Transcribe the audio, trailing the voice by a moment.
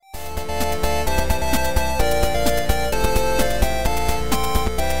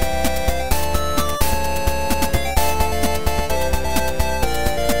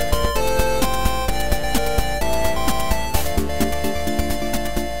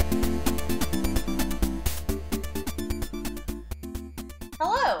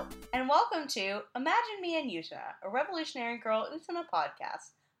Welcome to Imagine Me and Yuta, a Revolutionary Girl Utena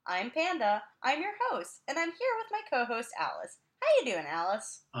podcast. I'm Panda, I'm your host, and I'm here with my co-host Alice. How you doing,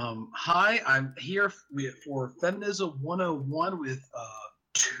 Alice? Hi, I'm here for Feminism 101 with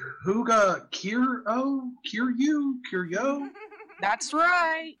Tuga Kiryo. That's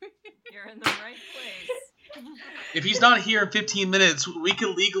right. You're in the right place. If he's not here in 15 minutes, we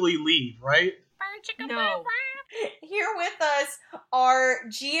can legally leave, right? No. Here with us are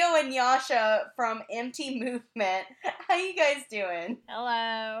Gio and Yasha from Empty Movement. How you guys doing?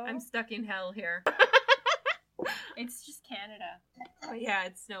 Hello. I'm stuck in hell here. It's just Canada. Oh yeah,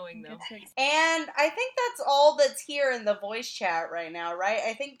 it's snowing though. And I think that's all that's here in the voice chat right now, right?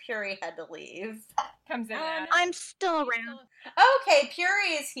 I think Puri had to leave. Comes in and out. I'm still around. Okay,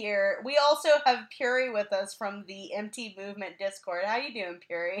 Puri is here. We also have Puri with us from the Empty Movement Discord. How you doing,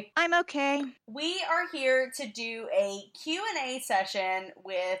 Puri? I'm okay. We are here to do a Q&A session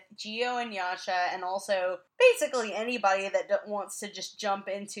with Gio and Yasha, and also basically anybody that wants to just jump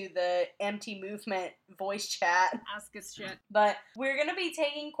into the Empty Movement voice chat. Ask us shit. But we're going to be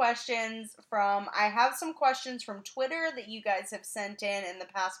taking questions from, I have some questions from Twitter that you guys have sent in the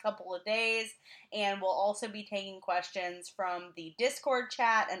past couple of days, and we'll also be taking questions from the Discord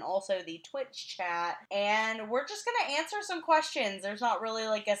chat and also the Twitch chat, and we're just going to answer some questions. There's not really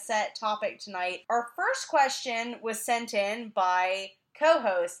like a set topic tonight. Our first question was sent in by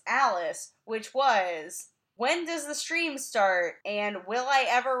co-host Alice, which was, when does the stream start? And will I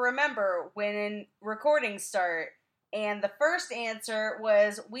ever remember when recordings start? And the first answer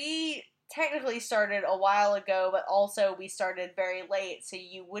was, we technically started a while ago, but also we started very late, so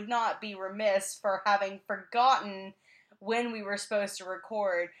you would not be remiss for having forgotten when we were supposed to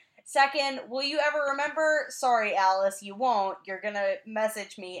record. Second, will you ever remember? Sorry, Alice, you won't. You're gonna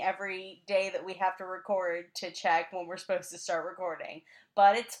message me every day that we have to record to check when we're supposed to start recording.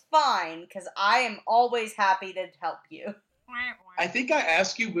 But it's fine, because I am always happy to help you. I think I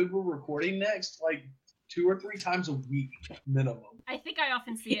ask you when we're recording next, like 2 or 3 times a week minimum. I think I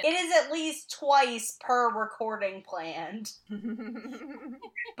often see it. It is at least twice per recording planned.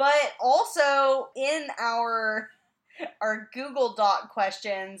 But also, in our Google Doc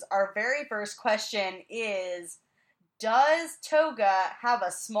questions, our very first question is, does Toga have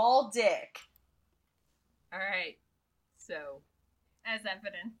a small dick? Alright. So, As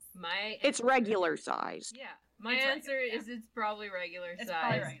evidence. It's regular size. yeah. My It's answer regular, is it's probably regular It's size.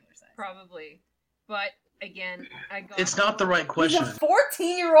 probably regular size. Probably. But again, I got It's not the right He's question. a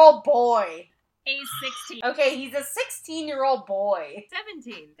 14-year-old boy. A's 16. Okay, he's a 16-year-old boy.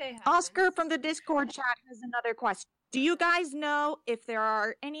 17. They have Oscar this. from the Discord chat has another question. Do you guys know if there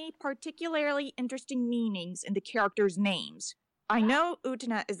are any particularly interesting meanings in the characters' names? I know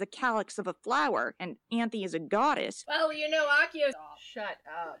Utena is the calyx of a flower, and Anthe is a goddess. Well, you know, Akio. Shut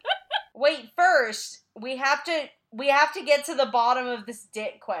up. Wait, first, we have to get to the bottom of this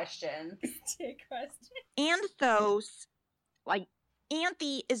dick question. Dick question. Anthos, like,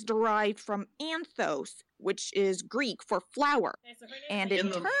 Anthe is derived from anthos, which is Greek for flower. Okay, so her name And is in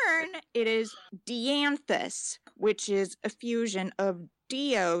In the- turn, it is dianthus, which is a fusion of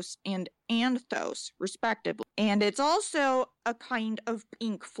dios and anthos, respectively. And it's also a kind of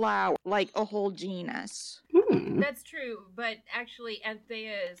pink flower, like a whole genus. That's true, but actually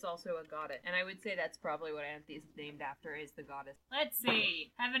Anthea is also a goddess. And I would say that's probably what Anthe is named after, is the goddess. Let's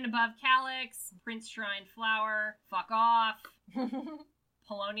see. Heaven above calyx, Prince Shrine flower, fuck off.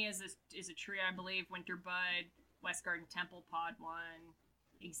 Polonia is a tree, I believe. Winter bud, West Garden Temple pod 1.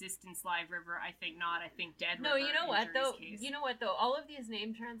 Existence Live River, I think not. I think Dead No, River. you know in what though? Jury's case. You know what though? All of these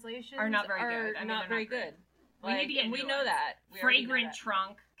name translations Are not very good. I mean, not they're very not great. good. We need to get and we new know ones. that. We already know Fragrant that.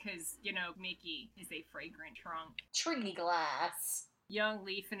 trunk, because, you know, Mickey is a fragrant trunk. Tree glass. Young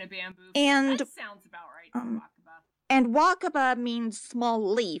leaf in a bamboo. And, that sounds about right for Wakaba. And wakaba means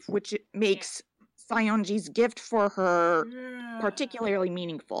small leaf, which makes Sionji's gift for her particularly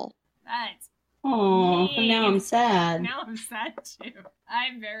meaningful. That's Oh, now I'm sad. Now I'm sad too.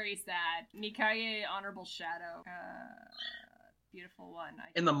 I'm very sad. Mikaye, Honorable Shadow. Beautiful one.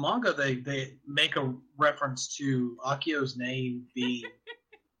 In the manga, they make a reference to Akio's name being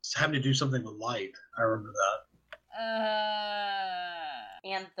having to do something with light. I remember that.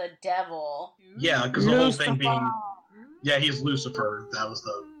 And the devil. Yeah, because the whole thing Lucifer. being, yeah, he's Lucifer. That was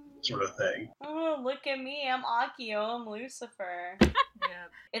the sort of thing. Oh, look at me. I'm Akio. I'm Lucifer. Yeah.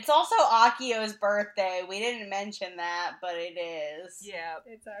 It's also Akio's birthday. We didn't mention that, but it is. Yeah.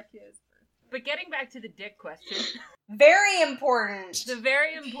 It's Akio's birthday. But getting back to the dick question, Very important. the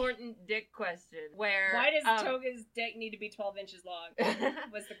very important dick question, where Why does Toga's dick need to be 12 inches long?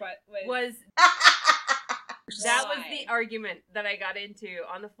 Was the question. was worse. That was Why? the argument that I got into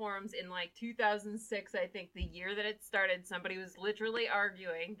on the forums in like 2006, I think, the year that it started. Somebody was literally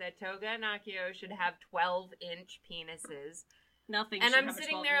arguing that Toga and Akio should have 12-inch penises. Nothing. And should I'm have a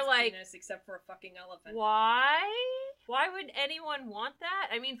sitting 12 there inch like, penis except for a fucking elephant. Why? Why would anyone want that?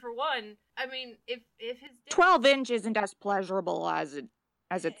 I mean, for one, if his dick, 12 inch isn't as pleasurable as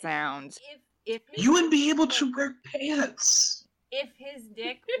it sounds. if his You wouldn't dick- be able to wear pants. if his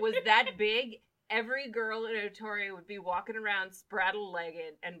dick was that big, every girl in Otoria would be walking around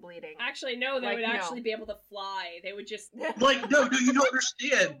spraddle-legged and bleeding. Actually, no, they Like, would no. actually be able to fly. They would just. Like, no, you don't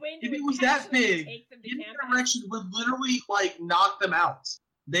understand. The wind If it would was that actually big, take them to any campus. erection would literally like knock them out.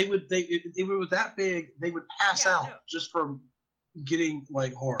 If it was that big, they would pass Yeah, out no. just from getting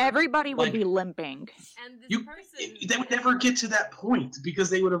like hard. Everybody would Like- be limping. And this You, person... they would never get to that point because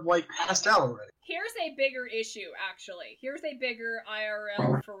they would have like passed out already. Here's a bigger issue, actually. Here's a bigger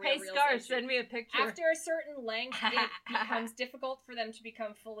IRL for real. Hey, real Scar, issue. send me a picture. After a certain length, it becomes difficult for them to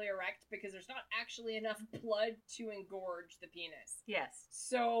become fully erect because there's not actually enough blood to engorge the penis. Yes.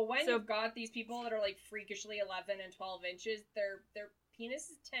 So when So- you've got these people that are like freakishly 11 and 12 inches, their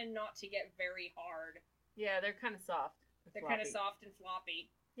penises tend not to get very hard. Yeah, they're kind of soft. They're kind of soft and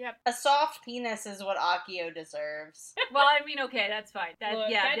floppy. Yep. A soft penis is what Akio deserves. Well, I mean, okay, that's fine. Look,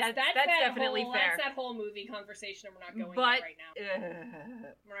 That's that definitely whole, fair. That's that whole movie conversation, and we're not going But, there right now.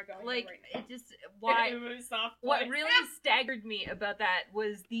 We're not going like, there right now. it just... Why... It was soft What boy. really staggered me about that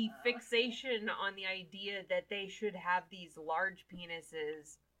was the fixation on the idea that they should have these large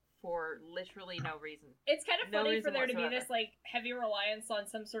penises for literally no reason. It's kind of No funny for reason there to be whatsoever. this like heavy reliance on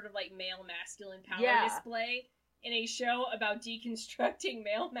some sort of like male masculine power Yeah. display in a show about deconstructing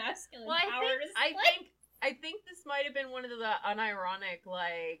male masculine Well, power display. I think this might have been one of the unironic,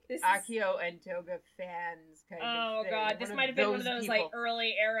 like, This is- Akio and Toga fans kind Oh of thing. god, this might have been one of those people. like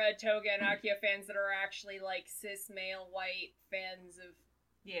early era Toga and Akio fans that are actually like cis male white fans of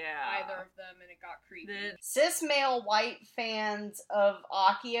Yeah. either of them, and it got creepy. The- Cis male white fans of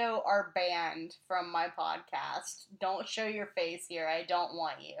Akio are banned from my podcast. Don't show your face here. I don't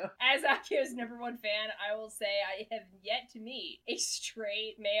want you. As Akio's number one fan, I will say I have yet to meet a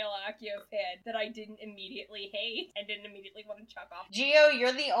straight male Akio fan that I didn't immediately hate and didn't immediately want to chuck off. Gio,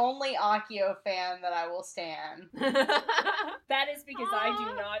 you're the only Akio fan that I will stand. That is because I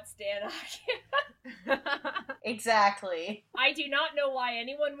do not stand Akio. Exactly. I do not know why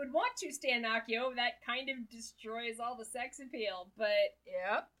anyone would want to stand Akio. That kind of destroys all the sex appeal, but,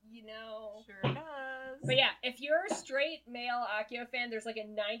 Yep. you know... Sure does. But yeah, if you're a straight male Akio fan, there's like a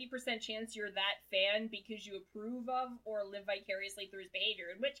 90% chance you're that fan because you approve of or live vicariously through his behavior,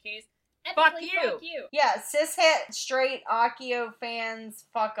 in which case, Fuck ethically, you. fuck you. Yeah, cishet straight Akio fans,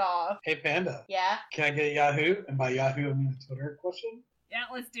 fuck off. Hey Panda, Yeah? can I get Yahoo? And by Yahoo, I mean a Twitter question. Yeah,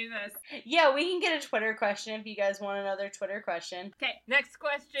 let's do this. Yeah, we can get a Twitter question if you guys want another Twitter question. Okay. Next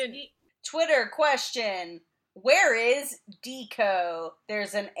question. Twitter question. Where is Deco?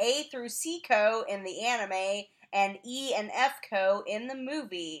 There's an A through C co in the anime and E and F co in the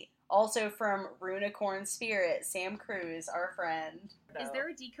movie. Also from Runicorn Spirit, Sam Cruz, our friend. Is there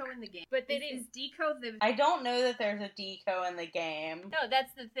a Deco in the game? But they Is didn't. Deco the... I don't know that there's a Deco in the game. No,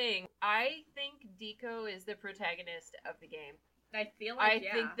 that's the thing. I think Deco is the protagonist of the game. I feel I like,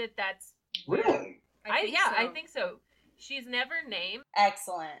 yeah. think that's Really? I think so. She's never named,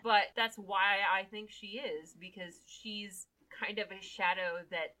 Excellent. but that's why I think she is, because she's kind of a shadow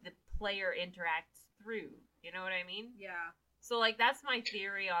that the player interacts through. You know what I mean? Yeah. So, like, that's my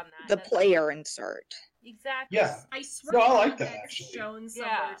theory on that. The That's- player insert. Exactly. Yeah. I swear No, I like that's that, actually. shown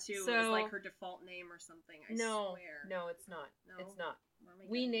somewhere Yeah, too so- as like her default name or something. I No, swear. no, it's not. No? It's not. Where am I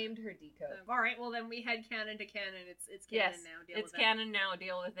We getting named her Deco. All right, well then we had canon to canon. It's canon Yes, now. Deal it's with canon now.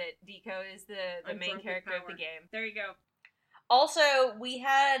 Deal with it. Deco is the I'm main drunk with character of the power. game. It. There you go. Also, we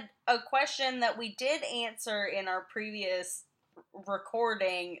had a question that we did answer in our previous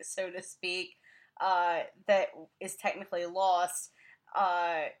recording, so to speak, that is technically lost.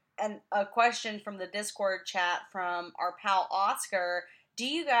 And a question from the Discord chat from our pal Oscar. Do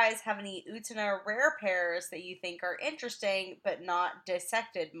you guys have any Utena rare pairs that you think are interesting but not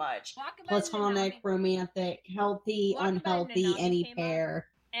dissected much? Platonic, romantic, healthy, Wakaba and unhealthy, Nanami any came up. pair.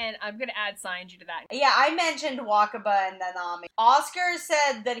 And I'm gonna add Sanji to that. Yeah, I mentioned Wakaba and Nanami. Oscar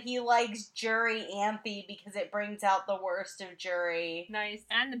said that he likes Jury Anthe because it brings out the worst of Jury. Nice.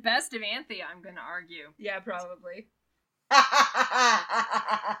 And the best of Anthe, I'm gonna argue. Yeah, probably.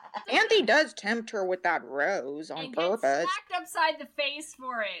 Anthe does tempt her with that rose on And gets purpose. smacked upside the face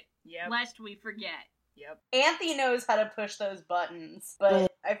for it, Yep. lest we forget. Yep. Anthe knows how to push those buttons, but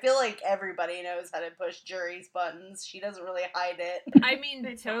I feel like everybody knows how to push Jury's buttons. She doesn't really hide it. I mean,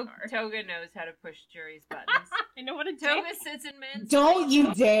 It's not hard. Toga knows how to push Jury's buttons. I know what to do. Toga sits and mansplains. Don't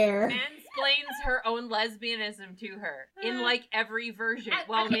you dare. Mansplains her own lesbianism to her in like every version. I-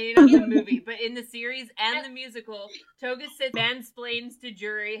 Well, okay. maybe not the movie, but in the series and the musical, Toga sits mansplains to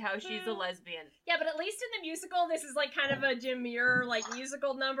Jury how she's a lesbian. Yeah, but at least in the musical, this is like kind of a demure like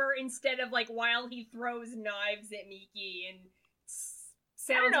musical number instead of like while he throws knives at Miki and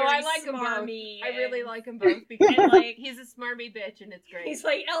I don't sounds know. I very like them both. smarmy. I really and like them both because And, like, he's a smarmy bitch and it's great. He's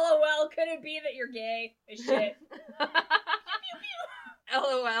like, "LOL, could it be that you're gay?" As shit.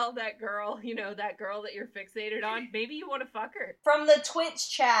 LOL, that girl, that girl that you're fixated on. Maybe you want to fuck her. From the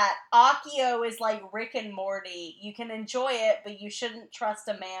Twitch chat, Akio is like Rick and Morty. You can enjoy it, but you shouldn't trust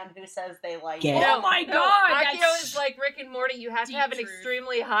a man who says they like Yeah. it. Oh my God, Akio that's is like Rick and Morty. You have to have an deep truth.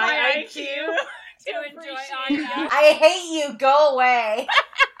 extremely high IQ to to enjoy appreciate Akio. I hate you. Go away.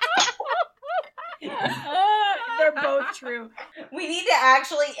 They're both true. We need to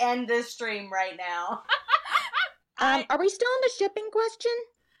actually end this stream right now. Are we still on the shipping question?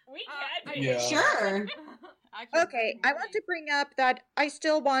 We can. Yeah. Sure. Okay, I want to bring up that I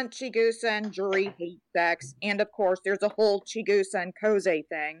still want Chigusa and Juri hate sex, and of course there's a whole Chigusa and Koze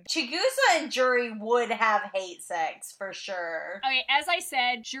thing. Chigusa and Jury would have hate sex for sure. Okay, as I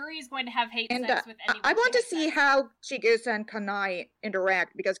said, Jury is going to have hate And sex with anyone. I want who to has see sex. how Chigusa and Kanai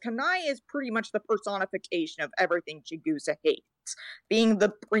interact, because Kanai is pretty much the personification of everything Chigusa hates. Being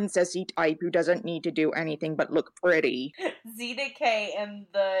the princessy type who doesn't need to do anything but look pretty. Zeta K in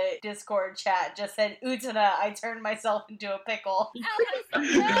the Discord chat just said, Utana, I turned myself into a pickle. Alice, no!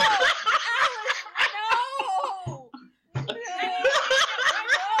 Alice,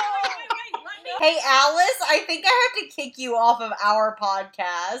 no! Hey, Alice, I think I have to kick you off of our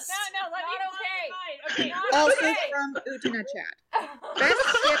podcast. No, let me Not okay. Also Okay. from Utana chat. Best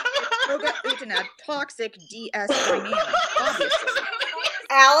ship is Toga Utana, toxic DS dynamic, obviously.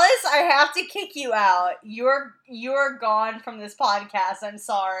 Alice, I have to kick you out. You're gone from this podcast. I'm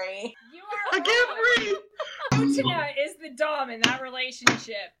sorry. You I are can't breathe. Utana is the dom in that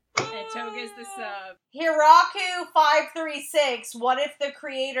relationship, and Toga is the sub. Hiraku536, what if the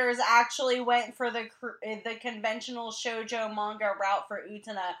creators actually went for the conventional shoujo manga route for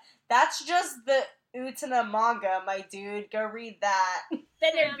Utana? That's just the Utana manga, my dude. Go read that.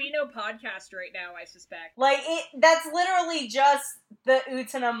 Then there'd be no podcast right now, I suspect. That's literally just the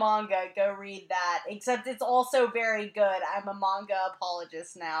Utana manga. Go read that. Except it's also very good. I'm a manga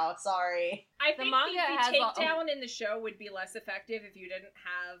apologist now. Sorry. I The think manga the has a- takedown in the show would be less effective if you didn't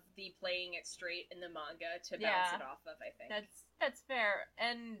have the playing it straight in the manga to bounce Yeah. it off of, I think. That's fair,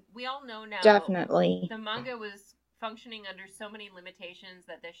 and we all know now. Definitely. The manga was functioning under so many limitations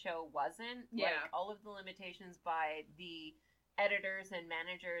that the show wasn't. Yeah. Like, all of the limitations by the editors and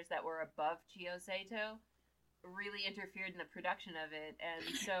managers that were above Chiyo Saito really interfered in the production of it, and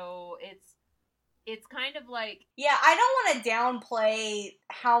so it's kind of like Yeah, I don't want to downplay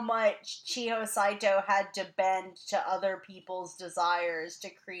how much Chiho Saito had to bend to other people's desires to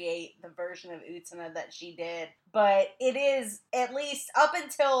create the version of Utana that she did. But it is, at least up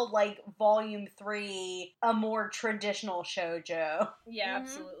until, like, Volume 3, a more traditional shoujo. Yeah, Mhm.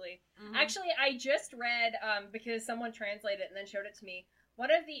 absolutely. mhm. Actually, I just read, because someone translated it and then showed it to me, one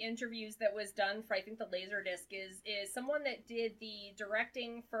of the interviews that was done for, I think, the Laserdisc is someone that did the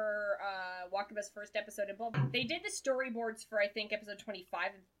directing for Wakaba's first episode and blah, blah. They did the storyboards for, I think, episode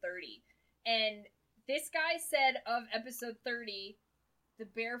 25 and 30. And this guy said of episode 30, The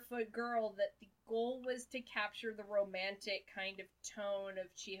Barefoot Girl, that the goal was to capture the romantic kind of tone of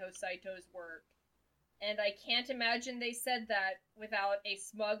Chiho Saito's work. And I can't imagine they said that without a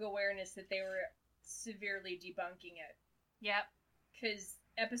smug awareness that they were severely debunking it. Yep. Because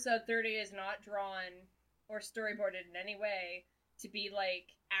episode 30 is not drawn or storyboarded in any way to be, like,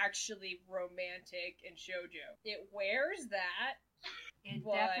 actually romantic and shoujo. It wears that, It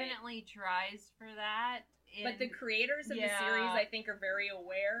But- definitely tries for that. but the in- creators of the yeah. series, I think, are very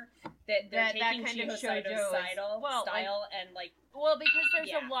aware that they're That taking kind of Chiho Saito's shoujo is- style and, like, Well, because there's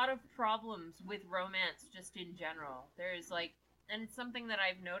Yeah. a lot of problems with romance just in general. There's like, and it's something that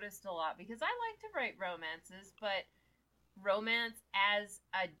I've noticed a lot because I like to write romances, but romance as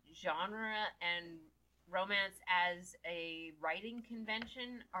a genre and romance as a writing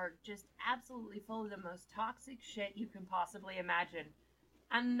convention are just absolutely full of the most toxic shit you can possibly imagine.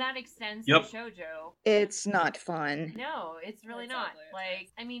 And that extends Yep. to shoujo. It's not fun. No, it's really It's not. ugly, it's Like,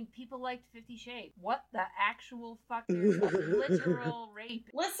 nice. I mean, people liked 50 Shades. What the actual fuck? There's literal rape.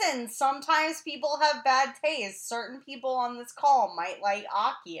 Listen, sometimes people have bad taste. Certain people on this call might like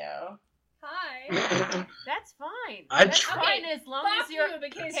Akio. Hi. That's fine. I'd That's try- fine as long Fuck as you're you,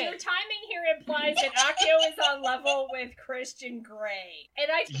 because okay. your timing here implies that Akio is on level with Christian Grey. And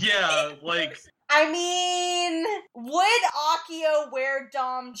I Yeah, like, I mean, would Akio wear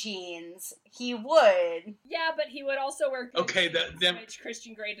Dom jeans? He would. yeah, but he would also wear good Okay, suits, that- which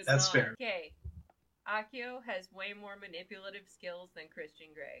Christian Grey does that's not. fair. Okay. Akio has way more manipulative skills than Christian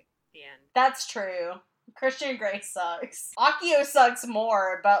Grey. The end. That's true. Christian Grey sucks. Akio sucks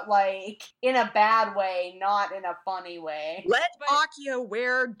more, but like in a bad way, not in a funny way. Let But- Akio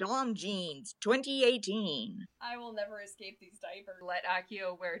wear Dom jeans 2018. I will never escape these diapers. Let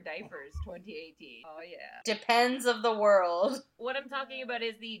Akio wear diapers 2018. Oh yeah. Depends of the world. What I'm talking about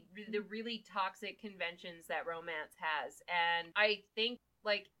is the really toxic conventions that romance has. And I think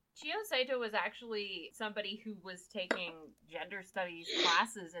like Chiyo Saito was actually somebody who was taking gender studies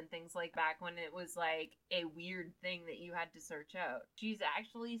classes and things like back when it was like a weird thing that you had to search out. She's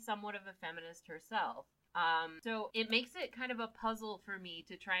actually somewhat of a feminist herself. So it makes it kind of a puzzle for me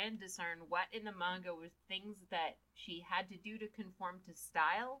to try and discern what in the manga was things that she had to do to conform to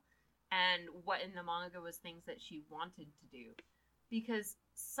style and what in the manga was things that she wanted to do. Because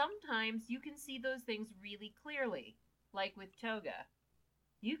sometimes you can see those things really clearly, like with Toga.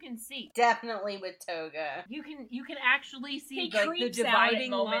 You can see. Definitely with Toga. You can actually see He like the creeps out at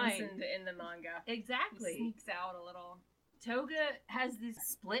dividing moments line. in the manga. Exactly. He sneaks out a little. Toga has this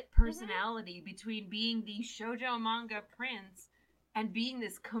split personality between being the shoujo manga prince and being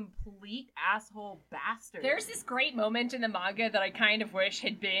this complete asshole bastard. There's this great moment in the manga that I kind of wish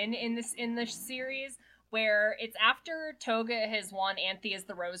had been in the series, where it's after Toga has won Anthe as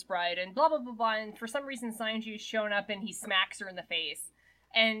the Rose Bride and blah blah blah blah, and for some reason Sanji's shown up and he smacks her in the face.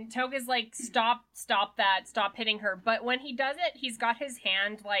 And Toga's like, stop that, stop hitting her. But when he does it, he's got his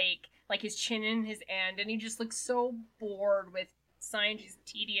hand like his chin in his hand, and he just looks so bored with Sanji's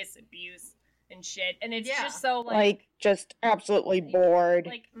tedious abuse and shit. And it's Yeah. just so Like, just absolutely bored.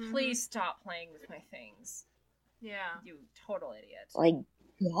 like, please stop playing with my things, yeah. you total idiot. Like,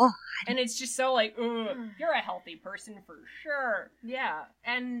 what? And it's just so like, ugh, you're a healthy person for sure. Yeah,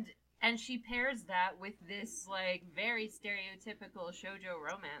 and she pairs that with this like very stereotypical shoujo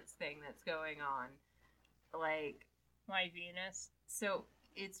romance thing that's going on. Like, My Venus. so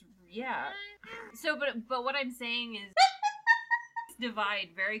it's yeah. So but what I'm saying is divide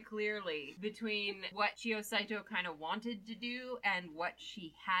very clearly between what Chiyo Saito kind of wanted to do and what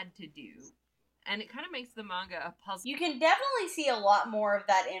she had to do. And it kind of makes the manga a puzzle. You can definitely see a lot more of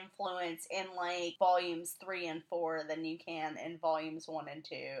that influence in like volumes 3 and 4 than you can in volumes 1 and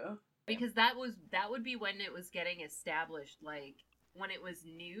 2. Because that would be when it was getting established. Like when it was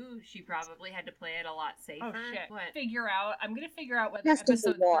new, she probably had to play it a lot safer. Oh shit. What? I'm gonna figure out whether Test of the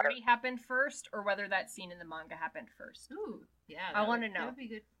episode water. 30 happened first or whether that scene in the manga happened first. Ooh, yeah. I that wanna would- know. That would be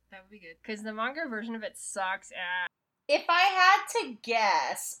good. That would be good. Because the manga version of it sucks ass. If I had to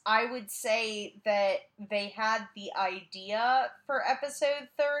guess, I would say that they had the idea for episode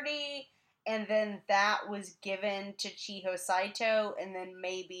 30, and then that was given to Chiho Saito, and then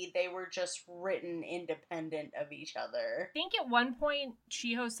maybe they were just written independent of each other. I think at one point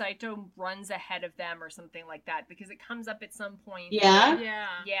Chiho Saito runs ahead of them or something like that because it comes up at some point. Yeah?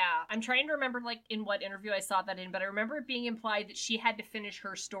 Yeah. I'm trying to remember like in what interview I saw that in, but I remember it being implied that she had to finish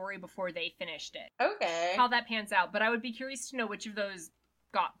her story before they finished it. Okay. How that pans out, but I would be curious to know which of those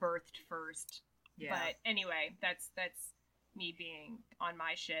got birthed first. Yeah. But anyway, that's me being on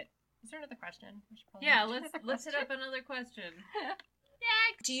my shit. Is there another question? We should probably Yeah, do let's another hit question. up another question.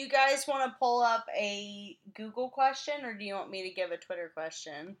 Do you guys want to pull up a Google question, or do you want me to give a Twitter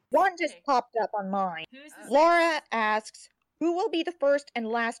question? One just Okay. popped up on mine. Who's this? Laura asks, who will be the first and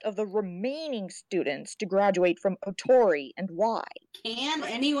last of the remaining students to graduate from Otori and why? Can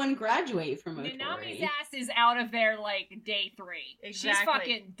anyone graduate from Nanami's Otori? ass is out of there like day 3. She's Exactly.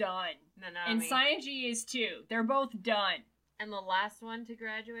 fucking done. Nanami. And Sanji is too. They're both done. And the last one to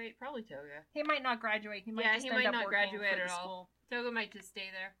graduate, probably Toga. He might not graduate. He might Yeah, just he end might up not working graduate for at the all. school. Toga might just stay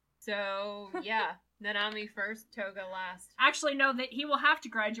there. So yeah, Nanami first, Toga last. Actually, no, that he will have to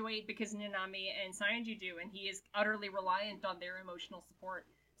graduate because Nanami and Sanji do, and he is utterly reliant on their emotional support.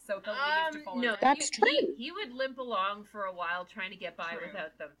 So he'll leave to follow No, them. That's he, true. He would limp along for a while trying to get by True.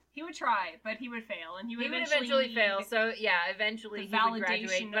 without them. He would try, but he would fail, and he would He would eventually eventually fail. need So yeah, eventually the he would graduate.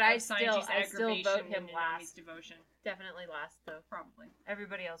 validation But of I still Sanji's vote aggravation him and Nanami's last. devotion. Definitely last though. Probably.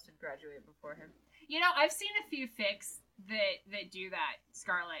 Everybody else would graduate before him. You know, I've seen a few fics that do that,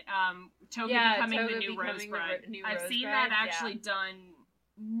 Scarlet. Toga Yeah, becoming Toga the new becoming Rose the Bride. new I've Rose seen Bride, that yeah. actually done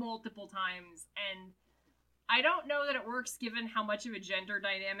multiple times, and I don't know that it works given how much of a gender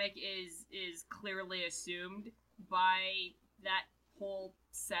dynamic is clearly assumed by that whole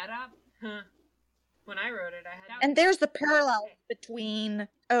setup. Huh. When I wrote it, I had. And there's the parallel between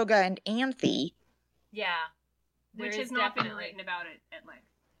Toga and Anthe. Yeah. Which There has is not been definitely- written about it at length,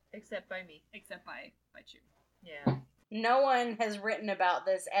 Except by me. except by Chu. Yeah. No one has written about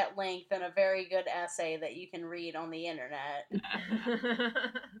this at length in a very good essay that you can read on the internet.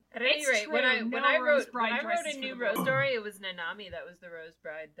 At any It's rate, when true, I no wrote Rose Bride a dresses for new the Rose ball. story, it was Nanami that was the Rose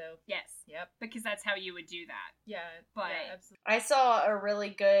Bride, though. Yes, Yep. because that's how you would do that. Yeah. But- yeah, absolutely. I saw a really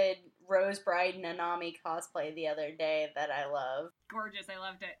good Rose Bride Nanami cosplay the other day that I love. Gorgeous, I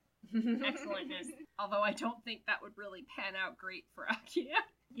loved it. Excellentness. Although I don't think that would really pan out great for Akia.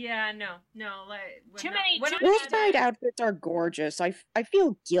 Yeah, no. Like Too many- When too I many- Rose Bride outfits are gorgeous. I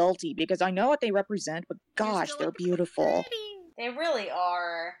feel guilty because I know what they represent, but You're gosh, still they're like, beautiful. They really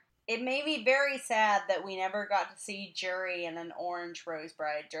are. It made me very sad that we never got to see Jury in an orange Rose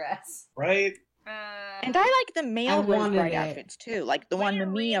Bride dress. Right? And I like the male Rose wanted Bride it. outfits too, like the one way to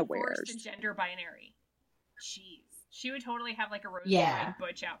Mamiya reinforce wears. the gender binary. Jeez. She would totally have like a Rose Yeah. Bride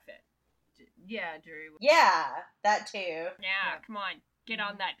butch outfit. Yeah, Jury. Yeah, that too. Yeah, come on. Get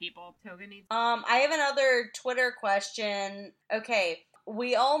on that, people. Toga needs. I have another Twitter question. Okay,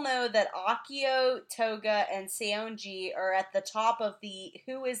 we all know that Akio, Toga, and Seonji are at the top of the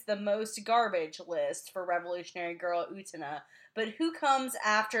who is the most garbage list for Revolutionary Girl Utena. But who comes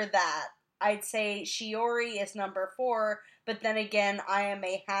after that? I'd say Shiori is number 4, but then again, I am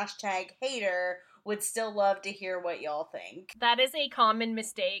a #hater. Would still love to hear what y'all think. That is a common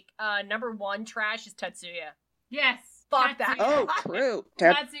mistake. Number 1 trash is Tatsuya. Yes. Fuck that. Oh, true.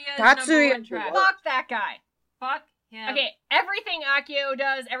 Tatsuya is Tatsuya- number 1 trash. Fuck that guy. Fuck him. Okay, everything Akio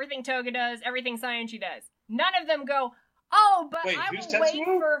does, everything Toga does, everything Seonji does. None of them go, oh, but Wait, I who's will wait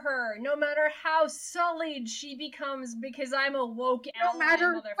Tetsuo? for her, no matter how sullied she becomes because I'm a woke ally,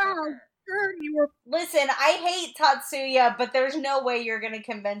 matter how. motherfucker. You were Listen, I hate Tatsuya, but there's no way you're gonna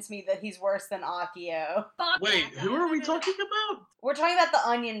convince me that he's worse than Akio. Fuck Wait, that guy. who are we talking about? We're talking about the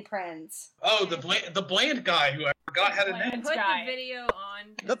Onion Prince. Oh, the bland guy who I forgot had a Bland. name. Put guy. the video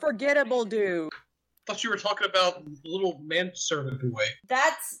on. the forgettable dude. I thought you were talking about the little manservant boy.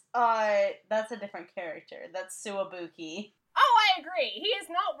 That's a different character. That's Suwabuki. Oh, I agree. He is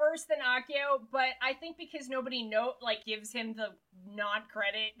not worse than Akio, but I think because nobody gives him the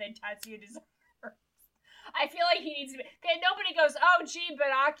non-credit that Tatsuya deserves. I feel like he needs to be. Okay, nobody goes, oh, gee, but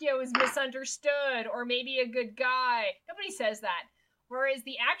Akio is misunderstood, or maybe a good guy. Nobody says that. Whereas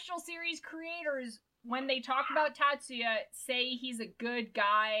the actual series creators, when they talk about Tatsuya, say he's a good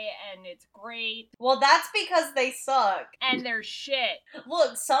guy and it's great, Well, that's because they suck. and they're shit.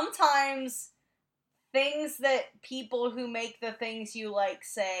 Look, sometimes things that people who make the things you like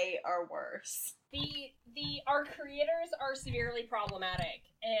say are worse. Our creators are severely problematic,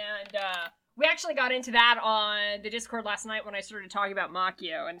 and we actually got into that on the Discord last night when I started talking about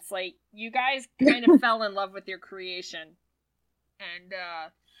Makio, and it's like, you guys kind of fell in love with your creation, and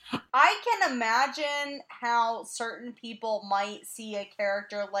I can imagine how certain people might see a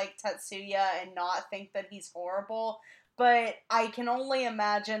character like Tatsuya and not think that he's horrible, but I can only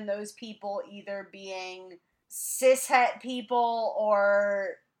imagine those people either being cishet people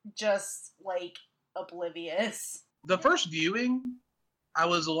or just, like, oblivious. The first viewing, I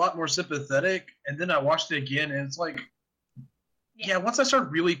was a lot more sympathetic, and then I watched it again, and it's like, yeah, once I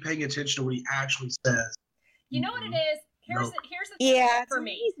started really paying attention to what he actually says. you know what it is? Here's Nope. the thing Yeah, for it's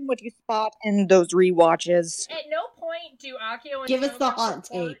me. amazing what you spot in those rewatches. At no point do Akio and Give us the Toga hot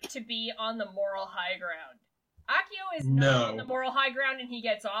purport take. to be on the moral high ground. Akio is No. not on the moral high ground, and he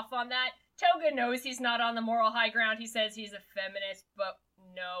gets off on that. Toga knows he's not on the moral high ground. He says he's a feminist, but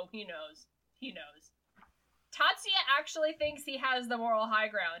no, he knows. He knows. Tatsuya actually thinks he has the moral high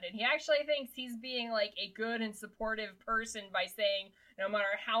ground, and he actually thinks he's being like a good and supportive person by saying, no matter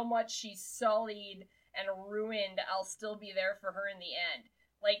how much she's sullied and ruined, I'll still be there for her in the end.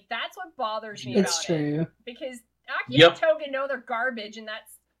 Like, that's what bothers me It's about it. true. Because Akio Yep. and Toga know they're garbage, and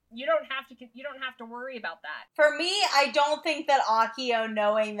that's you don't have to worry about that. For me, I don't think that Akio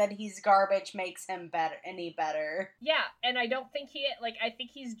knowing that he's garbage makes him any better. Yeah, and I don't think I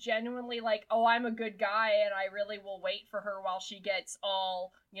think he's genuinely like, oh, I'm a good guy, and I really will wait for her while she gets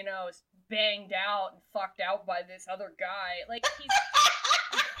all, banged out and fucked out by this other guy. Like,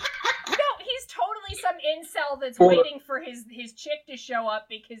 he's totally some incel that's waiting for his chick to show up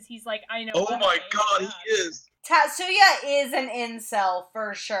because he's like, I know. Oh what my I god, am. he is. Tatsuya is an incel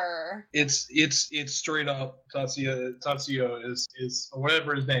for sure. It's straight up Tatsuya is or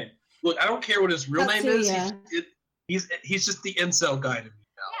whatever his name. Look, I don't care what his real name is. Tatsuya. He's just the incel guy to me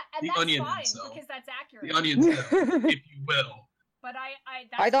now. Yeah, and The that's onion fine incel. because that's accurate. The onion cell, if you will. But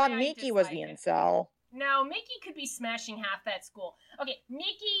I thought why Miki was the dislike it. incel. No, Mickey could be smashing half that school. Okay,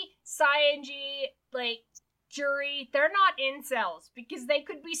 Mickey, Saiyajin, like, Jury, they're not incels because they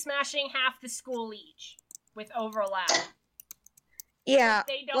could be smashing half the school each with overlap. Yeah,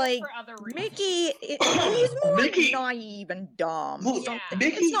 They don't like, for other reasons. Mickey, he's more Mickey- naive and dumb. Well, Yeah.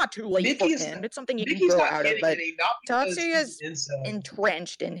 It's not too late for Mickey's- him. It's something he can Mickey's grow not out of, getting but any, not because Tatsuya's he's an incel.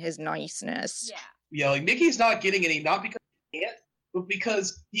 entrenched in his niceness. Yeah. Yeah, like Mickey's not getting any, not because he can't, but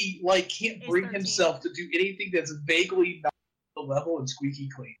because he like can't He's bring 13. himself to do anything that's vaguely not the level and squeaky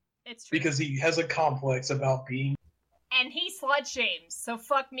clean. It's true. Because he has a complex about being. And he slut shames, so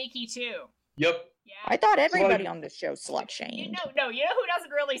fuck Mickey too. Yep. Yeah. I thought everybody like- on this show slut shamed. You know who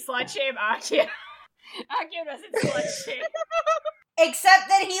doesn't really slut shame? Akio. Akio doesn't slut shame. Except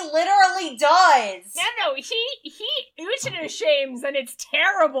that he literally does. No, he Utena shames and it's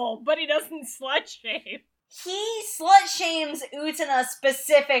terrible, but he doesn't slut shame. He slut shames Utena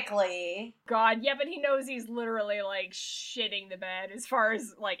specifically. God, yeah, but he knows he's literally, like, shitting the bed as far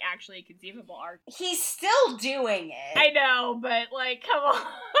as, like, actually conceivable art. He's still doing it. I know, but, like, come on.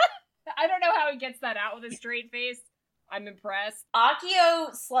 I don't know how he gets that out with a straight face. I'm impressed. Akio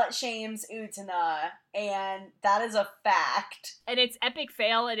slut shames Utena, and that is a fact. And it's epic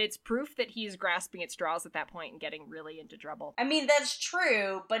fail, and it's proof that he's grasping at straws at that point and getting really into trouble. I mean, that's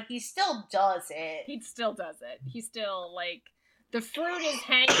true, but he still does it. He still does it. He still, like, the fruit is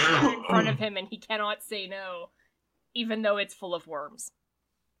hanging out in front of him and he cannot say no, even though it's full of worms.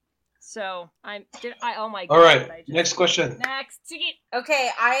 So, oh my god. All right. I just- Next question. Next. Tsugi.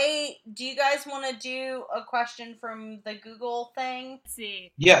 Okay, do you guys want to do a question from the Google thing? Let's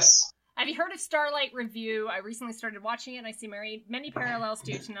see. Yes. Have you heard of Starlight Review? I recently started watching it and I see many parallels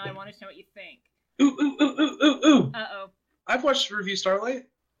to it, and I wanted to know what you think. Ooh. Uh-oh. I've watched Review Starlight.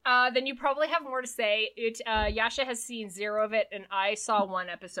 Then you probably have more to say. Yasha has seen 0 of it, and I saw 1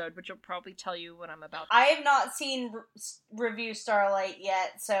 episode, which will probably tell you what I'm about. I have not seen Review Starlight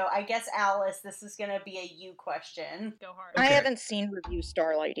yet, so I guess, Alice, this is going to be a you question. Go hard. I Okay. haven't seen Review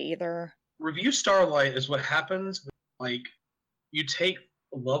Starlight either. Review Starlight is what happens when, like, you take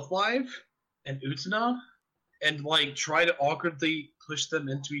Love Live and Utena and, like, try to awkwardly push them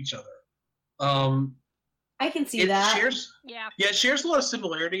into each other. I can see It that. shares, Yeah. yeah, it shares a lot of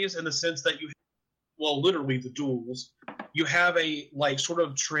similarities in the sense that literally the duels, you have a, like, sort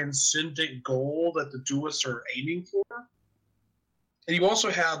of transcendent goal that the duelists are aiming for. And you also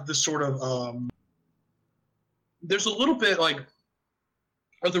have this sort of, there's a little bit, like,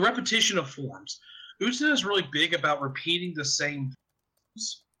 of the repetition of forms. Utena is really big about repeating the same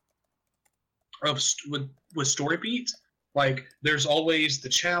things with story beats. Like, there's always the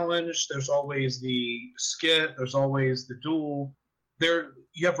challenge, there's always the skit, there's always the duel.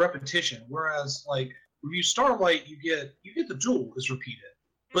 You have repetition. Whereas, like, Review Starlight, you get the duel is repeated,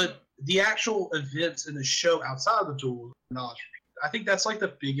 but the actual events in the show outside of the duel are not repeated. I think that's, like,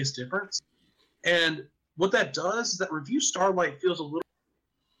 the biggest difference. And what that does is that Review Starlight feels a little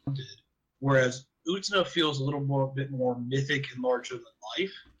grounded, whereas Utena feels a bit more mythic and larger than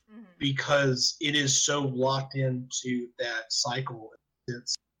life. Because it is so locked into that cycle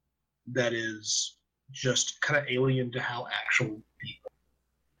that is just kind of alien to how actual people.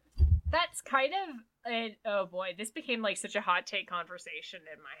 That's kind of oh boy, this became like such a hot take conversation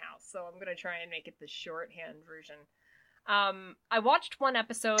in my house, so I'm gonna try and make it the shorthand version. I watched 1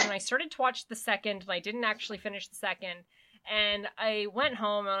 episode and I started to watch the second, and I didn't actually finish the second. And I went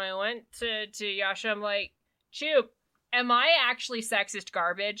home and I went to Yasha. I'm like, Choop, am I actually sexist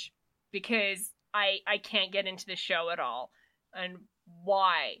garbage? Because I can't get into the show at all. And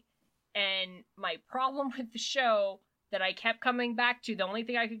why? And my problem with the show that I kept coming back to, the only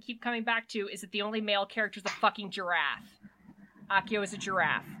thing I could keep coming back to, is that the only male character is a fucking giraffe. Akio is a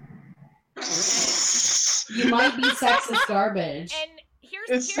giraffe. You might be sexist garbage. And here's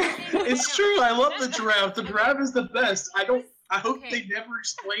the thing. It's true. I love the giraffe. The giraffe is the best. I hope Okay. they never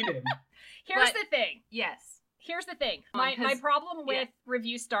explain him. Here's But- the thing. Yes. Here's the thing. My 'cause- problem with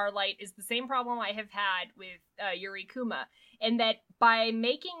Review Starlight is the same problem I have had with Yuri Kuma, in that by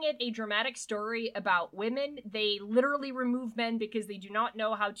making it a dramatic story about women, they literally remove men because they do not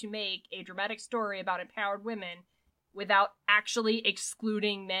know how to make a dramatic story about empowered women without actually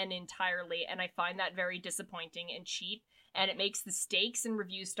excluding men entirely, and I find that very disappointing and cheap, and it makes the stakes in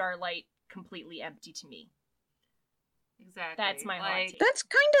Review Starlight completely empty to me. Exactly. That's my hot take. That's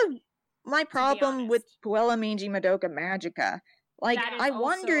kind of my problem with honest. Puella Minji Madoka Magica. Like, That is I also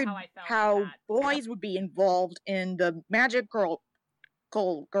wondered how I felt how with that. boys would be involved in the magical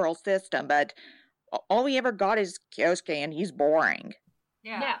girl system, but all we ever got is Kyosuke, and he's boring.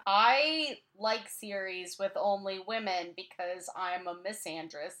 Yeah. I like series with only women because I'm a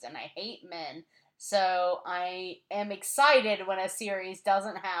misandrist and I hate men. So I am excited when a series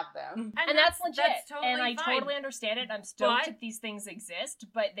doesn't have them. And that's legit. That's totally and I fine. totally understand it. I'm stoked But- that these things exist,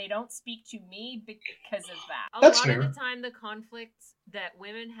 but they don't speak to me because of that. A That's lot fair. of the time, the conflicts that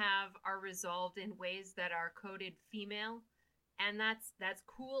women have are resolved in ways that are coded female, and that's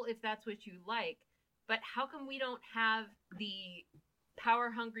cool if that's what you like. But how come we don't have the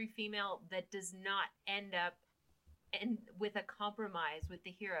power-hungry female that does not end up with a compromise with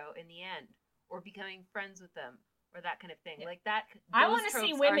the hero in the end, or becoming friends with them, or that kind of thing? Yeah. Like that. I want want to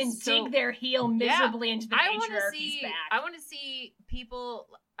see women dig their heel miserably into the I want to patriarchy's see. back. I want to see people.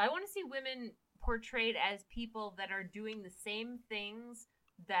 I want to see women portrayed as people that are doing the same things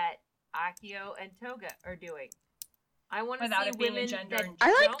that Akio and Toga are doing. I want to Without see it being a women gender that and- I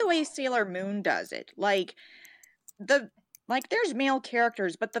like the don't- way Sailor Moon does it. Like there's male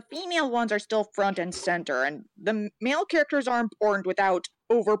characters, but the female ones are still front and center, and the male characters are important without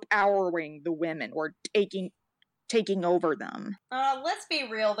overpowering the women or taking over them. Let's be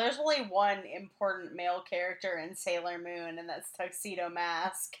real. There's only one important male character in Sailor Moon, and that's Tuxedo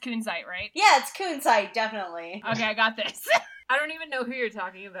Mask. Kunzite, right? Yeah, it's Kunzite, definitely. Okay, I got this. I don't even know who you're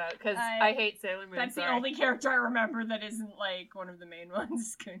talking about because I hate Sailor Moon. That's the sorry. only character I remember that isn't like one of the main ones.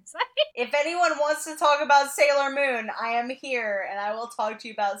 Is Kunzite. If anyone wants to talk about Sailor Moon, I am here, and I will talk to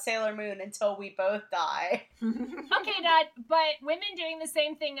you about Sailor Moon until we both die. Okay, Dad, but women doing the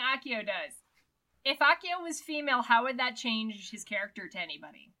same thing Akio does. If Akio was female, how would that change his character to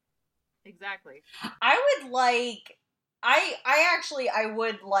anybody? Exactly. I would like... I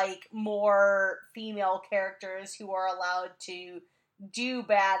would like more female characters who are allowed to do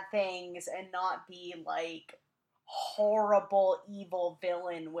bad things and not be, like, horrible, evil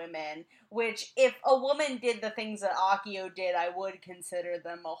villain women. Which, if a woman did the things that Akio did, I would consider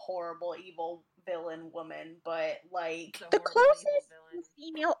them a horrible, evil villain woman. But, like... It's a The horrible closest evil villain.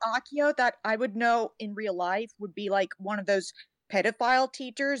 Female Akio that I would know in real life would be like one of those pedophile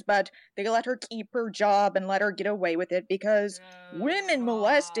teachers, but they let her keep her job and let her get away with it because women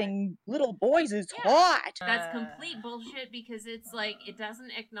molesting little boys is Yeah. hot. That's complete bullshit because it's like it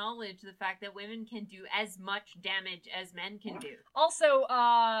doesn't acknowledge the fact that women can do as much damage as men can do. Also,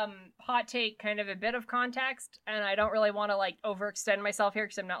 hot take, kind of a bit of context, and I don't really want to like overextend myself here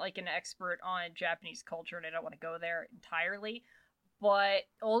because I'm not like an expert on Japanese culture and I don't want to go there entirely. But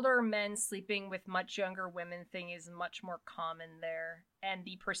older men sleeping with much younger women thing is much more common there, and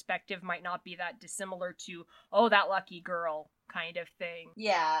the perspective might not be that dissimilar to "oh, that lucky girl" kind of thing.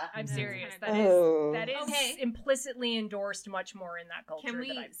 Yeah. I'm That's serious. kinda That is Okay. implicitly endorsed much more in that culture Can that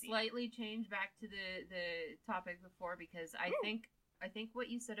we I've seen. slightly change back to the topic before because I think what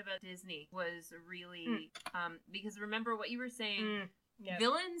you said about Disney was really because remember what you were saying. Yes.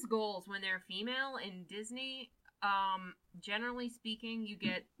 Villains' goals when they're female in Disney, generally speaking, you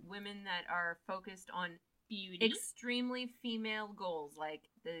get women that are focused on Beauty. extremely female goals, like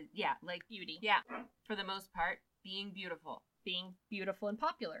Beauty. yeah, for the most part, being beautiful. Being beautiful and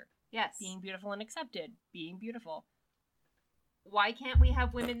popular. Yes. Being beautiful and accepted. Being beautiful. Why can't we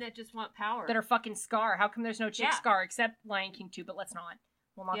have women that just want power? That are fucking Scar. How come there's no chick Yeah. Scar except Lion King 2? But let's not.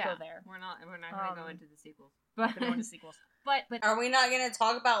 We'll not yeah, go there. We're not going to go into the sequels. We're But gonna go into sequels. but Are we not going to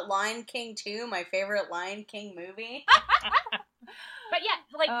talk about Lion King 2, my favorite Lion King movie? But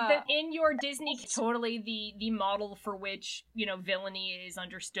yeah, like in your Disney, totally the model for which villainy is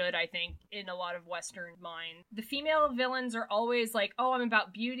understood. I think in a lot of Western mind, the female villains are always like, "Oh, I'm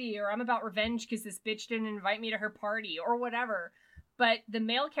about beauty," or "I'm about revenge because this bitch didn't invite me to her party," or whatever. But the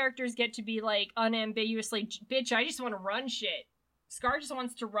male characters get to be like unambiguously, "Bitch, I just want to run shit." Scar just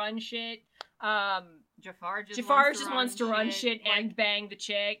wants to run shit. Jafar just wants to run shit Like, and bang the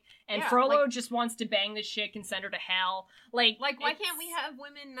chick, and Yeah, Frollo like- just wants to bang the chick and send her to hell. Like why it's- can't we have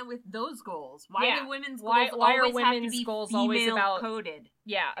women with those goals? Why Yeah. do women's Why- goals why are always have to women's be goals female always about- coded?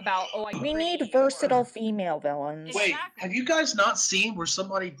 Yeah, about I We need pretty versatile or- female villains. Wait, Exactly. have you guys not seen where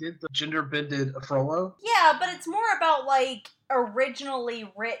somebody did the gender bended Frollo? Yeah, but it's more about, like,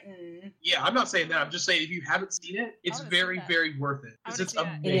 originally written. Yeah, I'm not saying that. I'm just saying if you haven't seen it, it's wanna see very, that. very worth it. I Because wanna it's see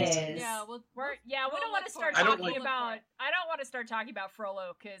that. amazing. It is. Yeah, we we'll don't want look to start for it. I don't talking like- about. I don't want to start talking about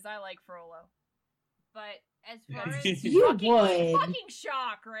Frollo because I like Frollo. But as Yeah. far as You fucking, would. fucking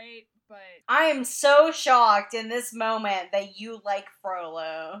shock, right? But I am so shocked in this moment that you like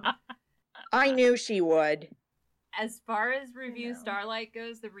Frollo. I knew she would. as far as review know. Starlight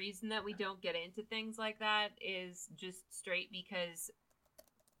goes, the reason that we don't get into things like that is just straight because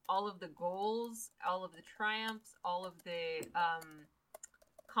all of the goals, all of the triumphs, all of the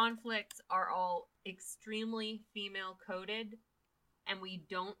conflicts are all extremely female coded, and we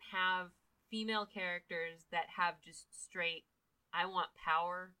don't have female characters that have just straight I want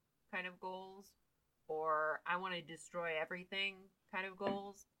power kind of goals. or I want to destroy everything kind of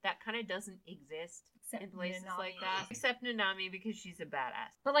goals. That kind of doesn't exist Except in places Nanami. like that. Except Nanami, because she's a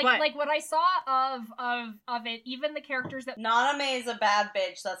badass. But like what I saw of it, even the characters that Naname is a bad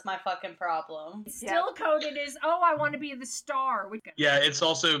bitch. That's my fucking problem. still coded as, oh, I want to be the star. Yeah, it's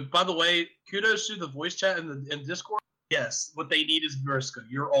also, by the way, kudos to the voice chat in Discord. Yes, what they need is Mariska.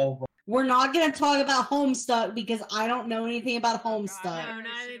 You're all wrong. We're not going to talk about Homestuck because I don't know anything about God, Homestuck. No,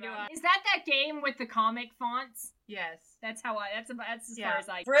 neither do I. Is that game with the comic fonts? Yes. That's as Yeah. far as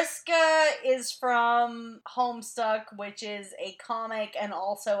I. Vriska is from Homestuck, which is a comic and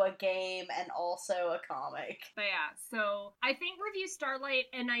also a game and also a comic. But yeah, so I think Review Starlight,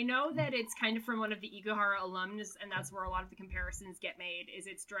 and I know that it's kind of from one of the Ikuhara alumnus, and that's where a lot of the comparisons get made, is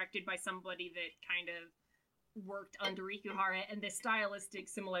it's directed by somebody that kind of worked under Ikuhara, and the stylistic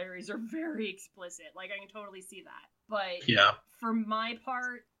similarities are very explicit. Like, I can totally see that. But Yeah. for my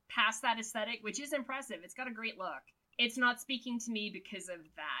part, past that aesthetic, which is impressive, it's got a great look, it's not speaking to me because of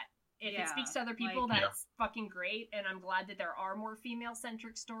that. If Yeah, it speaks to other people, like- that's fucking great, and I'm glad that there are more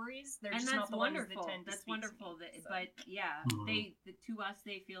female-centric stories. They're And just that's not the wonderful. ones that tend to That's speak to wonderful. me, so. But yeah, Mhm. to us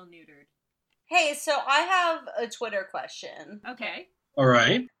they feel neutered. Hey, so I have a Twitter question. Okay. All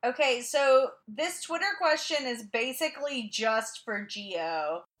right. Okay, so this Twitter question is basically just for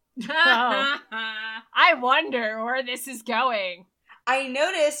Geo. I wonder where this is going. I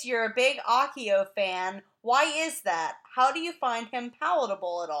notice you're a big Akio fan. Why is that? How do you find him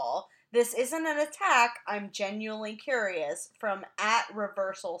palatable at all? This isn't an attack. I'm genuinely curious. From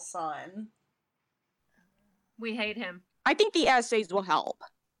 @ReversalSun. We hate him. I think the essays will help.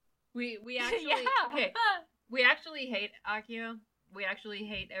 We actually okay. We actually hate Akio. We actually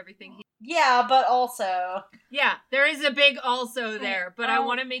hate everything he. Yeah, but also. Yeah, there is a big also there, but I Oh.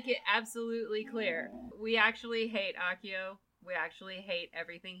 want to make it absolutely clear. We actually hate Akio. We actually hate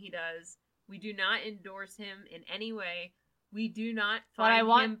everything he does. We do not endorse him in any way. We do not find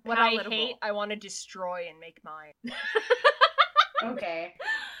him what I palatable. hate, I want to destroy and make mine. Okay.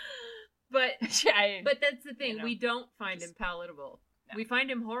 But I- but that's the thing. You know, we don't find him palatable. No. We find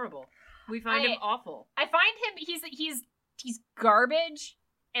him horrible. We find him awful. I find him he's garbage,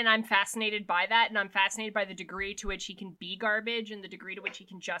 and I'm fascinated by that, and I'm fascinated by the degree to which he can be garbage and the degree to which he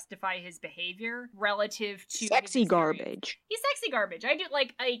can justify his behavior relative to his Sexy experience. garbage. He's sexy garbage. I do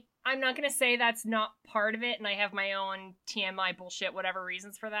I'm not gonna say that's not part of it, and I have my own TMI bullshit, whatever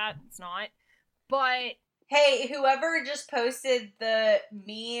reasons for that. It's not. But Hey, whoever just posted the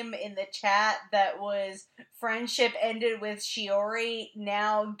meme in the chat that was friendship ended with Shiori,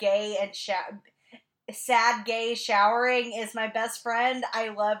 now gay and sad gay showering is my best friend. I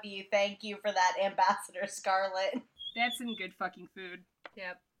love you. Thank you for that, Ambassador Scarlet. that's some good fucking food.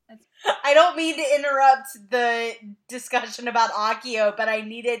 Yep. I don't mean to interrupt the discussion about Akio, but I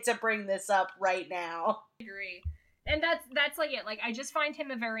needed to bring this up right now. I agree. And that's like it. Like, I just find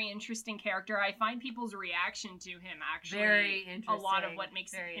him a very interesting character. I find people's reaction to him actually Very interesting. a lot of what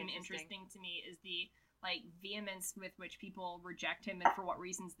makes Very him interesting to me is the like vehemence with which people reject him and for what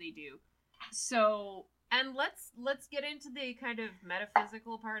reasons they do. So And let's get into the kind of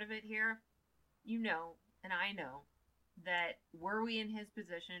metaphysical part of it here. You know, and I know, that were we in his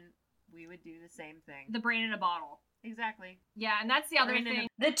position, we would do the same thing. the brain in a bottle. Exactly. Yeah, and that's the other Brain in a- thing.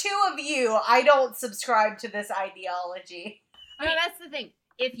 The two of you, I don't subscribe to this ideology. I mean, that's the thing.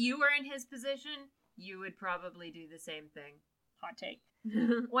 If you were in his position, you would probably do the same thing. Hot take.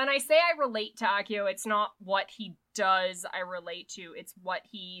 When I say I relate to Akio, it's not what he does I relate to. It's what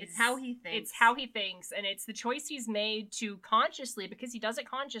he's... It's how he thinks. It's how he thinks, and it's the choice he's made to consciously, because he does it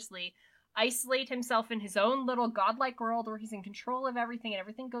consciously, isolate himself in his own little godlike world where he's in control of everything and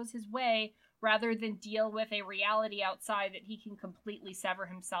everything goes his way, rather than deal with a reality outside that he can completely sever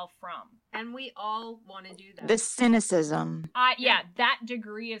himself from. And we all want to do that. The cynicism. Yeah, that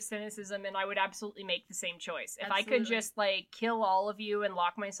degree of cynicism, and I would absolutely make the same choice. If I could Absolutely. just, like, kill all of you and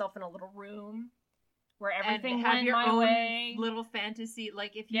lock myself in a little room where everything and have went your my own way. little fantasy.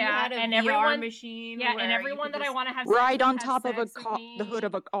 Like if you Yeah, had a and VR everyone- machine, Yeah, where and you everyone could that I just- want to have sex Right with on has top of sex with the hood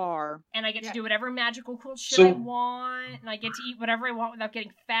of a car. and I get Yeah. to do whatever magical cool shit So- I want, and I get to eat whatever I want without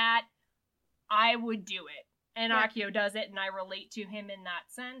getting fat, I would do it. And Yeah. Akio does it, and I relate to him in that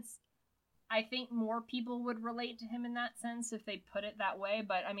sense. I think more people would relate to him in that sense if they put it that way,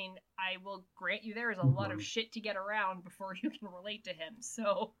 but I mean, I will grant you there is a lot of Mhm. shit to get around before you can relate to him,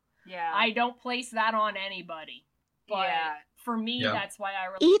 so Yeah. I don't place that on anybody. But Yeah. for me, Yeah. that's why I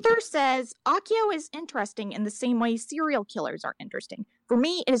relate. Ether says Akio is interesting in the same way serial killers are interesting. For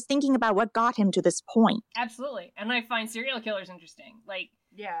me, it is thinking about what got him to this point. Absolutely. And I find serial killers interesting. Like,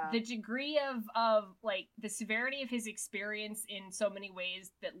 Yeah. The degree of like the severity of his experience in so many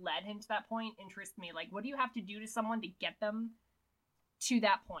ways that led him to that point interests me. Like, what do you have to do to someone to get them to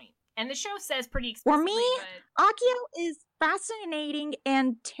that point? And the show says pretty explicitly. For me, but Akio is fascinating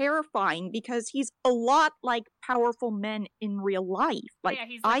and terrifying because he's a lot like powerful men in real life. Like, yeah,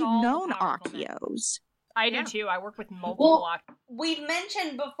 he's like I've all the known powerful men. Akios. I Yeah. do too. I work with multiple. Well, we've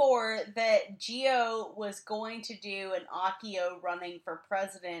mentioned before that Gio was going to do an Akio running for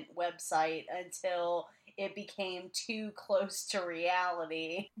president website until it became too close to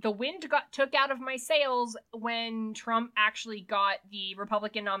reality. The wind took out of my sails when Trump actually got the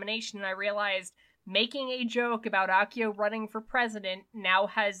Republican nomination, and I realized making a joke about Akio running for president now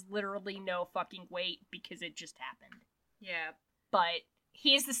has literally no fucking weight because it just happened. Yeah. But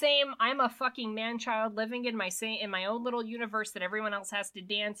he's the same. I'm a fucking man-child living in my own little universe that everyone else has to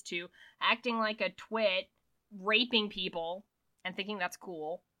dance to, acting like a twit, raping people, and thinking that's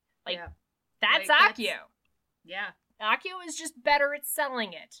cool. Like, Yeah. that's Like, Akio. Yeah. Akio is just better at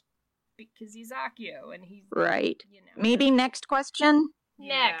selling it. Because he's Akio, and he's... Right. You know. Maybe next question?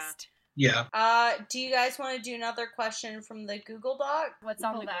 Next. Yeah. Do you guys want to do another question from the Google Doc? What's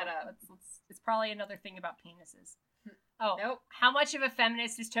on Pull the that Google? up. It's probably another thing about penises. Oh, Nope. How much of a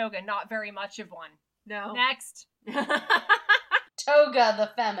feminist is Toga? Not very much of one. No. Next. Toga the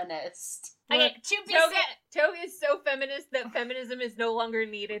feminist. Okay, Look, to be Toga is so feminist that feminism is no longer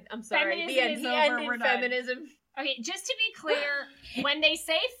needed. I'm sorry. Feminism The end. is He over, ended we're done. feminism. Okay, just to be clear, when they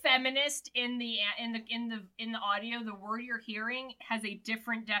say feminist in the audio, the word you're hearing has a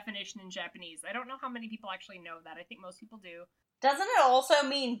different definition in Japanese. I don't know how many people actually know that. I think most people do. Doesn't it also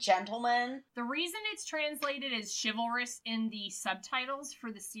mean gentleman? The reason it's translated as chivalrous in the subtitles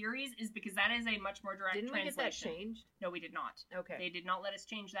for the series is because that is a much more direct Didn't we get that translation. changed? No, we did not. Okay. They did not let us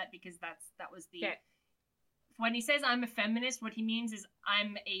change that because that was the... Okay. When he says I'm a feminist, what he means is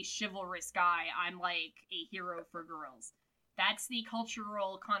I'm a chivalrous guy. I'm like a hero for girls. That's the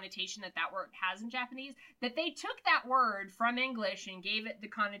cultural connotation that word has in Japanese. That they took that word from English and gave it the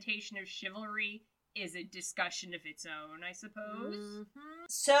connotation of chivalry is a discussion of its own, I suppose. Mm-hmm.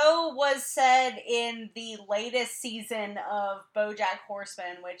 So was said in the latest season of BoJack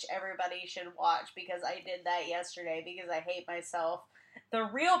Horseman, which everybody should watch because I did that yesterday because I hate myself. The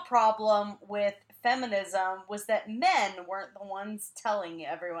real problem with feminism was that men weren't the ones telling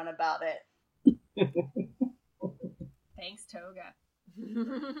everyone about it. Thanks, Toga.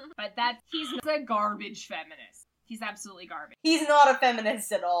 But he's a garbage feminist. He's absolutely garbage. He's not a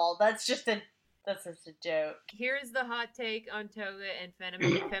feminist at all. That's just a joke. Here's the hot take on Toga and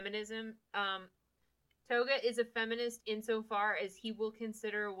feminism. Toga is a feminist insofar as he will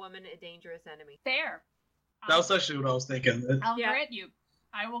consider a woman a dangerous enemy. Fair. That was actually what I was thinking. I'll Yeah. grant you.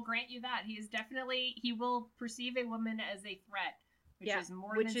 I will grant you that. He will perceive a woman as a threat, which is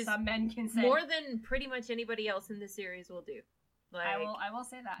more than some men can say. More than pretty much anybody else in the series will do. Like, I will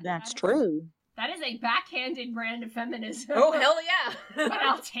say that. That's That is- true. That is a backhanded brand of feminism. Oh, hell yeah! But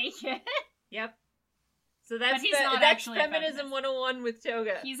I'll take it. Yep. So that's, he's not that's actually a feminism feminist. 101 with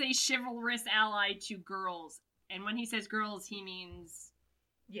Toga. He's a chivalrous ally to girls. And when he says girls, he means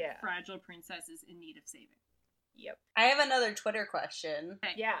Yeah. fragile princesses in need of saving. Yep. I have another Twitter question.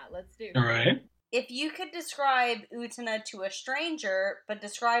 Yeah, let's do. All right. If you could describe Utena to a stranger, but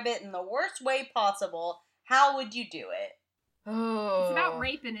describe it in the worst way possible, how would you do it? Oh. It's about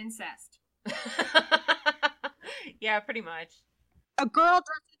rape and incest. Yeah, pretty much. A girl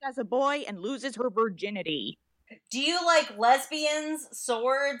dresses as a boy and loses her virginity. Do you like lesbians,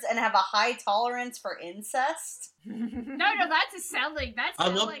 swords, and have a high tolerance for incest? No, that's selling. That's I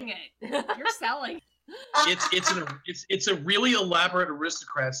love- selling it. You're selling. It's a really elaborate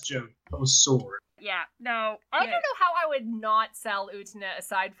aristocrat's joke of a sword. Yeah, no. I don't know how I would not sell Utena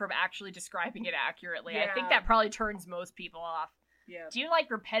aside from actually describing it accurately. I think Yeah. that probably turns most people off. Yeah. Do you like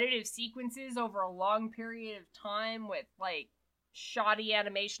repetitive sequences over a long period of time with, like, shoddy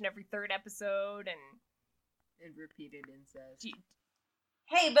animation every third episode And repeated incest.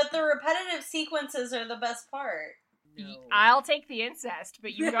 Hey, but the repetitive sequences are the best part. No. I'll take the incest,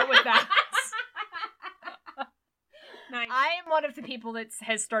 but you go with that. Nice. I am one of the people that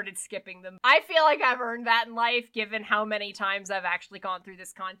has started skipping them. I feel like I've earned that in life, given how many times I've actually gone through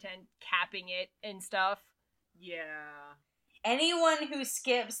this content, capping it and stuff. Yeah. Anyone who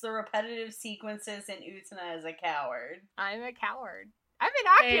skips the repetitive sequences in Utena is a coward. I'm a coward. I'm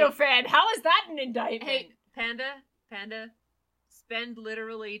an Akio fan. How is that an indictment? Hey, Panda, spend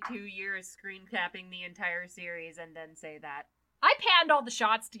literally 2 years screen capping the entire series and then say that. I panned all the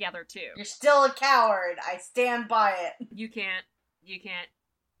shots together, too. You're still a coward. I stand by it. You can't.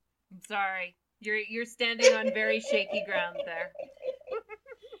 I'm sorry. You're standing on very shaky ground there.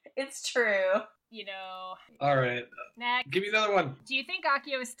 It's true. You know. All right. Next. Give me another one. Do you think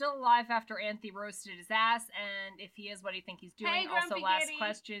Akio is still alive after Anthe roasted his ass? And if he is, what do you think he's doing? Hey, also, Grumpy last Kitty.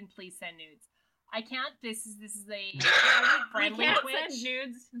 question, please send nudes. I can't. This is a We friendly can't Twitch, send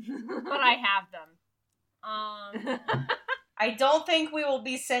nudes. but I have them. I don't think we will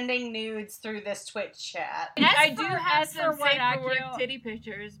be sending nudes through this Twitch chat. I As do for- have as for some what safe for work Akio- titty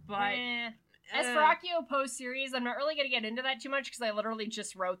pictures, but As for Akio post series, I'm not really going to get into that too much because I literally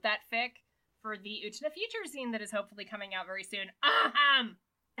just wrote that fic for the Utena Future zine that is hopefully coming out very soon.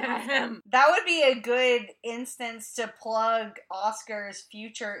 That would be a good instance to plug Oscar's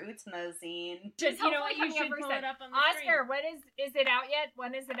future Utena zine. Just, you you know know what, what, you you should should pull say. it up on the Oscar, when is it out yet?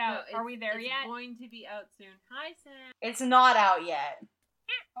 When is it out? No, Are we there it's yet? going to be out soon. Hi, Sam. It's not out yet.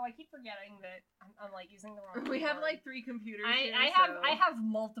 Oh, I keep forgetting that I'm like using the wrong. We have keyboard. like 3 computers. I here, I have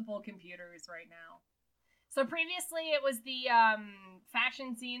multiple computers right now. So previously it was the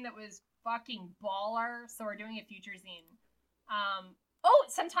fashion zine that was fucking baller. So we're doing a future zine.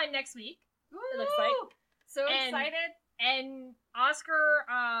 Sometime next week. It looks like. So And- excited. And Oscar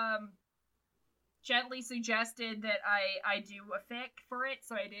gently suggested that I do a fic for it,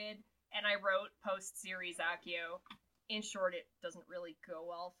 so I did, and I wrote post series Akio. In short, it doesn't really go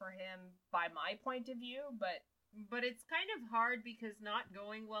well for him by my point of view, but But it's kind of hard because not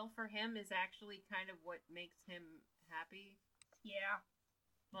going well for him is actually kind of what makes him happy. yeah.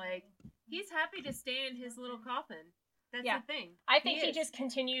 Like, he's happy to stay in his little coffin. That's Yeah. the thing. I think he is. just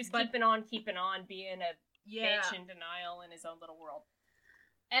continues But- keeping on, being a Yeah. bitch in denial in his own little world.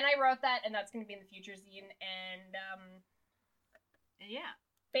 And I wrote that, and that's going to be in the future zine, and Yeah.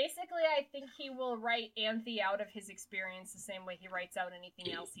 basically I think he will write Anthe out of his experience the same way he writes out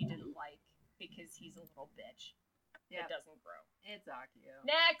anything else he didn't like, because he's a little bitch Yeah. that doesn't grow. It's Akio.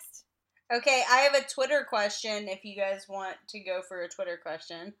 Next! Okay, I have a Twitter question if you guys want to go for a Twitter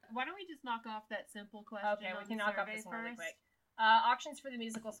question. Why don't we just knock off that simple question? Okay, we on can the knock off survey this one really first? quick. Auctions for the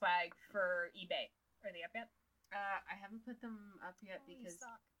musical swag for eBay. Are they up yet? I haven't put them up yet because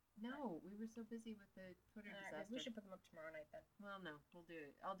suck. no, we were so busy with the Twitter disaster. We should put them up tomorrow night then. Well, no, we'll do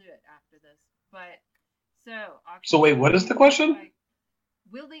it. I'll do it after this. But so So wait, what is the question?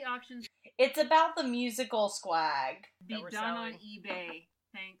 Will the auctions It's about the musical swag. be That we're done on selling. eBay?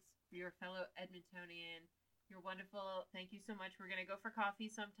 Thanks, your fellow Edmontonian. You're wonderful. Thank you so much. We're gonna go for coffee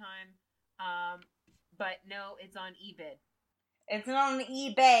sometime. But no, it's on eBid. It's not on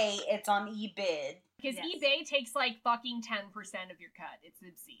eBay, it's on eBid. Because Yes. eBay takes like fucking 10% of your cut. It's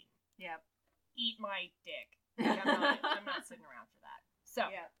obscene. Yep. Eat my dick. Like, I'm not sitting around for that. So,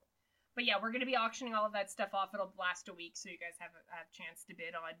 Yep. but yeah, we're going to be auctioning all of that stuff off. It'll last a week, so you guys have a chance to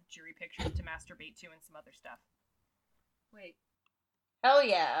bid on jury pictures to masturbate to and some other stuff. Wait. Hell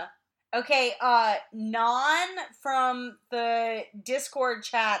yeah. Okay, Non from the Discord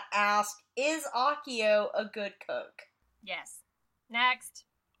chat asked, is Akio a good cook? Yes. Next.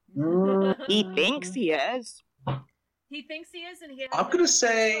 He thinks he is. He thinks he is, and he has I'm gonna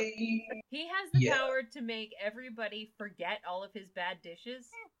say he has the yeah. power to make everybody forget all of his bad dishes.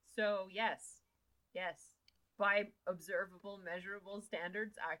 So yes, by observable, measurable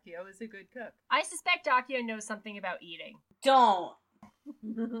standards, Akio is a good cook. I suspect Akio knows something about eating. Don't.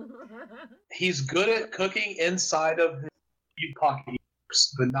 he's good at cooking inside of his pocket,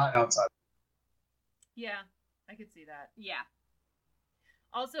 but not outside. Yeah, I could see that. Yeah.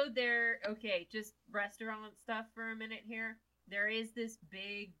 Also, just restaurant stuff for a minute here. There is this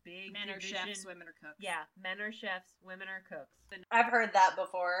big Men are division. chefs, women are cooks. Yeah, men are chefs, women are cooks. And I've heard that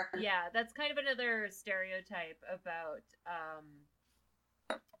before. yeah, that's kind of another stereotype about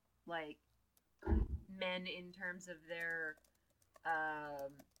like men in terms of their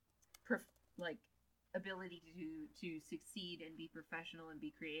ability to succeed and be professional and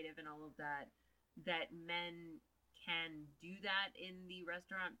be creative and all of that. That men can do that in the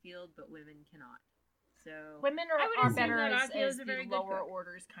restaurant field, but women cannot. So Women I would are assume better that as Akio's a very the good lower cook.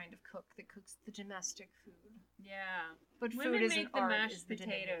 orders kind of cook that cooks the domestic food. yeah, But women food isn't make the art, mashed is the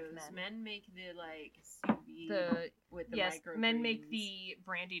domain of potatoes. men. Men make the sous vide The with the yes, men make microgreens. the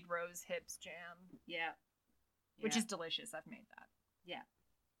brandied rose hips jam, yeah, which Yeah. is delicious. I've made that. Yeah.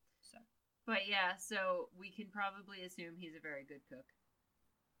 So But yeah, so we can probably assume he's a very good cook.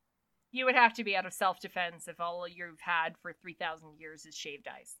 you would have to be out of self-defense if all you've had for 3,000 years is shaved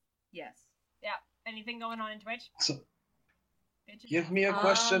ice. Yes. Yeah. Anything going on in Twitch? So, Bitches? give me a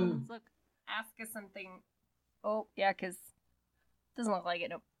question. Look, ask us something. Oh, yeah, because doesn't look like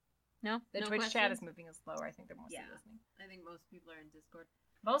it. Nope. No? The No Twitch chat is questions? moving us slower. I think they're mostly Yeah. listening. I think most people are in Discord.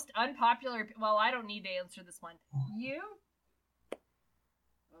 Most unpopular. Well, I don't need to answer this one. You?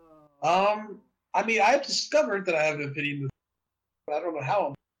 Oh. I mean, I've discovered that I have an opinion, but I don't know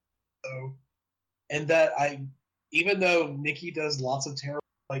how. and that even though Nikki does lots of terrible,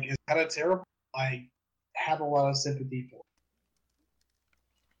 like it's kind of terrible, I have a lot of sympathy for.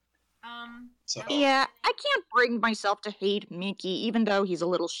 So Yeah, I can't bring myself to hate Mickey, even though he's a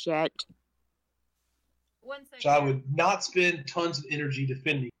little shit. One second. So I would not spend tons of energy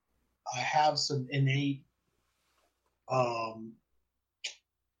defending. I have some innate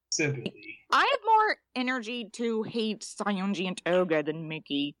sympathy. I have more energy to hate Sayonji and Toga than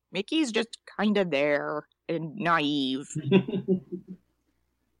Mickey. Mickey's just kind of there and naive.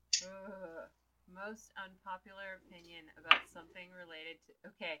 Most unpopular opinion about something related to...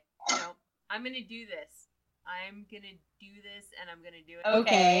 Okay, no, I'm gonna do this. I'm gonna do this, and I'm gonna do it.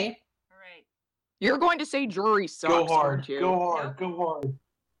 Okay. All right. You're going to say jury sucks, Go hard, aren't you? go hard, Nope. go hard.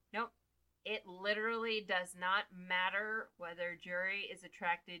 Nope. It literally does not matter whether Juri is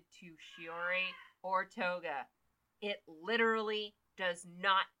attracted to Shiori or Toga. It literally does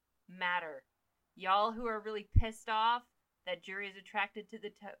not matter. Y'all who are really pissed off that Juri is attracted to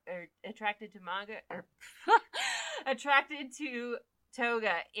attracted to manga or attracted to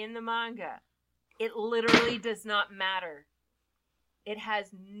Toga in the manga. It literally does not matter. It has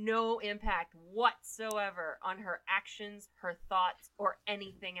no impact whatsoever on her actions, her thoughts, or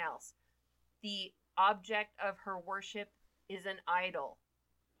anything else. The object of her worship is an idol,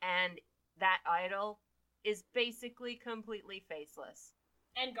 and that idol is basically completely faceless.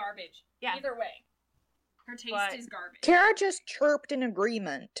 And garbage. Yeah. Either way. Her taste But- is garbage. Kara just chirped in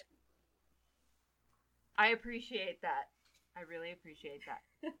agreement. I appreciate that. I really appreciate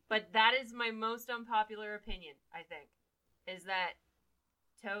that. But that is my most unpopular opinion, I think, is that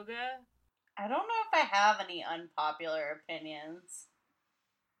Toga... I don't know if I have any unpopular opinions.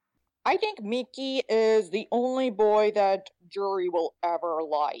 I think Mickey is the only boy that Jury will ever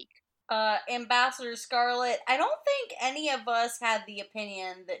like. Ambassador Scarlet, I don't think any of us had the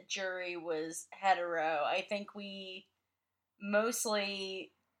opinion that Juri was hetero. I think we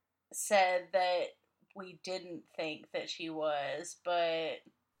mostly said that we didn't think that she was, but...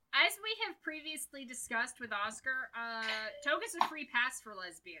 As we have previously discussed with Oscar, Toga's a free pass for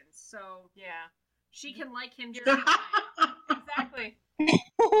lesbians, so Yeah. she can like him just fine. Exactly.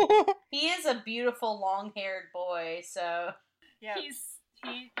 He is a beautiful long-haired boy, so... Yeah.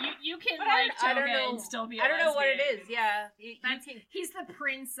 You can But like I Toga don't know. and still be a I don't know what it lesbian. is. Yeah. You That's- can, He's the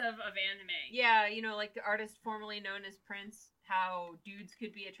prince of anime. yeah, you know, like the artist formerly known as Prince, how dudes could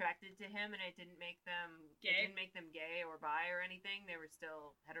be attracted to him and it didn't make them gay or bi or anything. They were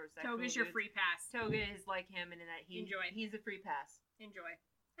still heterosexual. Toga's your dudes. free pass. Toga is like him and in that Enjoy. he's a free pass. Enjoy.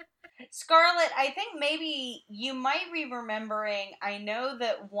 Scarlet, I think maybe you might be remembering, I know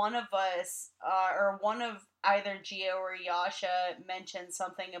that one of us, or one of either Gio or Yasha mentioned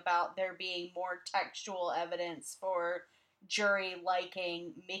something about there being more textual evidence for Juri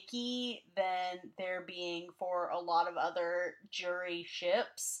liking Mickey than there being for a lot of other Juri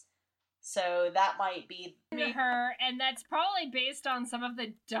ships. So that might be... Her, and that's probably based on some of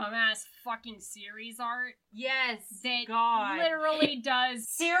the dumbass fucking series art Yes. that God. literally does.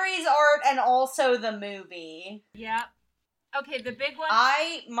 series art and also the movie. Yeah. Okay, the big one.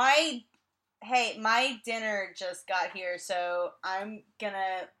 My dinner just got here, so I'm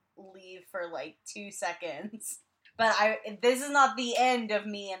gonna leave for like 2 seconds. But this is not the end of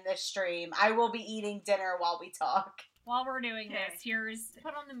me in this stream. I will be eating dinner while we talk. While we're doing Okay. this, here's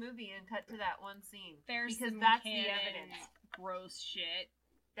Put on the movie and cut to that one scene. there's because some that's the canon evidence. gross shit.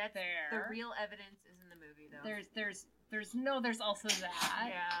 That's there. the real evidence is in the movie though. There's also that.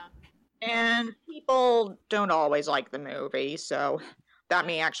 Yeah. And people don't always like the movie, so that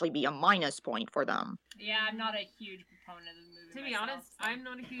may actually be a minus point for them. Yeah, I'm not a huge proponent of the movie. To be myself, honest, so. I'm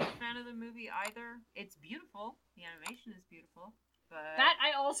not a huge fan of the movie either. It's beautiful. The animation is beautiful. But That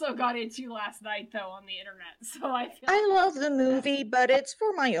I also got into last night though on the internet, so I feel I love the movie, but it's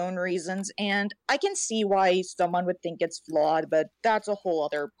for my own reasons, and I can see why someone would think it's flawed, but that's a whole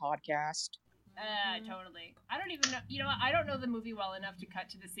other podcast. totally. I don't even know. You know what? I don't know the movie well enough to cut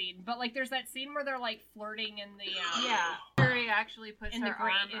to the scene, but like, there's that scene where they're like flirting in the yeah, Yuri actually puts In her the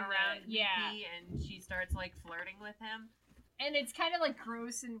grate, arm in the- around yeah. Mickey and she starts like flirting with him. and it's kind of like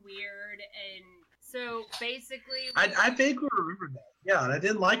gross and weird, and So basically, I vaguely remember that. Yeah, and I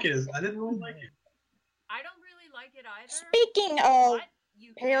didn't like it. I didn't really like it. I don't really like it either. Speaking of but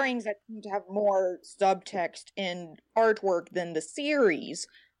you can- pairings that seem to have more subtext in artwork than the series,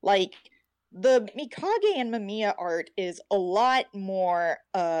 like the Mikage and Mamiya art is a lot more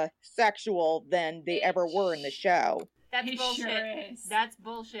sexual than they ever were in the show. That's It bullshit. sure is. That's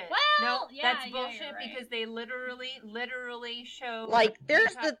bullshit. Well, no, yeah, that's yeah, bullshit you're right. because they literally show Like,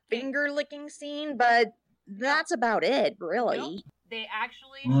 there's the Mikage- finger licking scene, but that's about it, really. Nope. they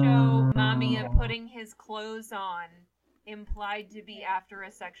actually show Mamiya putting his clothes on, implied to be after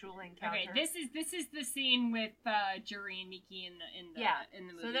a sexual encounter. Okay, this is the scene with Juri and Miki in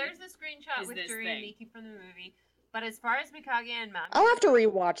the movie. So there's a screenshot Is with this Juri thing. and Miki from the movie. But as far as Mikage and Mamiya, I'll have to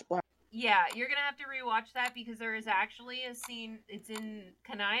rewatch Black. yeah, you're gonna have to rewatch that because there is actually a scene. It's in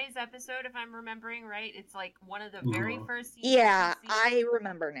Kanai's episode, if I'm remembering right. It's like one of the very first scenes. Yeah, you see. I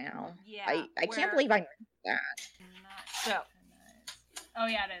remember now. Yeah, I where- can't believe I missed that. So, Oh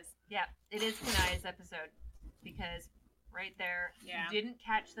yeah, it is. yeah, it is Kanai's episode because right there, Yeah. you didn't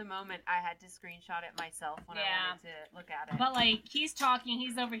catch the moment. I had to screenshot it myself when I Yeah. wanted to look at it. But like he's talking,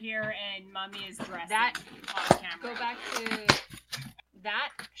 he's over here, and Mummy is dressed That- on camera. Go back to that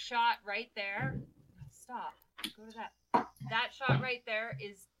shot right there. Stop. Go to that. That shot right there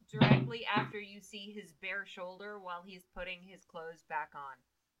is directly after you see his bare shoulder while he's putting his clothes back on.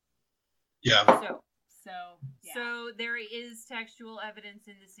 Yeah. So yeah. So there is textual evidence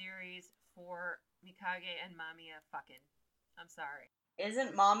in the series for Mikage and Mamiya fucking. I'm sorry.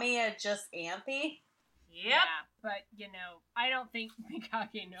 Isn't Mamiya just Anthe? Yep. Yeah, but you know, I don't think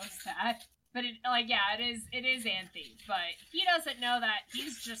Mikage knows that. But it is Anthe. But he doesn't know that.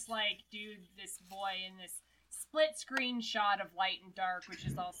 He's just like, dude, this boy in this split screen shot of light and dark, which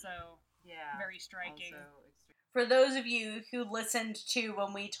is also Yeah. very striking. Also, For those of you who listened to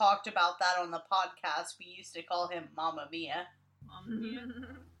when we talked about that on the podcast, we used to call him Mamma Mia.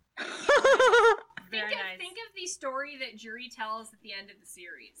 Very nice. Think of the story that Juri tells at the end of the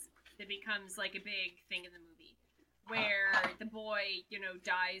series that becomes like a big thing in the movie, where the boy,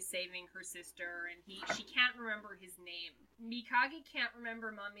 dies saving her sister, and she can't remember his name. Mikage can't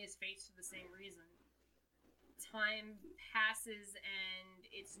remember Mamiya's face for the same reason. Time passes, and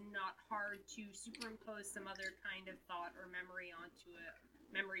it's not hard to superimpose some other kind of thought or memory onto a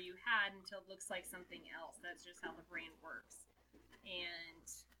memory you had until it looks like something else. That's just how the brain works. And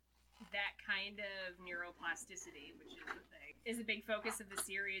that kind of neuroplasticity, which is the thing, is a big focus of the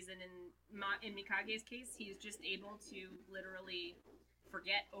series. And in Mikage's case, he's just able to literally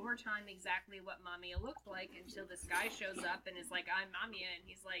forget over time exactly what Mamiya looked like until this guy shows up and is like, "I'm Mamiya," and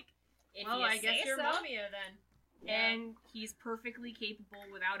he's like, "If well, you I guess say you're so." Mamiya then. And he's perfectly capable,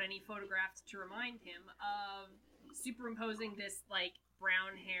 without any photographs to remind him, of superimposing this, like,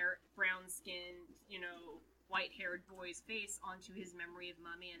 brown skinned, white-haired boy's face onto his memory of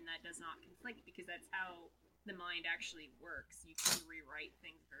Mummy, and that does not conflict, because that's how the mind actually works. You can rewrite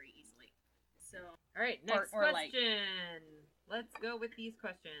things very easily. So, All right, next or like- question. Let's go with these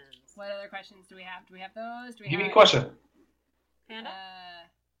questions. what other questions do we have? Do we have those? Do we Give me have... a question. Panda?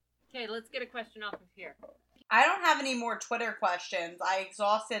 Okay, let's get a question off of here. I don't have any more Twitter questions. I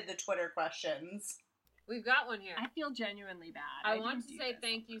exhausted the Twitter questions. We've got one here. I feel genuinely bad. I want didn't to do say this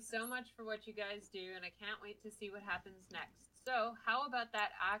thank on you so purpose. much for what you guys do, and I can't wait to see what happens next. So, how about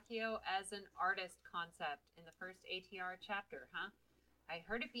that Akio as an artist concept in the first ATR chapter, huh? I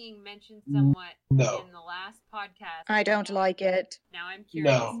heard it being mentioned somewhat No. in the last podcast. I don't like it. Now I'm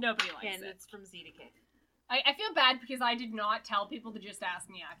curious. No. Nobody likes And it. it's from ZDK. I feel bad because I did not tell people to just ask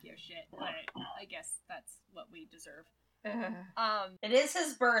me Akio shit, but I guess that's what we deserve. It is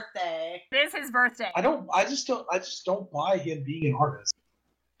his birthday. It is his birthday. I just don't buy him being an artist.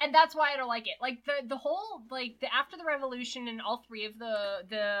 And that's why I don't like it. Like the whole the After the Revolution and all three of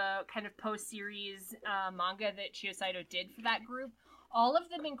the kind of post series manga that Chio Saito did for that group, all of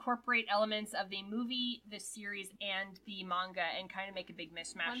them incorporate elements of the movie, the series, and the manga, and kind of make a big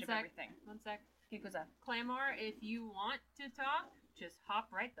mishmash of everything. One sec. Okay, goes up. Claymore, if you want to talk, just hop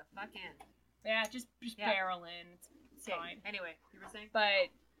right the fuck in. Yeah, just Yeah. barrel in. It's Okay, fine. anyway, you were saying? But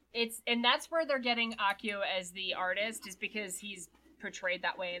and that's where they're getting Akio as the artist, is because he's portrayed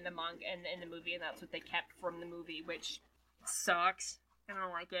that way in the manga and in the movie, and that's what they kept from the movie, which sucks. I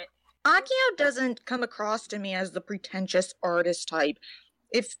don't like it. Akio doesn't come across to me as the pretentious artist type.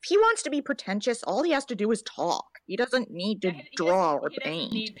 If he wants to be pretentious, all he has to do is talk. He doesn't need to He draw or he doesn't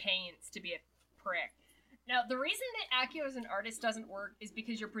paint. need paints to be a prick. Now, the reason that Akio as an artist doesn't work is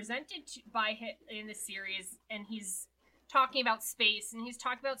because you're presented by him in the series, and he's talking about space, and he's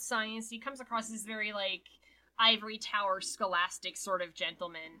talking about science. He comes across as very, like, ivory tower scholastic sort of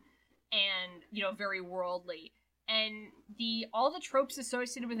gentleman, and, very worldly. And all the tropes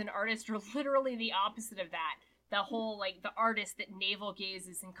associated with an artist are literally the opposite of that. The whole, like, the artist that navel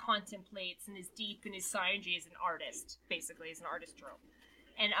gazes and contemplates and is deep in his psyche is an artist, basically, is an artist trope.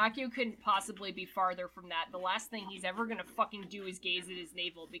 And Akio couldn't possibly be farther from that. The last thing he's ever gonna fucking do is gaze at his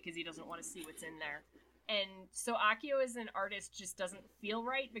navel because he doesn't want to see what's in there. And so Akio as an artist just doesn't feel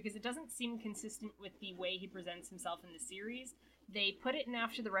right because it doesn't seem consistent with the way he presents himself in the series. They put it in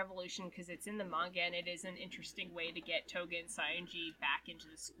After the Revolution because it's in the manga and it is an interesting way to get Toga and Saionji back into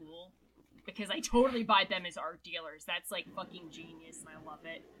the school. Because I totally buy them as art dealers. That's like fucking genius and I love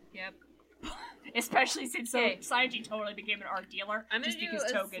it. Yep. Especially since Okay. Saionji totally became an art dealer. I'm gonna just do because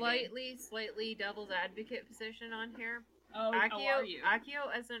a Toga did. slightly devil's advocate position on here. Oh, are you? Akio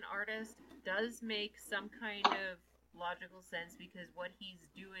as an artist does make some kind of logical sense because what he's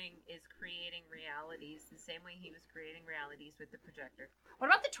doing is creating realities the same way he was creating realities with the projector. What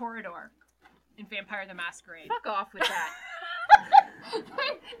about the Torador in Vampire the Masquerade? Fuck off with that.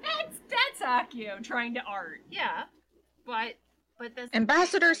 that's Akio trying to art. Yeah, but that's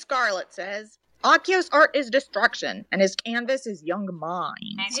Ambassador Scarlet says, Akio's art is destruction, and his canvas is young minds.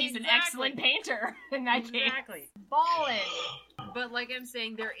 And he's an Exactly. excellent painter in that case. Exactly. Ballin'. But like I'm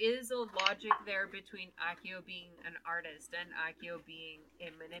saying, there is a logic there between Akio being an artist and Akio being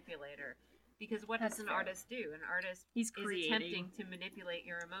a manipulator. Because what That's does an fair. artist do? An artist He's is creating. attempting to manipulate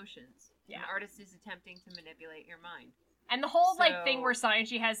your emotions. Yeah. An artist is attempting to manipulate your mind. And the whole like thing So- where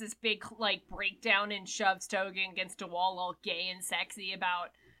Saionji has this big like breakdown and shoves Toga against a wall all gay and sexy about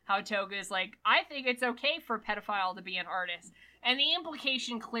how Toga is like, I think it's okay for a pedophile to be an artist. And the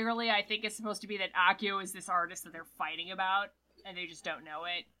implication clearly I think is supposed to be that Akio is this artist that they're fighting about and they just don't know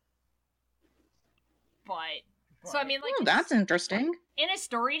it. But so I mean like Oh, that's interesting. in a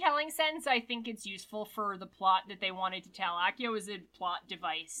storytelling sense, I think it's useful for the plot that they wanted to tell. Akio is a plot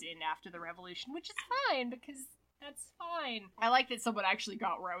device in After the Revolution, which is fine, because that's fine. I like that someone actually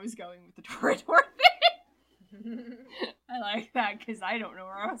got where I was going with the Torador thing. I like that, because I don't know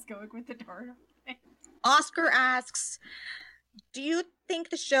where I was going with the Torador thing. Oscar asks, do you think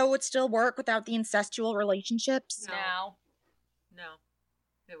the show would still work without the incestual relationships? No. No,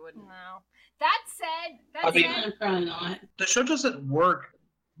 it wouldn't. No. That said, I mean- Yeah, probably not. The show doesn't work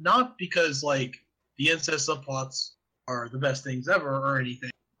not because like the incest subplots are the best things ever or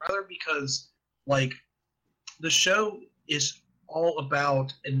anything, rather because like the show is all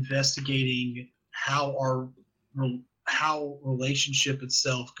about investigating how how relationship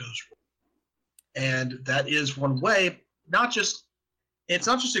itself goes wrong. And that is one way, it's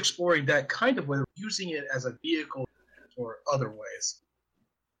not just exploring that kind of way, using it as a vehicle for other ways.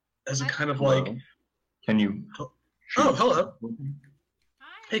 As a kind of like, Hello? Can you? oh, hello.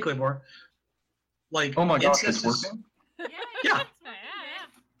 Hi. Hey, Claymore. Like, Oh my gosh, it's incest is- working. Yeah. Yeah. Yeah.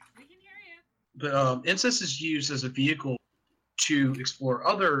 We can hear you. But incest is used as a vehicle to explore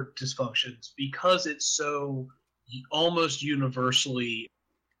other dysfunctions because it's so almost universally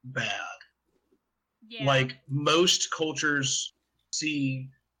bad. Yeah. Like, most cultures see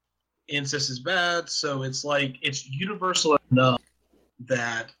incest as bad, so it's like, it's universal enough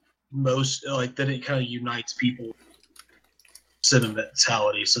that that it kind of unites people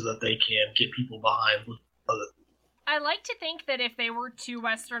sentimentality so that they can get people behind other. I like to think that if they were to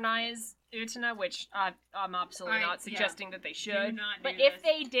westernize Utena, which I'm absolutely Right, not suggesting that they Do should, not but do if this.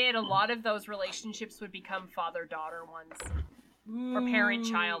 they did, a lot of those relationships would become father-daughter ones. Or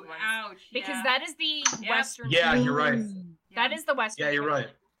parent-child Ooh, ones. Ouch. Because yeah. that is the Yep. Western Yeah, you're right. That is the Western Yeah, you're right.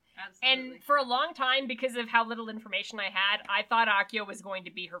 canon. Absolutely. And for a long time, because of how little information I had, I thought Akio was going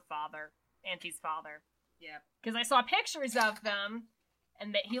to be her father, Auntie's father. Yep. Because I saw pictures of them,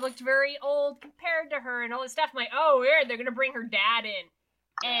 and that he looked very old compared to her and all this stuff. I'm like, oh, weird, they're gonna bring her dad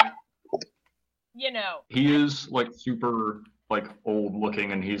in. And, you know. He is like super like old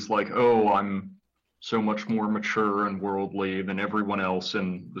looking, and he's like, "Oh, I'm so much more mature and worldly than everyone else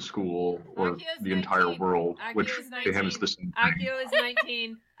in the school or Akio's the entire 19. world," which Akio's to him is 19. the same thing. Akio is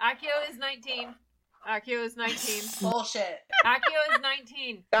 19. Akio is 19. Akio is 19. Bullshit. Akio is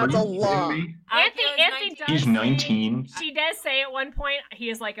 19. That's Are a you kidding lot. me? Anthony Akio is does 19. He's say- 19. She does say at one point, he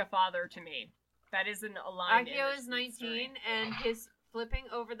is like a father to me. That is a line. in Akio this is 19, story. and his flipping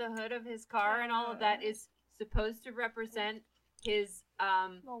over the hood of his car and all of that is supposed to represent his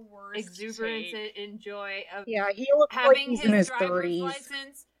The worst exuberance take. and joy of Yeah, he looks like having he's in his driver's 30s.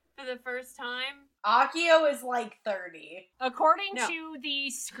 license for the first time. Akio is like 30. According No. to the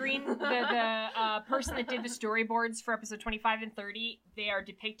screen, the person that did the storyboards for episode 25 and 30, they are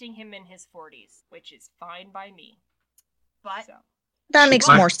depicting him in his 40s, which is fine by me. But That makes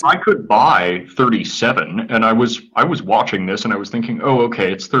I, more sense. I could buy 37, and I was watching this, and I was thinking, oh,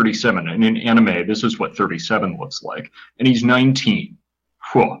 okay, it's 37, and in anime, this is what 37 looks like, and he's 19.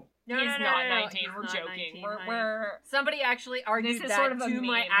 Whew. No, he's no, no, not no, 19. he's We're not joking. 19, We're, honey. we're Somebody actually argued This is that sort of a to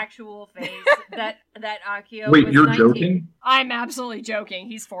my meme. actual face that Akio Wait, was you're 19. joking? I'm absolutely joking.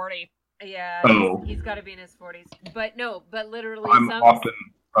 He's 40. Yeah, Oh. he's got to be in his 40s. But no, but literally I'm some often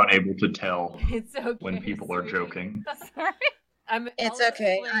unable to tell it's okay. when people are sweetie. joking. Sorry. I'll It's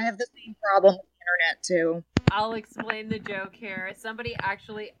okay. explain. I have the same problem with the internet too. I'll explain the joke here. Somebody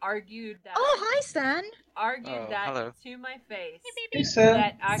actually argued that. Oh, hi, Sen. Hello. To my face. He said,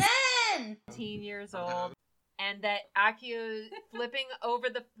 That Akio Sen! 18 years old, and that Akio flipping over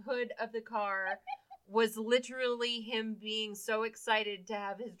the hood of the car was literally him being so excited to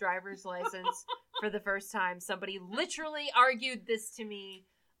have his driver's license for the first time. Somebody literally argued this to me.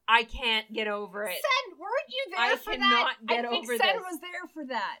 I can't get over it. Sen, weren't you there I for that? cannot get I think over Sen this. was there for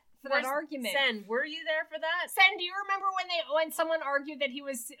that. For that argument. Sen, were you there for that? Sen, do you remember when someone argued that he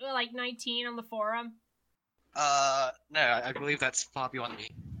was like 19 on the forum? No, I believe that's far beyond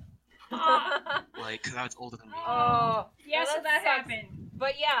me. Like, 'cause I was older than me. Oh, Yeah, well, so that sucks. happened.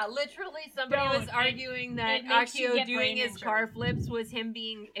 But yeah, literally somebody was Don't. arguing that it makes you Akio get doing brain his injury. car flips was him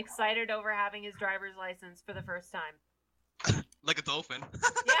being excited over having his driver's license for the first time. Like a dolphin.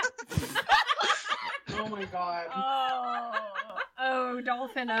 Yeah. "Oh my god." Oh,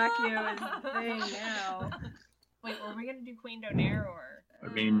 Dolphin Akio is the thing now. Wait, were we gonna do Queen Donaire or? I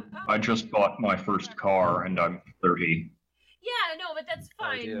mean, I just bought my first car and I'm 30. Yeah, no, but that's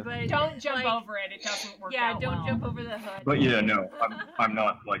fine. dear. But Don't jump like, over it. It doesn't work Yeah, out don't well. jump over the hood. But yeah, no, I'm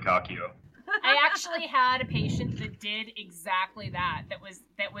not like Akio. I actually had a patient that did exactly that. That was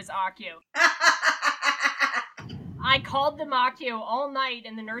Akio. I called them Akio all night,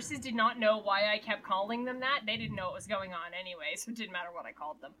 and the nurses did not know why I kept calling them that. They didn't know what was going on anyway, so it didn't matter what I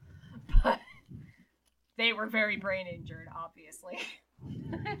called them. But they were very brain injured, obviously.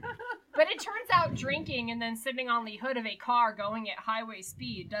 But it turns out drinking and then sitting on the hood of a car going at highway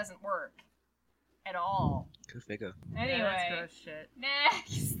speed doesn't work at all. Go figure. Anyway, Yeah, that's gross shit.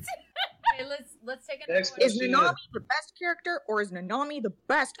 next. Okay, let's take another Next one. Is question. Nanami the best character, or is Nanami the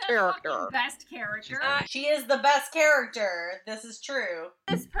best The character? fucking best character. She is the best character. This is true.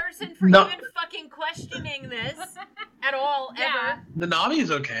 This person for No. even fucking questioning this at all Yeah. ever. Nanami's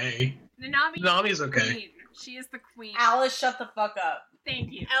okay. Nanami is Nanami's the okay. queen. She is the queen. Alice, shut the fuck up.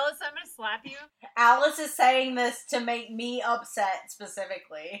 Thank you. Alice, I'm gonna slap you. Alice is saying this to make me upset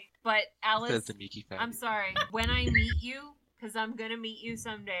specifically. But Alice, Says the Miki fan. I'm sorry. When I meet you, because I'm gonna meet you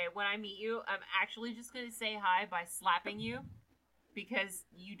someday, when I meet you, I'm actually just gonna say hi by slapping you. Because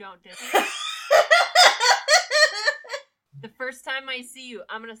you don't The first time I see you,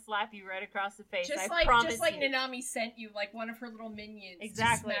 I'm gonna slap you right across the face. Just I promise like you. Nanami sent you, like one of her little minions,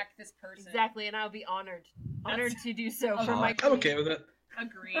 Exactly. to smack this person. Exactly, and I'll be honored. Honored to do so Oh, for my I'm okay with it.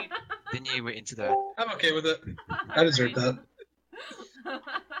 Agreed. Then you went into that. I'm okay with it. I deserve that.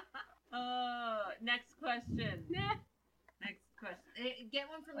 Next question. Next question. Get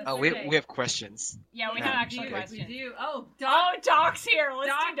one from the Oh, we survey. have questions. Yeah, we Yeah, have actually okay. questions. We do. Oh, Oh, Doc. Doc's here.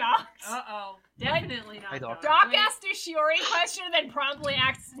 Let's do Doc's. Uh-oh. Definitely not Hi, Doc. Doc asked a Shiori question and then promptly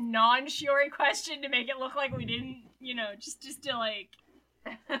asked a non-Shiori question to make it look like we didn't, just to like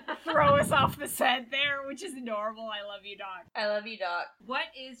throw us off the set there, which is adorable. I love you, Doc. I love you, Doc. What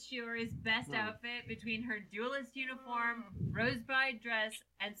is Shiori's best outfit between her duelist uniform, rosebud dress,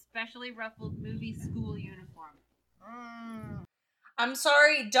 and specially ruffled movie school uniform? I'm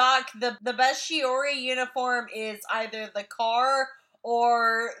sorry, Doc. The best Shiori uniform is either the car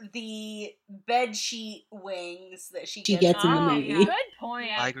or the bedsheet wings that she gets in the Oh, movie. yeah. Good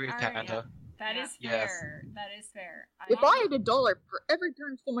point. I agree with Alright, Panda. That Yeah. is Yes. fair. That is fair. If I had $1 for every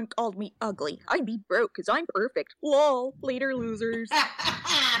time someone called me ugly, I'd be broke because I'm perfect. Lol, later losers.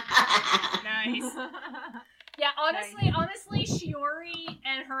 Nice. Yeah, honestly, Shiori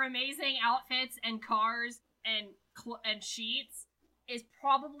and her amazing outfits and cars and sheets is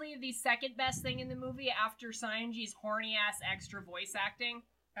probably the second best thing in the movie after Sanji's horny ass extra voice acting.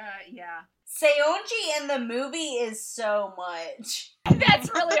 Yeah. Seonji in the movie is so much. That's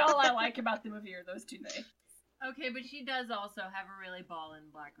really all I like about the movie are those two things. Okay, but she does also have a really ballin'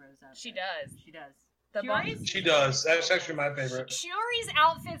 Black Rose outfit. She does. She does. The Shiori's- She does. That's actually my favorite. Shiori's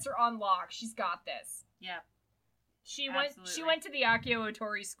outfits are on lock. She's got this. Yeah. She Absolutely. went to the Akio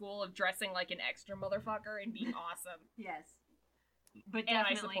Otori school of dressing like an extra motherfucker and being awesome. Yes. But And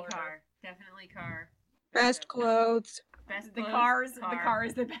I definitely support her. car. Definitely car. Best clothes. Best The clothes, car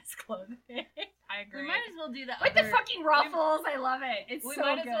is the best clothing. I agree. We might as well do the With other... the fucking ruffles, I love it. It's We so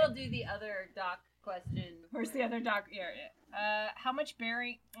might as good. well do the other doc question. Where's the other doc? Yeah. How much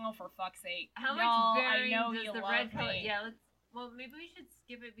berry? Oh, for fuck's sake! How Y'all, much bearing I know does you the love red color... me. Yeah, let's... Well, maybe we should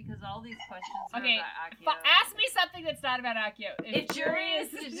skip it because all these questions are Okay, about Akio. ask me something that's not about Akio. If Yuri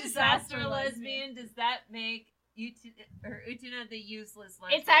is the disaster lesbian, does that make Utena the useless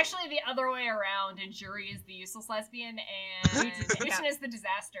lesbian? It's actually the other way around, and Juri is the useless lesbian, and Utena is the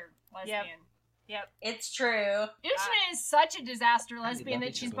disaster lesbian. Yep. It's true. Utena is such a disaster lesbian love that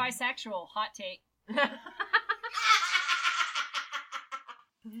each she's other. bisexual. Hot take.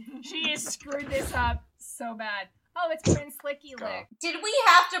 She has screwed this up So bad. Oh, it's Prince Licky Lick. Did we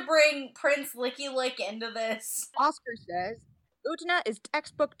have to bring Prince Licky Lick into this? Oscar says, Utena is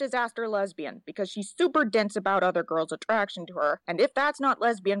textbook disaster lesbian because she's super dense about other girls' attraction to her, and if that's not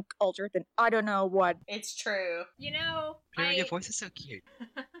lesbian culture, then I don't know what. It's true. You know, Pierre, your voice is so cute.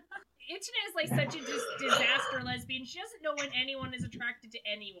 Utena is like such a disaster lesbian. She doesn't know when anyone is attracted to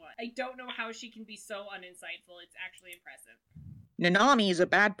anyone. I don't know how she can be so uninsightful. It's actually impressive. Nanami is a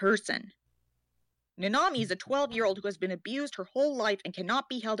bad person. Nanami is a 12-year-old who has been abused her whole life and cannot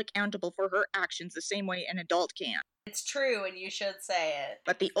be held accountable for her actions the same way an adult can. It's true, and you should say it.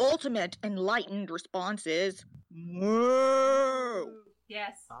 But the ultimate enlightened response is, whoa!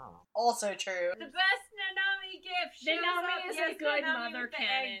 Yes. Oh. Also true. The best Nanami gift. shows Nanami up. is Yes, a good Nanami mother with the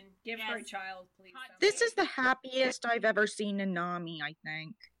cannon. egg. Give her a Yes. child, please. Hot This is the happiest I've ever seen Nanami, I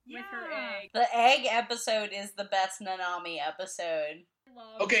think. With her Yeah. egg. The egg episode is the best Nanami episode.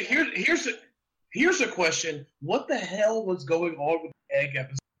 Love Okay, here's a question. What the hell was going on with the egg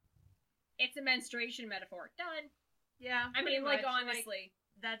episode? It's a menstruation metaphor. Done. Yeah. I pretty mean, like, much, honestly.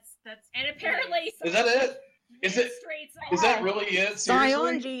 that's And apparently, Is that it? Is it? menstruates Is that really it?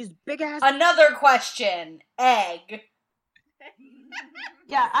 Seriously? Sionji's big ass. Another question. Egg.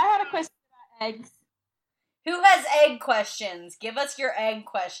 Yeah, I had a question about eggs. Who has egg questions? Give us your egg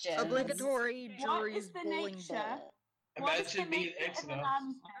questions. Obligatory What jury's is the bowling nature? ball. What is the Imagine me nature and of Exynos.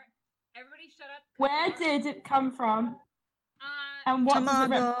 Nanami's egg? Everybody shut up. Where did it come from? And what does it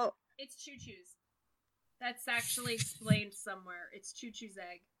Tamago. It's Choo Choo's. That's actually explained somewhere. It's Choo Choo's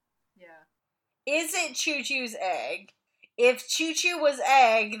egg. Yeah. Is it Choo Choo's egg? If Choo Choo was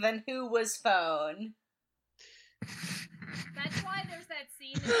egg, then who was phone? That's why there's that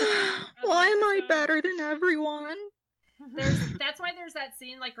scene. Why am I better than everyone? That's why there's that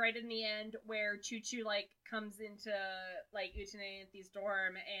scene, like, right in the end where Choo Choo, like, comes into, like, Utena and Anthony's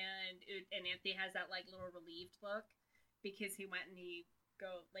dorm, and Anthony has that, like, little relieved look because he went and he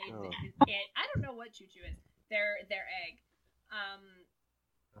laid Oh. and I don't know what Choo Choo is. Their egg.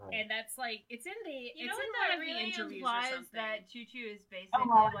 And that's, like, it's in the, You it's know in what one that of the really interviews or implies something. that Choo Choo is basically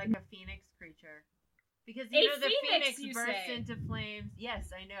wow. like a phoenix creature. Because A you know the phoenix, phoenix you bursts say. into flames. Yes,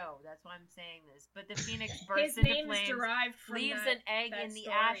 I know. That's why I'm saying this. But the phoenix His bursts into name is flames, derived from leaves that, an egg that in the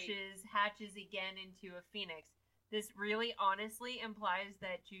story. ashes, hatches again into a phoenix. This really honestly implies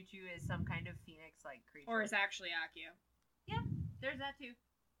that Choo Choo is some kind of phoenix-like creature. Or is actually Akio. There's that too.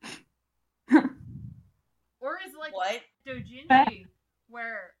 Or is like What? Dojinshi,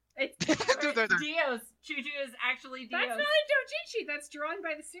 where It's Dios. Choo Choo is actually Dios. That's not a doujinshi. That's drawn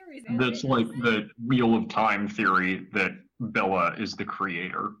by the series. That's like the Wheel of Time theory that Bella is the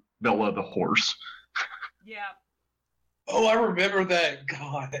creator. Bella the horse. Yeah. Oh, I remember that.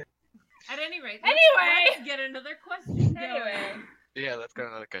 God. At any rate, Anyway! let's get another question. Anyway, Yeah, let's go to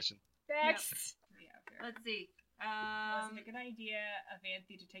another question. next. Yeah, okay. Let's see. Was it a good idea of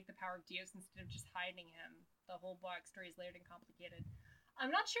Anthe to take the power of Dios instead of just hiding him? The whole backstory is layered and complicated.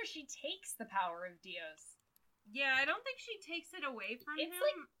 I'm not sure she takes the power of Dios. Yeah, I don't think she takes it away from It's him.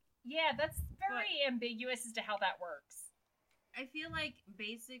 like, yeah, that's very ambiguous as to how that works. I feel like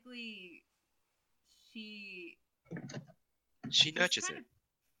basically she nurtures kind it.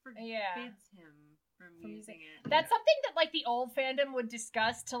 of Yeah. forbids him from using it. That's something that, like, the old fandom would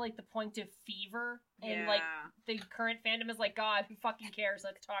discuss to, like, the point of fever. And, like, the current fandom is like, God, who fucking cares?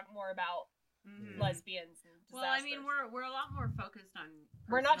 Let's talk more about lesbians and disasters. Well, I mean, we're a lot more focused on.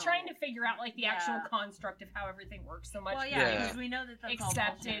 We're not personal- trying to figure out, like, the actual Yeah. construct of how everything works so much. Well, as yeah, Yeah. because we know that that's all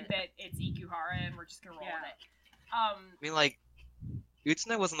accepted bullshit. that it's Ikuhara and we're just gonna roll Yeah. with it. I mean, like,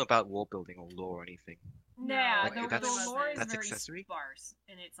 Utena wasn't about world building or lore or anything. Yeah, Like, the that's- lore is that's very accessory? sparse,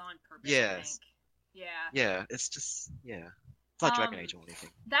 and it's on purpose. Yes. I think. Yeah. Yeah, it's just, yeah. It's not Dragon Um, Age or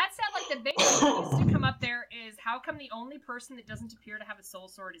anything. That said, like, the big thing that used to come up there is how come the only person that doesn't appear to have a soul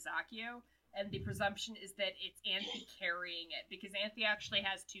sword is Akio, and the presumption is that it's Anthe carrying it, because Anthe actually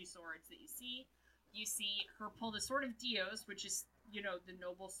has two swords that you see. You see her pull the Sword of Dios, which is, you know, the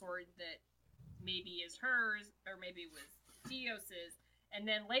noble sword that maybe is hers, or maybe was Dios's, and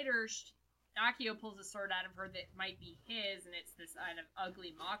then later Akio pulls a sword out of her that might be his, and it's this kind of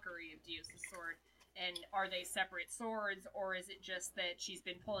ugly mockery of Dios's sword. And are they separate swords, or is it just that she's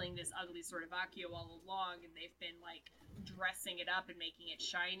been pulling this ugly sword of Akio all along, and they've been, like, dressing it up and making it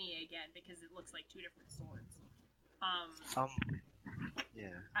shiny again because it looks like two different swords?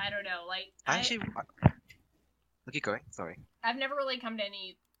 Yeah. I don't know. Like, Keep going. Sorry. I've never really come to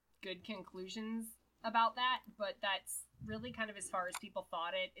any good conclusions about that, but that's really kind of as far as people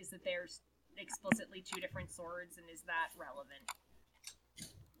thought it, is that there's explicitly two different swords, and is that relevant?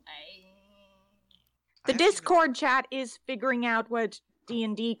 The Discord chat is figuring out what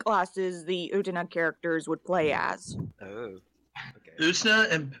D&D classes the Utena characters would play as. Oh. Okay.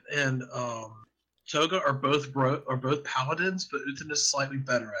 Usna and Toga are both paladins, but Utena's slightly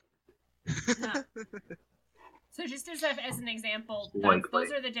better at it. Huh. So just as an example, Likely.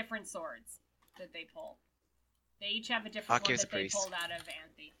 those are the different swords that they pull. They each have a different one Akio's a that they priest. pulled out of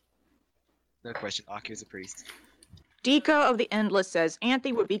Anthe. No question. Akio's a priest. Deco of the Endless says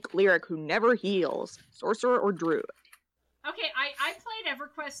Anthe would be cleric who never heals, sorcerer or druid. Okay, I played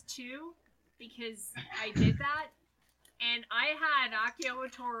EverQuest 2 because I did that, and I had Akio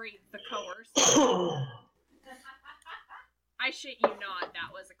Otori the coercer. I shit you not,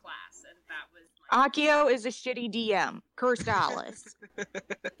 that was a class, and that was my... Akio is a shitty DM. Cursed Alice.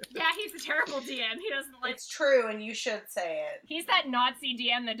 Yeah, he's a terrible DM. He doesn't let... It's true, and you should say it. He's that Nazi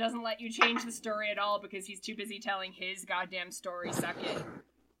DM that doesn't let you change the story at all because he's too busy telling his goddamn story, suck it.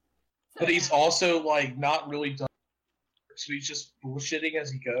 But he's also like not really done. So he's just bullshitting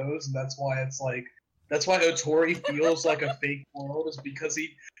as he goes, and that's why Otori feels like a fake world, is because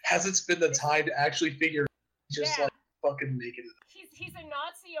he hasn't spent the time to actually figure just Yeah. like fucking make it. He's a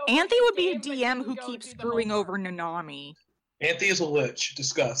Nazi over Anthe his would be a game, but DM you who go keeps do the screwing homework. over Nanami. Anthe is a lich.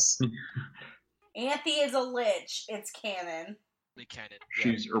 Discuss. Anthe is a lich. It's canon. The canon.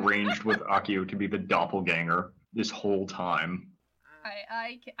 She's arranged with Akio to be the doppelganger this whole time.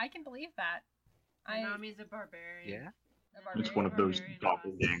 I can believe that. Nanami's a barbarian. Yeah. It's one of those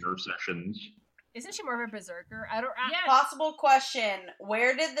doppelganger sessions. Isn't she more of a berserker? I don't. Yeah. Possible question.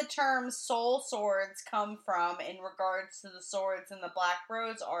 Where did the term soul swords come from in regards to the swords in the Black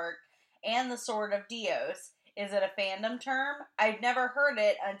Rose arc and the Sword of Dios? Is it a fandom term? I've never heard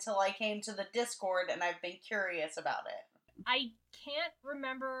it until I came to the Discord, and I've been curious about it. I can't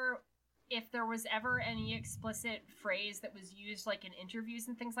remember if there was ever any explicit phrase that was used, like in interviews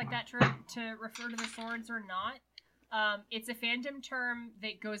and things like that, to refer to the swords or not. It's a fandom term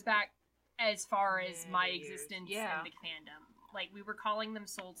that goes back as far as my existence in the fandom. Like, we were calling them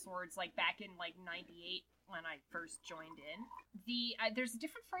soul swords, like, back in, like, 98 when I first joined in. There's a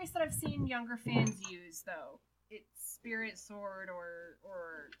different phrase that I've seen younger fans use, though. It's spirit sword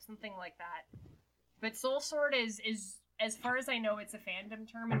or something like that. But soul sword is, as far as I know, it's a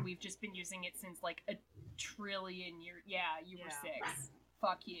fandom term, and we've just been using it since, like, a trillion years. Yeah, you were 6.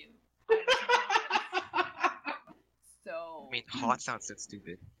 Fuck you. So... I mean, hot sounds so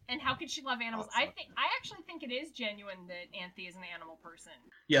stupid. And how could she love animals? I actually think it is genuine that Anthe is an animal person.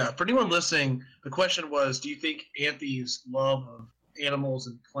 Yeah, for anyone listening, the question was, do you think Anthe's love of animals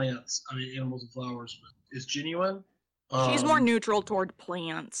and animals and flowers is genuine? She's more neutral toward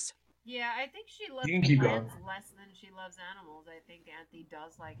plants. Yeah, I think she loves You can keep plants less than she loves animals. I think Anthe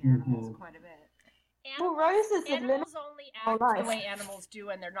does like animals quite a bit. Well, Rose is a Animals only Oh, act nice. the way animals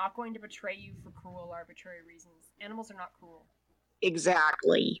do, and they're not going to betray you for cruel, arbitrary reasons. Animals are not cruel.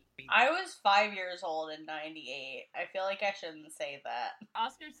 Exactly. I was 5 years old in 98. I feel like I shouldn't say that.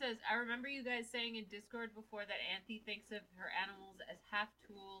 Oscar says, I remember you guys saying in Discord before that Anthe thinks of her animals as half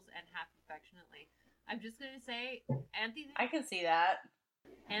tools and half affectionately. I'm just going to say, I can see that.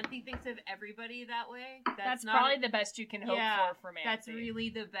 Anthe thinks of everybody that way. That's not probably the best you can hope for from Anthe. That's really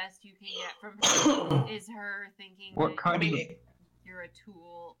the best you can get from her, is her thinking What that kind of you're a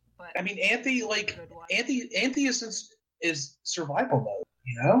tool, but I mean, Anthe, like, good one. Anthe is survival mode,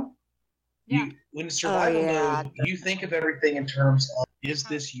 you know? Yeah. When it's survival yeah. mode, you think of everything in terms of, is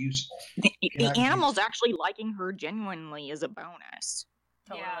this useful? The animals actually liking her genuinely is a bonus.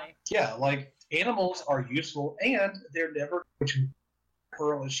 Totally. Yeah, like, animals are useful, and they're never going to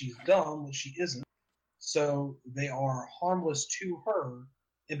her as she's dumb, which she isn't. So they are harmless to her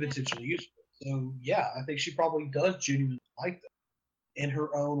and potentially useful. So yeah, I think she probably does genuinely like them in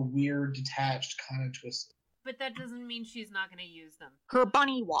her own weird, detached, kind of twisted. But that doesn't mean she's not going to use them. Her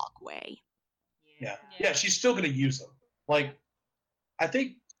bunny walkway. Yeah, she's still going to use them. Like, I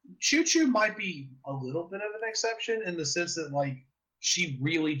think Choo Choo might be a little bit of an exception in the sense that, like, she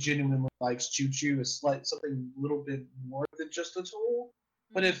really genuinely likes Choo Choo as like something a little bit more than just a tool.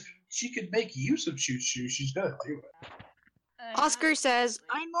 But if she could make use of Choo Choo, she's gonna do it. Oscar says,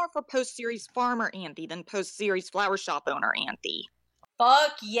 I'm more for post-series farmer Anthe than post-series flower shop owner Anthe.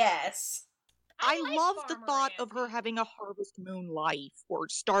 Fuck yes. I like love the Farmer thought of Anthe. her having a Harvest Moon life or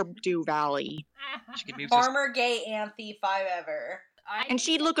Stardew Valley. She can move Farmer gay Anthe 5 ever. And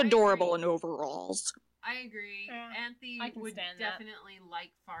she'd look adorable in overalls. I agree. Yeah, Anthe I can would stand that. definitely like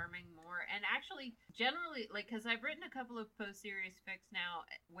farming more. And actually, generally, like, because I've written a couple of post-series fics now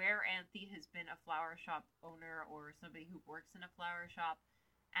where Anthe has been a flower shop owner or somebody who works in a flower shop.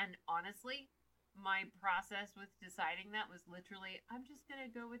 And honestly, my process with deciding that was literally, I'm just going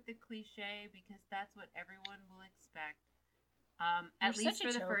to go with the cliche because that's what everyone will expect. At You're least such for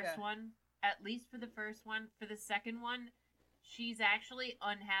a the first toga. one. At least for the first one. For the second one, she's actually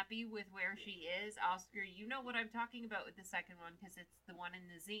unhappy with where she is. Oscar, you know what I'm talking about with the second one because it's the one in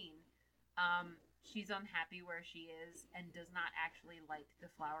the zine. She's unhappy where she is and does not actually like the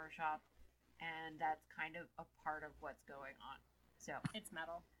flower shop, and that's kind of a part of what's going on. So It's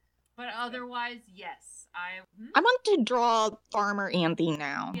metal. but otherwise, yes, I. I want to draw Farmer Anthe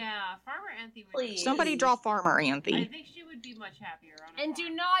now. Yeah, Farmer Anthe would. Please. Somebody draw Farmer I Anthe. think she would be much happier on. A And do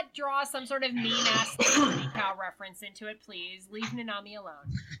farm. not draw some sort of mean-ass Liberty Cow reference into it, please. Leave Nanami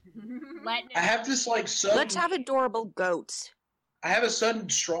alone. Let I have this like sudden. Let's have adorable goats. I have a sudden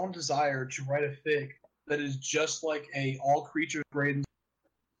strong desire to write a fic that is just like a all creatures great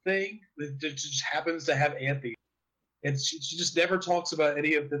thing that just happens to have Anthe. And she just never talks about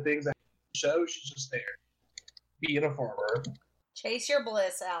any of the things that show. She's just there, being a farmer. Chase your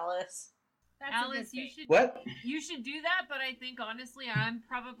bliss, Alice. That's Alice, a good you thing. should What? you should do that, but I think honestly, I'm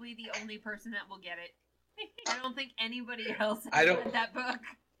probably the only person that will get it. I don't think anybody else has I don't- read that book.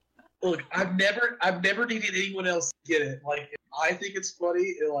 Look, I've never needed anyone else to get it. Like, if I think it's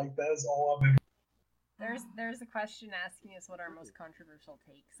funny, like that is all I'm. There's a question asking us what our most controversial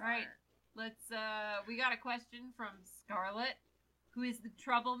takes All right. are. Let's we got a question from Scarlett, who is the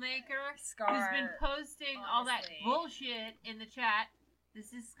troublemaker, Scar. who's been posting all that honestly. bullshit in the chat.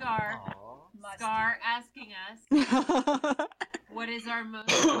 This is Scar. Must Scar do. asking us what is our most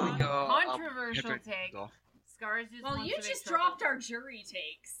controversial Different take. stuff. Scar just Well, wants you to make just trouble. dropped our jury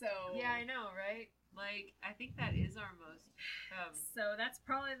take, so Yeah, I know, right? Like, I think that is our most. So that's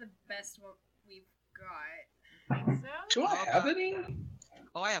probably the best one we've got. Think so? Do I have any?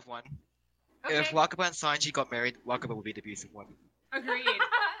 Oh, I have one. Okay. If Wakaba and Sanji got married, Wakaba would be the abusive one. Agreed.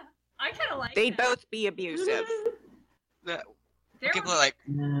 I kind of like. They'd that. both be abusive. The- There okay, would but like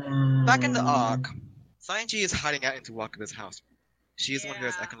back in the arc, Sanji is hiding out into Wakaba's house. She is the one who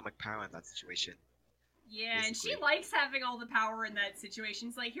has Yeah. economic power in that situation. Yeah, and she basically. likes having all the power in that situation.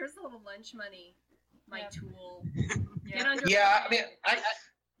 It's like, here's a little lunch money, my Yeah. tool. Yeah. Get under. Yeah, I mean,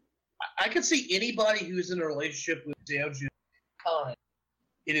 I could see anybody who's in a relationship with Seoju time.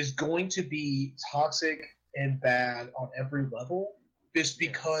 It is going to be toxic and bad on every level, just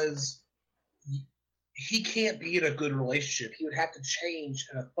because he can't be in a good relationship. He would have to change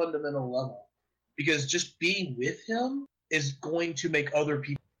at a fundamental level, because just being with him is going to make other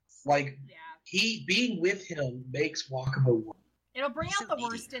people like Yeah. he being with him makes Wakaba work. It'll bring He's out the so needy.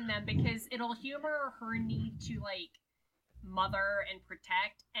 worst in them because it'll humor her need to like mother and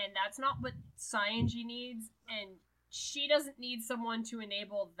protect, and that's not what Sanji needs, and she doesn't need someone to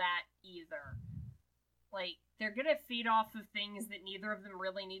enable that either. Like, they're gonna feed off of things that neither of them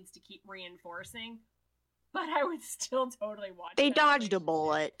really needs to keep reinforcing. But I would still totally watch. They that dodged a relationship.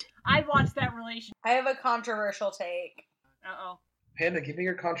 bullet. I'd watch that relationship. I have a controversial take. Uh-oh. Panda, give me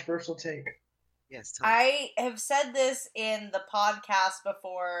your controversial take. Yes, tell me. I have said this in the podcast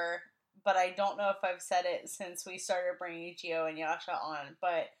before, but I don't know if I've said it since we started bringing Gio and Yasha on.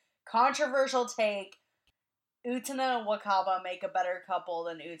 But controversial take: Utena and Wakaba make a better couple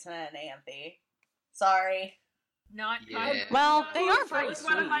than Utena and Anthe. Sorry. Not Yeah. Well, they are That pretty was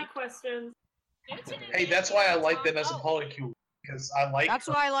one of my sweet. questions. Hey, that's why I like them as a Oh, polycule, because I like. That's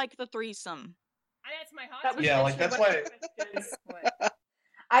why I like the threesome. That's my hot That was take. Yeah, like, actually that's one of why- my questions. What?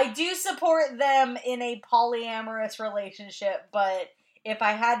 I do support them in a polyamorous relationship, but if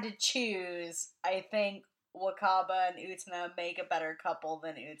I had to choose, I think Wakaba and Utena make a better couple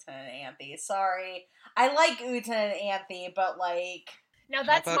than Utena and Anthe. Sorry. I like Utena and Anthe, but like... Now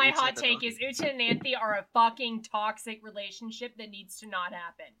that's about my Uta hot and take: Nanahi? is Uta and Anthe are a fucking toxic relationship that needs to not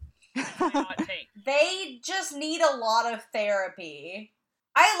happen. That's my hot take. They just need a lot of therapy.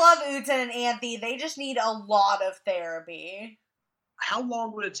 I love Utena and Anthe, they just need a lot of therapy. How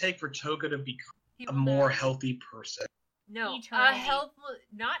long would it take for Toga to become he a will more never- healthy person? No, a Eternally. healthful,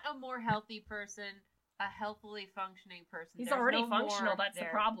 not a more healthy person, a healthily functioning person. He's There's already no functional. more That's the there.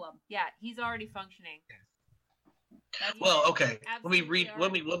 problem. Yeah, he's already functioning. That's Well, why- okay. absolutely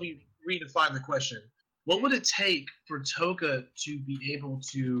Let me redefine the question. What would it take for Toga to be able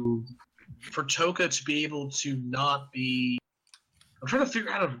to not be? I'm trying to figure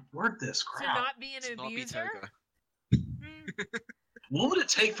out how to word this to crap. not be an To not be abuser. Toga. What would it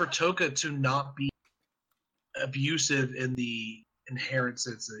take for Toga to not be abusive in the inherent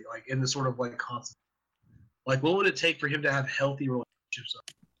sense, like in the sort of like constant? Like, what would it take for him to have healthy relationships?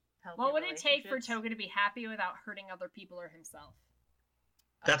 Healthy What would it take for relationships. Toga to be happy without hurting other people or himself?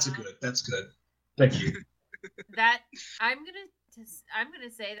 That's Uh, That's good. Thank you. That I'm gonna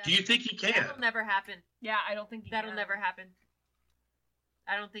say that. Do you think he can? That'll never happen. Yeah, I don't think That'll never happen.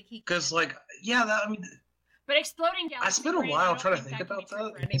 I don't think he. Because, can. like, yeah, that, I mean, But exploding galaxy. I spent a brain, while don't trying to think think that about could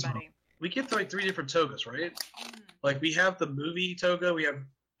be true that. for anybody. We get like 3 different togas, right? Like we have the movie toga, we have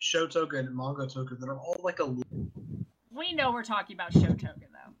show toga, and manga toga that are all like a. We know we're talking about Show Toga,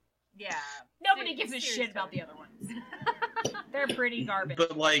 though. Yeah. Nobody gives a shit about the other ones. They're pretty garbage.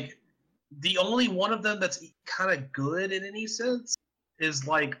 But like, the only one of them that's kind of good in any sense is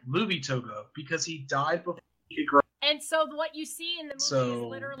like movie toga because he died before he could grow. And so what you see in the movie So- is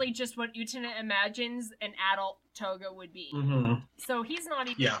literally just what Utena imagines an adult Toga would be. Mhm. So he's not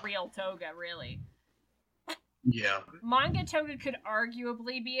even Yeah. a real Toga, really. Yeah. Manga Toga could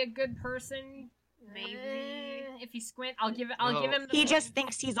arguably be a good person. Maybe. If you squint, I'll give Well, him the He just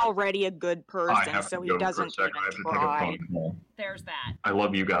thinks he's already a good I person, have so to he go for a doesn't second. I have even to take a try. phone call. There's that. I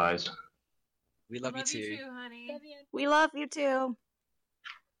love you guys. We love you too. honey. We love you too.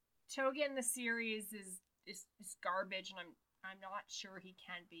 Toga in the series is garbage, and I'm not sure he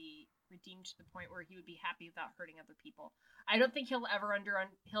can be redeemed to the point where he would be happy without hurting other people. I don't think he'll ever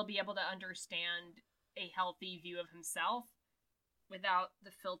he'll be able to understand a healthy view of himself without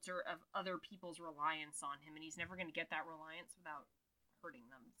the filter of other people's reliance on him, and he's never going to get that reliance without hurting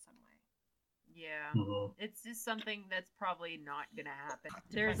them in some way. Yeah. Mhm. It's just something that's probably not gonna happen.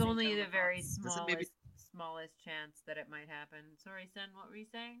 There's Depressing only Toga the very thoughts. Doesn't maybe- smallest chance that it might happen. Sorry, Sen, what were you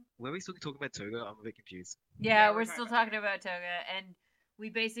saying? When we still talking about Toga, I'm a bit confused. Yeah, we're we're talking still about talking about Toga, and we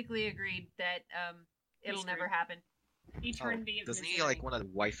basically agreed that it'll never screwed. happen. Eternity of Doesn't he Misery. like want to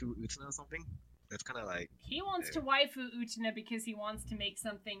waifu Utena or something? That's kind of like He wants to waifu Utena because he wants to make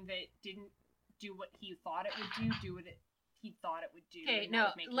something that didn't do what he thought it would do what he thought it would do. Okay, and that no,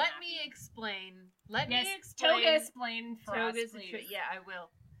 would make him let me happy. explain. Let Yes, me explain. Toga explain for Toga's us, please. yeah, I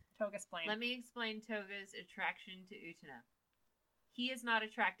will. Toga explain. Let me explain Toga's attraction to Utena. He is not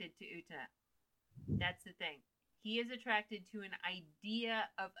attracted to Utena. That's the thing. He is attracted to an idea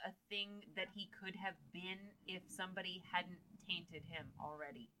of a thing that he could have been if somebody hadn't tainted him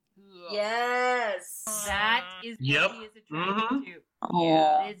already. Yes. That is Yep. what he is attracted to.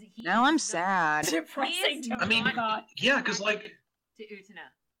 Oh, Is he now I'm is sad. Depressing He is Toga. I mean, God. yeah, because like to Utena.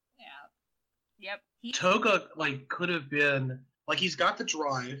 Yeah. Yep. He Toga like could have been like he's got the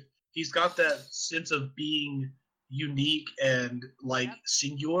drive, he's got that sense of being unique and like Yep.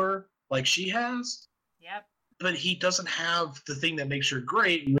 singular like she has, Yep. but he doesn't have the thing that makes her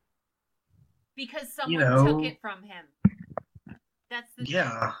great. Because someone know. took it from him. That's the thing.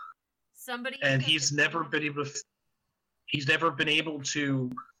 Yeah, Somebody and took he's it never from been him. able to. He's never been able to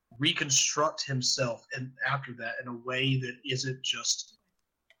reconstruct himself, and after that, in a way that isn't just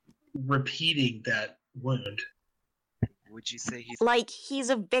repeating that wound. would you say he's Like, he's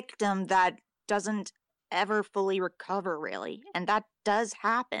a victim that doesn't ever fully recover, really. And that does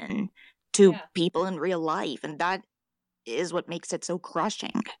happen to Yeah. people in real life. And that is what makes it so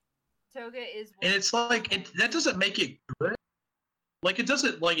crushing. Toga is And it's like that doesn't make it good. Like it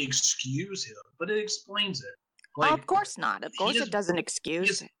doesn't like excuse him, but it explains it. Like of course not. Of he course, is- it doesn't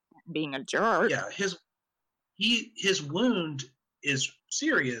excuse his- being a jerk. yeah, his wound is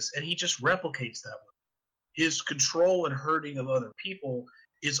serious, and he just replicates that wound. His control and hurting of other people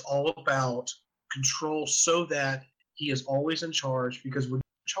is all about control, so that he is always in charge. Because when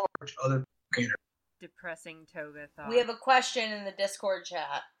you're in charge, other people can't. depressing Toga thought. We have a question in the Discord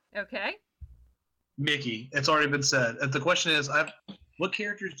chat. Okay. Mickey, it's already been said. The question is, what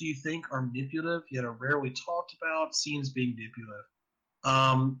characters do you think are manipulative yet are rarely talked about, seen as being manipulative?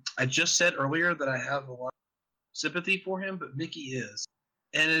 I just said earlier that I have a lot of sympathy for him, but Mickey is.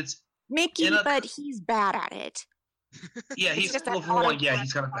 And it's, Mickey, in a- but he's bad at it. yeah, It's he's, just well, that for one, automatic yeah,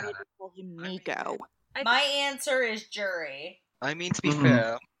 he's kind of bad body at it. call him Nico. My answer is jury. I mean, to be Mhm.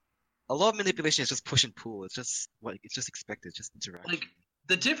 fair, a lot of manipulation is just push and pull. It's just like it's just expected, it's just interaction. Like,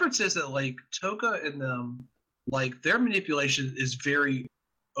 the difference is that, like, Toga and them, like, their manipulation is very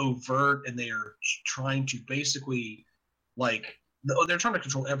overt, and they are trying to basically, like, they're trying to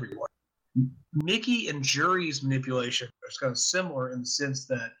control everyone. Mickey and Jury's manipulation is kind of similar in the sense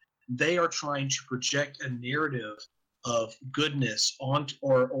that they are trying to project a narrative of goodness onto,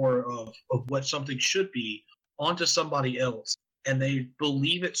 or of what something should be onto somebody else, and they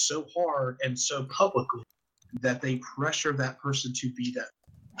believe it so hard and so publicly that they pressure that person to be that.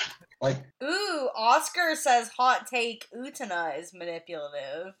 Like, Ooh, Oscar says hot take Utena is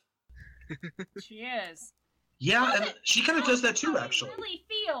manipulative. She is. yeah, and she kind of does that too, How you actually. really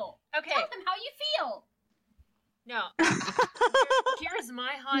feel. Okay. Tell them how you feel. No. Here's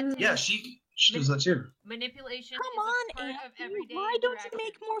my hot take. Yeah, she does that too. Manipulation Come is a on, part of Anthony. everyday Why don't you interaction.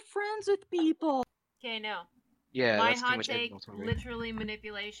 make more friends with people? Okay, no. yeah, My that's too hot much take, editing for me. literally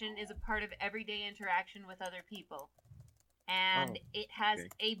manipulation is a part of everyday interaction with other people. And Oh, it has okay.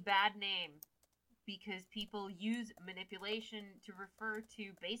 a bad name. because people use manipulation to refer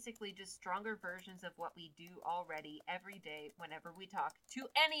to basically just stronger versions of what we do already every day whenever we talk to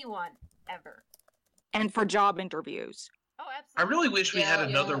anyone, ever. And for job interviews. Oh, I absolutely. really wish we had Yeah.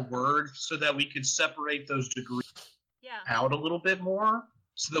 another word so that we could separate those degrees Yeah. out a little bit more,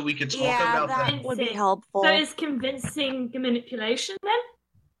 so that we could talk Yeah, about that. that would be Convincing. helpful. So is convincing manipulation then?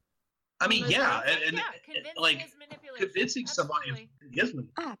 I mean, Almost yeah, like- and convincing like is manipulation. convincing somebody Absolutely.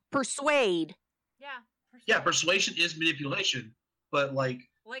 is Persuade. Yeah. yeah, persuasion is manipulation, but like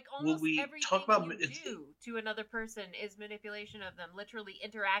Like Will almost we everything talk about you it's- do to another person is manipulation of them. Literally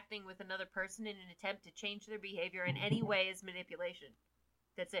interacting with another person in an attempt to change their behavior in any way is manipulation.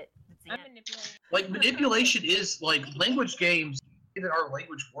 That's it. That's the I'm end. manipulating. like manipulation is like language games. The way that our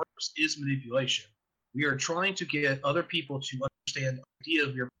language works is manipulation. We are trying to get other people to understand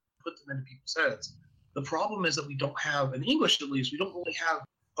ideas. We are put them into people's heads. The problem is that we don't have, in English at least, we don't really have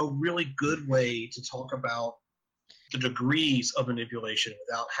a really good way to talk about the degrees of manipulation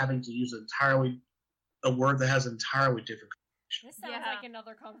without having to use a word that has entirely different. This sounds Yeah. like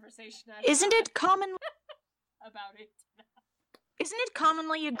another conversation. Isn't it common? about it? Isn't it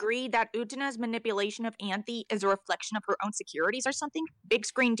commonly agreed that Utena's manipulation of Anthe is a reflection of her own securities or something? Big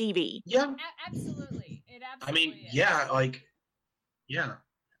screen TV. Yeah, Absolutely. It I absolutely mean, is. yeah, like, yeah.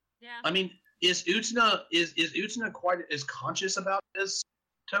 Yeah. I mean, is Utena quite as conscious about this,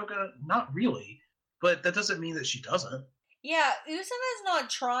 Toga? Not really, but that doesn't mean that she doesn't. Yeah, Usuna's not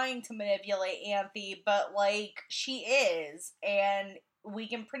trying to manipulate Anthe, but, like, she is. And we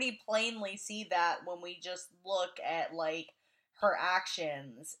can pretty plainly see that when we just look at, like, her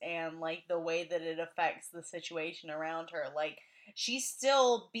actions and, like, the way that it affects the situation around her. Like, she's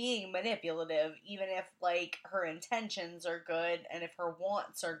still being manipulative, even if, like, her intentions are good and if her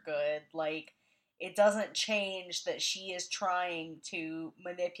wants are good. Like, it doesn't change that she is trying to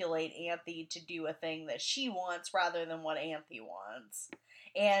manipulate Anthe to do a thing that she wants rather than what Anthe wants.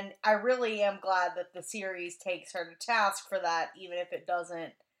 And I really am glad that the series takes her to task for that, even if it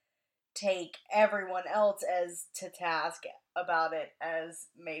doesn't take everyone else as to task about it as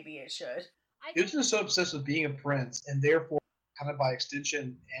maybe it should. I think Utena's so obsessed with being a prince, and therefore, kind of by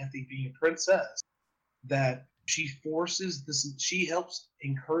extension, Anthe being a princess, that she forces this. She helps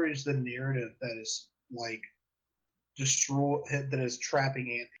encourage the narrative that is like that is trapping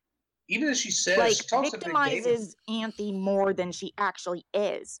Anthe. Even as she says, Like, she talks a big game. victimizes Anthe more than she actually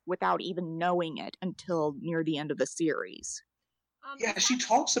is without even knowing it until near the end of the series. Yeah, she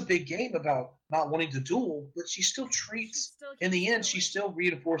talks a big game about not wanting to duel, but she still treats. In the end, she still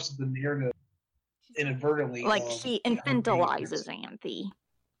reinforces the narrative inadvertently. Like, of she her being a infantilizes prince. Anthe.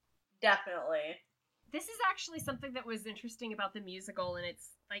 Definitely. This is actually something that was interesting about the musical, and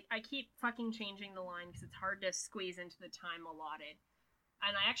it's like I keep fucking changing the line because it's hard to squeeze into the time allotted.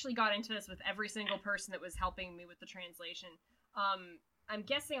 And I actually got into this with every single person that was helping me with the translation. I'm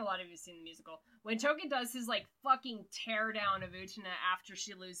guessing a lot of you have seen the musical. When Toga does his like fucking teardown of Utena after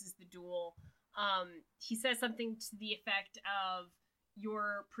she loses the duel, he says something to the effect of,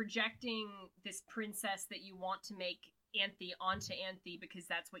 "You're projecting this princess that you want to make Anthe onto Anthe because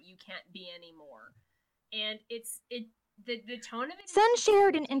that's what you can't be anymore." And the tone of it. Sun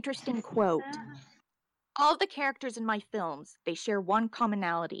shared an interesting quote. All the characters in my films, they share one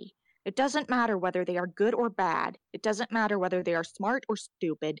commonality. It doesn't matter whether they are good or bad. It doesn't matter whether they are smart or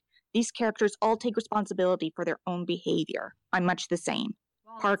stupid. These characters all take responsibility for their own behavior. I'm much the same.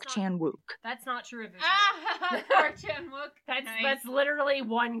 Well, Park that's not- Chan-wook. That's not true of it. Park Chan-wook. That's literally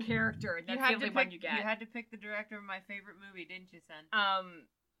one character. You That's had the only to one pick. you get. You had to pick the director of my favorite movie, didn't you, son?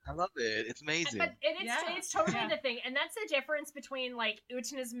 I love it. It's amazing. But it's totally Yeah. the thing, and that's the difference between like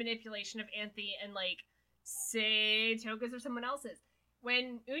Utena's manipulation of Anthe and like say Toga's or someone else's.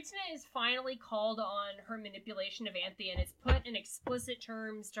 When Utena is finally called on her manipulation of Anthe and it's put in explicit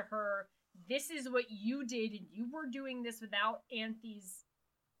terms to her, this is what you did, and you were doing this without Anthe's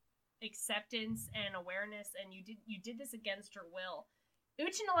acceptance and awareness, and you did this against her will.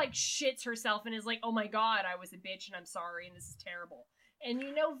 Utena like shits herself and is like, "Oh my god, I was a bitch and I'm sorry and this is terrible." And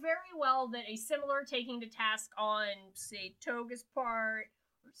you know very well that a similar taking to task on, say, Toga's part,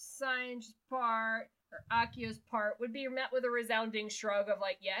 or Sanji's part, or Akio's part would be met with a resounding shrug of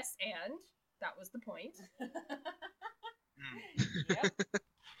like, yes, and that was the point. Yep.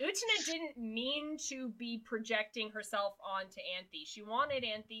 Utena didn't mean to be projecting herself onto Anthe. She wanted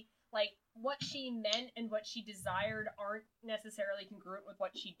Anthe, like, what she meant and what she desired aren't necessarily congruent with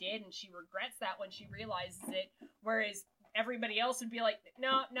what she did, and she regrets that when she realizes it, whereas everybody else would be like,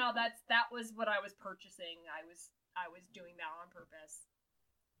 no, that was what I was purchasing. I was doing that on purpose.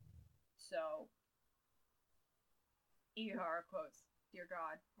 So, Ihara quotes. Dear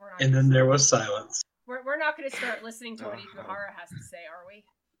God. We're not And gonna then there start- was silence. We're not going to start listening to what Ikuhara has to say, are we?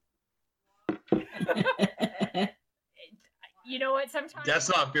 You know what? Sometimes That's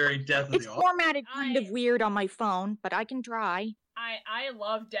not very Death of It's the Author. formatted kind of weird on my phone, but I can try. I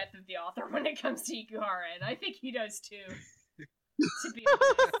love Death of the Author when it comes to Ikuhara, and I think he does too. To be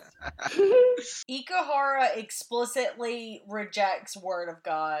honest. Ikuhara explicitly rejects Word of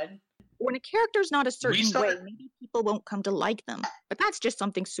God. When a character's not a certain start- way, maybe people won't come to like them. But that's just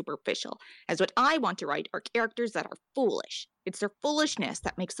something superficial. As what I want to write are characters that are foolish. It's their foolishness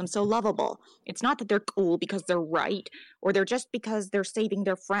that makes them so lovable. It's not that they're cool because they're right, or they're just because they're saving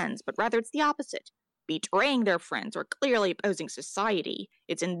their friends, but rather it's the opposite. Betraying their friends or clearly opposing society.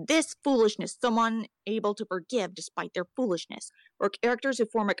 It's in this foolishness someone able to forgive despite their foolishness, or characters who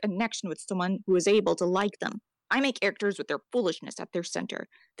form a connection with someone who is able to like them. I make characters with their foolishness at their center.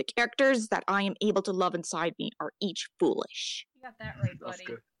 The characters that I am able to love inside me are each foolish. You got that right, That's buddy.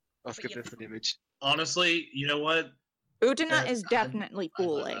 good. That's But good you- with an image. Honestly, you know what? Utena That- is definitely I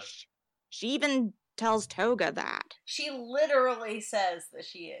love that. foolish. She even tells Toga that. She literally says that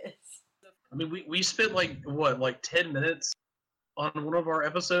she is. I mean, we spent like 10 minutes on one of our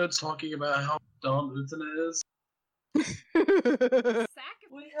episodes talking about how dumb Utena is.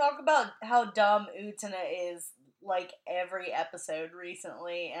 We talk about how dumb Utena is like every episode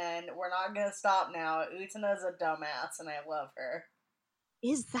recently, and we're not gonna stop now. Utena's a dumbass, and I love her.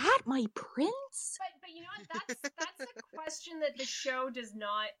 Is that my prince? But you know what? That's a question that the show does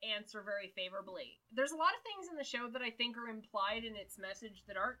not answer very favorably. There's a lot of things in the show that I think are implied in its message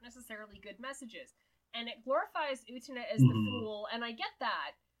that aren't necessarily good messages, and it glorifies Utena as the fool, and I get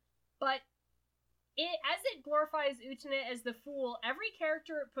that, but as it glorifies Utena as the fool, every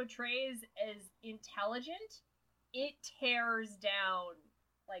character it portrays as intelligent, it tears down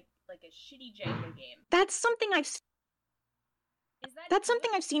like a shitty Jenga game. That's something I've Is that That's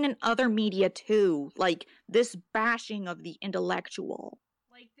something I've seen in other media too, like this bashing of the intellectual.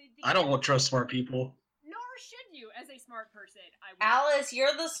 like I don't want to trust smart people. Nor should you, as a smart person. I would. Alice,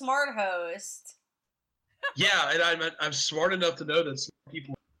 you're the smart host. Yeah, and I'm smart enough to know that smart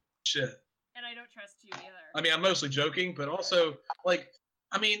people are shit. And I don't trust you either. I mean, I'm mostly joking, but also, like,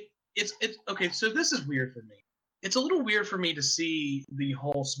 I mean, it's okay. So this is weird for me. It's a little weird for me to see the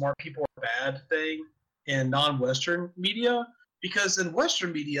whole "smart people are bad" thing in non-Western media, because in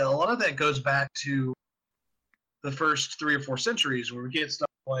Western media, a lot of that goes back to the first 3 or 4 centuries, where we get stuff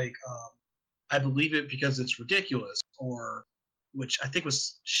like, "I believe it because it's ridiculous," or which I think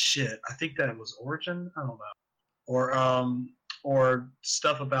was shit. I think that was Origin. I don't know, or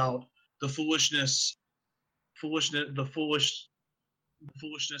stuff about the foolishness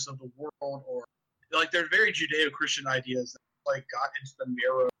of the world, or like they're very Judeo-Christian ideas that like got into the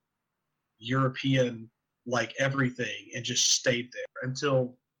narrow European like everything and just stayed there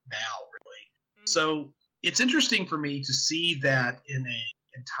until now, really. So it's interesting for me to see that in a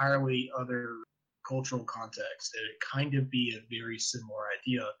entirely other cultural context, and it kind of be a very similar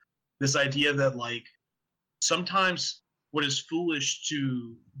idea. This idea that like sometimes what is foolish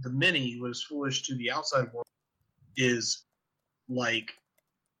to the many, what is foolish to the outside world, is like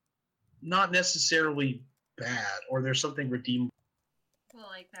not necessarily bad, or there's something redeemable. Well,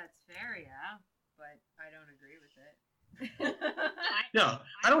 like that's fair, yeah, but I don't agree with it. No,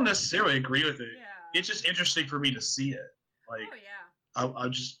 I don't necessarily agree with it. Yeah. It's just interesting for me to see it. Like, Oh yeah.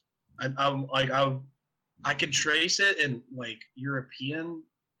 I'm like I can trace it in like European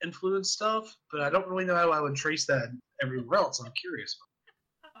influence stuff, but I don't really know how I would trace that everywhere else. I'm curious.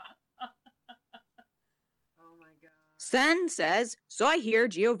 Oh my god. Sen says, so I hear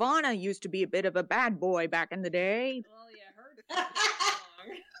Giovanna used to be a bit of a bad boy back in the day. Well, you heard wrong.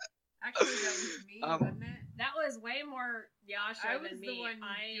 Actually, that was me, wasn't it? That was way more Yasha I than was me. the one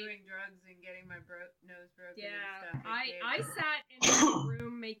doing drugs and getting my nose broken and Yeah, stuff. I sat in a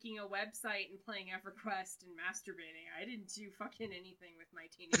room making a website and playing EverQuest and masturbating. I didn't do fucking anything with my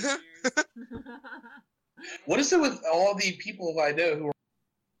teenage years. What is it with all the people I know who are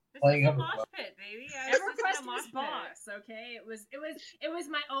This playing is a EverQuest? mosh pit, baby. I was just in EverQuest a was mosh pit. boss, okay? It was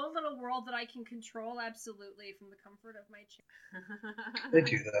my own little world that I can control absolutely from the comfort of my chair. They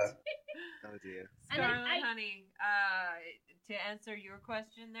do that. Oh dear. And then Scarlet, honey, to answer your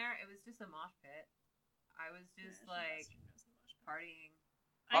question there, it was just a mosh pit. I was just like partying.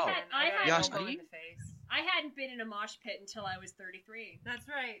 Oh. I got Yash, an elbow are in you- the face. I hadn't been in a mosh pit until I was 33. That's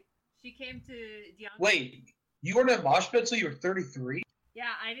right. She came to Deon's. Wait, you weren't at Mosh Pit until you were 33?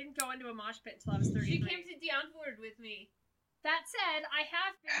 Yeah, I didn't go into a mosh pit until I was 33. She came to Deonford with me. That said, I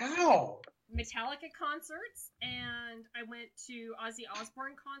have been How? to Metallica concerts, and I went to Ozzy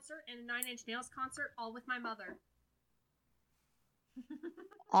Osbourne concert and a Nine Inch Nails concert, all with my mother.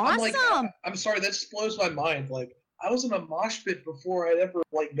 Awesome. I'm like, I'm sorry, that just blows my mind. Like, I was in a mosh pit before I'd ever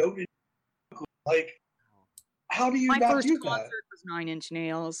like noted. Like, how do you My not first do concert that? was Nine Inch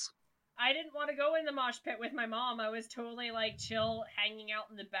Nails. I didn't want to go in the mosh pit with my mom. I was totally like chill, hanging out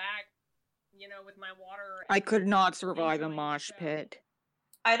in the back, you know, with my water. I and could not survive a enjoying the mosh show. pit.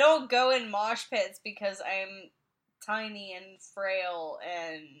 I don't go in mosh pits because I'm tiny and frail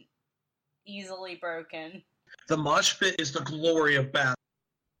and easily broken. The mosh pit is the glory of battle.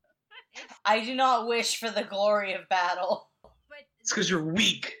 I do not wish for the glory of battle. But It's because you're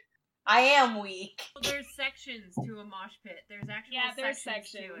weak. I am weak. there's sections to a mosh pit. There's actual there's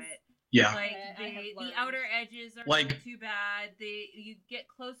sections to sections. it. Yeah. Like I have the learned. outer edges are Like- not too bad. You get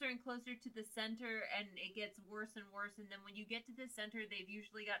closer and closer to the center, and it gets worse and worse. And then when you get to the center, they've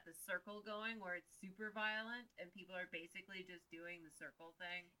usually got the circle going where it's super violent, and people are basically just doing the circle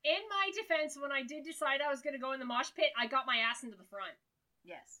thing. In my defense, when I did decide I was going to go in the mosh pit, I got my ass into the front.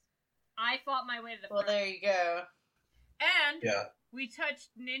 Yes. I fought my way to the Well, front. there you go. And Yeah. we touched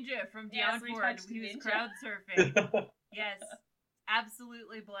Ninja from Yes, we Downward. touched He was Ninja. crowd surfing. Yes.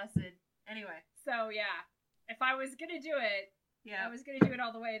 Absolutely blessed. Anyway. So yeah, if I was gonna do it, Yeah. I was gonna do it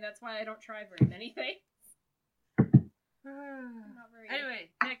all the way. That's why I don't try very many things. I'm not very Anyway,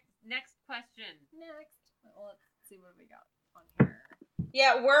 next question. Next, well, let's see what we got on here.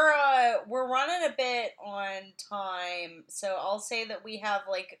 Yeah, we're running a bit on time, so I'll say that we have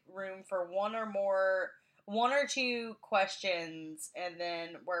like room for one or two questions, and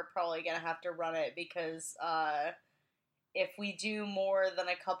then we're probably gonna have to run it because if we do more than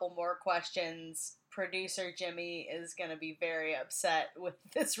a couple more questions, producer Jimmy is gonna be very upset with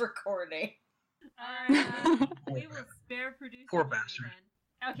this recording. We will spare producer Poor Jimmy bastard.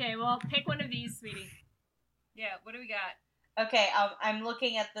 then. Okay, well, pick one of these, sweetie. Yeah, what do we got? Okay, I'm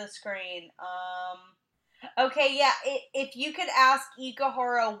looking at the screen. Okay, yeah, if you could ask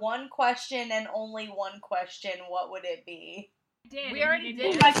Ikuhara one question and only one question, what would it be? We already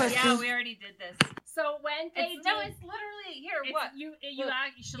did My this. question. Yeah, we already did this. So when they It's, did, no, it's literally here. it's- What? you Look,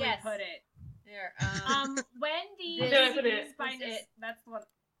 actually yes. put it. Here. When the This is DVDs by This is- that's what.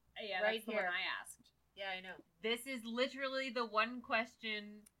 Yeah, Right that's the here. one I asked. Yeah, I know. This is literally the one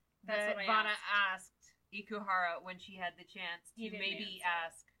question That's that what I Vanna asked Ikuhara when she had the chance to He didn't maybe answer.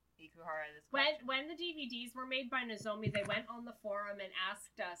 ask Ikuhara this When question. when the DVDs were made by Nozomi, they went on the forum and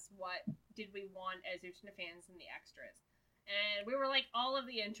asked us what did we want as Utena fans in the extras. And we were like, all of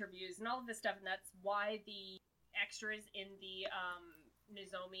the interviews and all of this stuff, and that's why the extras in the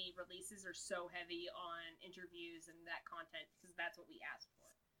Nozomi releases are so heavy on interviews and that content, because that's what we asked for.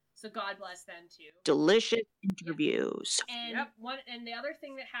 So God bless them too. Delicious interviews. And Yep. and the other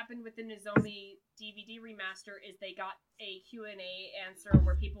thing that happened with the Nozomi DVD remaster is they got a Q&A answer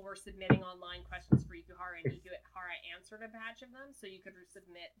where people were submitting online questions for Ikuhara, and Ikuhara answered a batch of them, so you could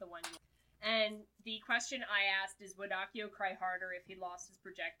submit the one. And the question I asked is, would Akio cry harder if he lost his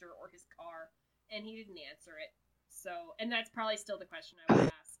projector or his car? And he didn't answer it. So, and that's probably still the question I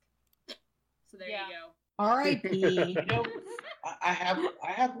would ask. So there Yeah. you go. R.I.P. You know, I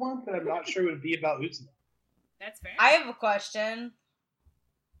have one, but I'm not sure it would be about Utena. That's fair. I have a question.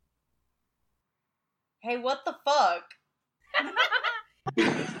 Hey, what the fuck?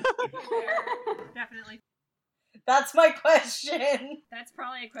 Definitely. That's my question. That's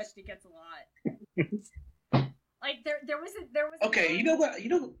probably a question he gets a lot. Like there was Okay, you know what?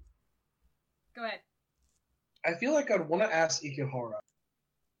 Go ahead. I feel like I'd want to ask Ikuhara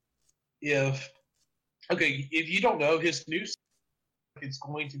if you don't know, his new it's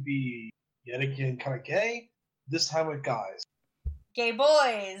going to be yet again kind of gay, this time with guys. Gay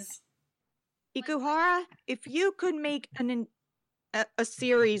boys. Ikuhara, if you could make a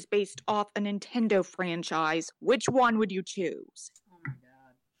series based off a Nintendo franchise, which one would you choose? Oh my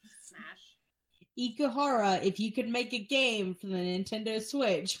god. Smash. Ikuhara, if you could make a game for the Nintendo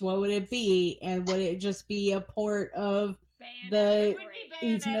Switch, what would it be? And would it just be a port of the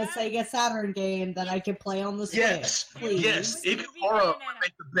Utena Sega Saturn game that I could play on the Switch? Yes, please. yes. Ikuhara would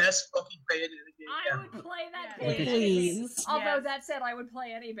make the best fucking Bayonetta game I ever. would play that Yeah. game. Please. Although Yes. that said, I would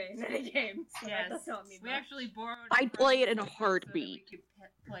play any Bayonetta game. So Yes. that does not mean We much. actually borrowed. I'd play it in a so that heartbeat. we could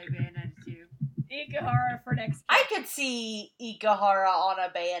play Bayonetta 2. Ikuhara for next. I could see Ikuhara on a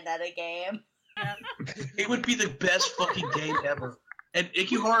Bayonetta game. It would be the best fucking game ever. And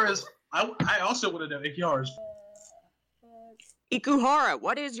Ikuhara's. I also want to know Ikuhara's. Ikuhara,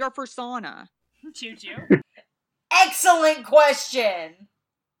 what is your persona? Choo Choo. Excellent question.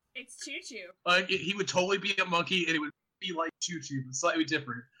 It's Choo Choo. He would totally be a monkey, and it would be like Choo Choo, but slightly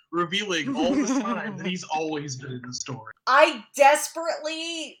different, revealing all the time that he's always been in the story. I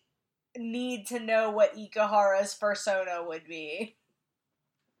desperately need to know what Ikuhara's persona would be.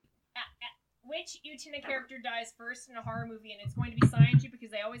 which Utena character dies first in a horror movie, and it's going to be Saionji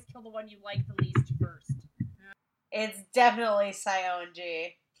because they always kill the one you like the least first. It's definitely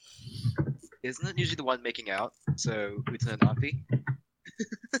Saionji. Isn't it usually the one making out? So Utena and Api?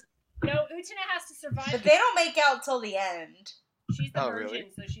 No, Utena has to survive. But they don't make out till the end. She's the Oh, virgin,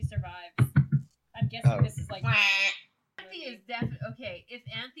 really? so she survives. I'm guessing this is like... Anthe is okay, if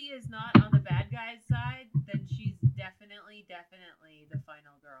Anthe is not on the bad guy's side, then she's definitely the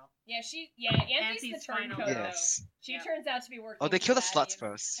final girl. Yeah, Anthe's the Anthe's turncoat, final though. Yes. She turns out to be working Oh, they kill the for sluts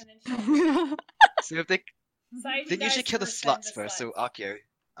Thaddeus, first. and then So if they Saionji they usually dies kill the first, then sluts first, so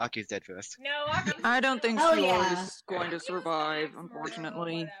Akio's dead first. No, Akio's I don't think Oh, Shiora yeah. is going to survive,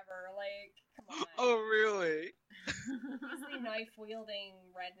 unfortunately. Whatever, like, come on. Oh really? He's the knife-wielding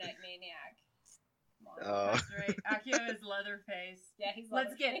redneck maniac. Come on. Oh. That's right. Akio is Leatherface. Yeah, he's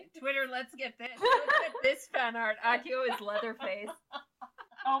Let's get Leatherface. Twitter. Let's get this. Let's get this fan art. Akio is Leatherface.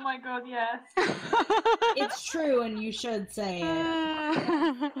 Oh my god, yes. It's true, and you should say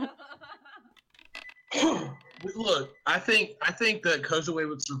it. Look, I think that Kozue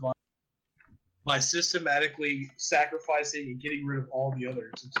would survive by systematically sacrificing and getting rid of all the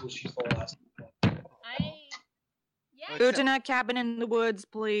others until she's the last one. Utena Cabin in the Woods,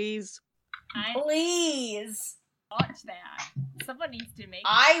 please. Please! Watch that. Someone needs to make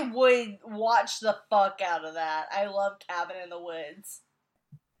I would watch the fuck out of that. I love Cabin in the Woods.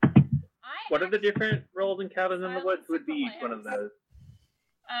 What are the different roles in Cabin in the Woods? Would be each one of those.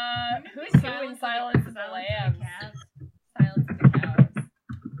 Who's who in Silence of the Lambs? Silence of the Cows.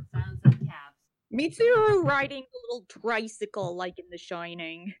 Silence of the Calves. Mitsuru riding a little tricycle like in The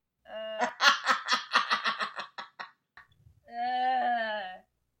Shining.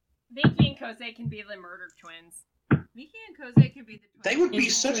 Vicky and Kose can be the murder twins. Miki and Kose could be the twins. They would be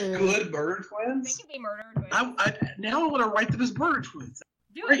It's such true. good murder They twins. can be murder twins. Now I want to write them as murder twins.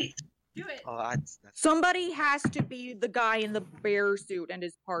 Do it. Great. Do it. Oh, that's Somebody has to be the guy in the bear suit and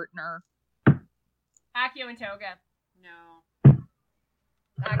his partner. Akio and Toga. No.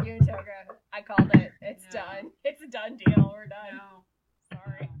 Akio and Toga. I called it. It's No. done. It's a done deal. We're done. No.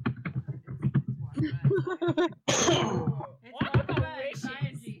 Sorry. It's Wakaba Wakaba wishes.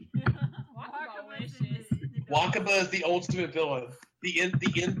 Saionji. Wakaba Wakaba's wishes. in the Wakaba is the ultimate villain. The end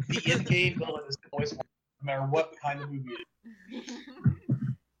game villain is always no matter what kind of movie it is.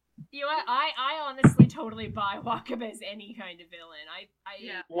 You know what? I honestly totally buy Wakaba as any kind of villain.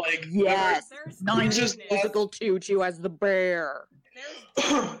 Yeah. Like Yes. There's Nine just- physical choo-choo as the bear.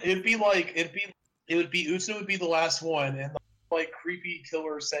 it'd be Utena would be the last one, and the like creepy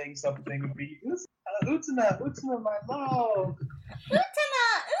killer saying something would be Utena, my love.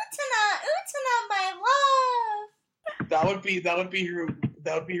 Utena, my love! That would be her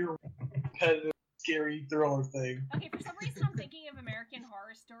repetitive, scary thriller thing. Okay, for some reason I'm thinking of American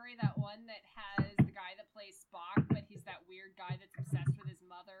Horror Story, that one that has the guy that plays Spock, but he's that weird guy that's obsessed with his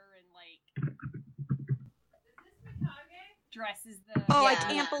mother and like dresses the. Oh, I Yeah.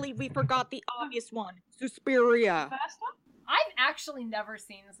 can't believe we forgot the obvious one. Suspiria. First one? I've actually never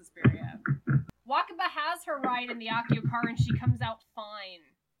seen Suspiria. Wakaba has her ride in the Akio car and she comes out fine.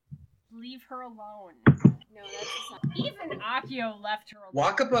 Leave her alone. No, that's a sign. Even Akio left her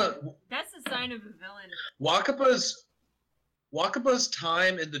alone. That's a sign of a villain. Wakaba's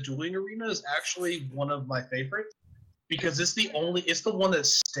time in the dueling arena is actually one of my favorites because it's the one that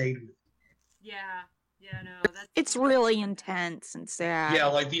stayed with me. Yeah. Yeah, no, that's... It's really intense and sad. Yeah,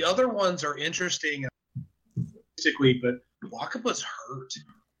 like the other ones are interesting basically, but Wakaba's hurt.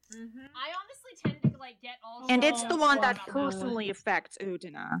 Mm-hmm. I honestly tend to like get all. And it's choked the up one more that about personally affects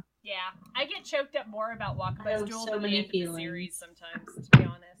Utena. Yeah, I get choked up more about I Wakaba's have duel so than the many end of the feelings. series sometimes, to be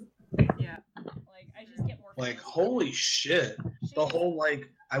honest. Yeah. Like, I just get more Like, feelings. holy shit. The whole, like,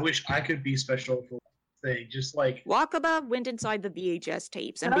 I wish I could be special for thing. Just like, Wakaba went inside the VHS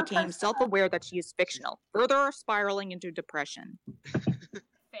tapes and Can I became press that? self-aware that she is fictional, further spiraling into depression.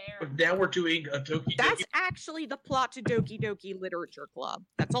 Fair. now we're doing a Doki That's Doki. actually the plot to Doki Doki Literature Club.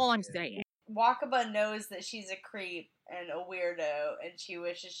 That's all I'm saying. Wakaba knows that she's a creep and a weirdo, and she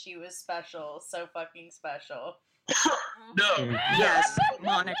wishes she was special, so fucking special. No. Yes,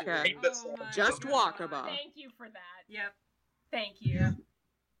 Monica. That's- Oh my Just God. Wakaba. Thank you for that. Yep. Thank you.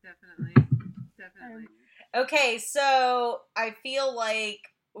 Definitely. Definitely. Okay, so I feel like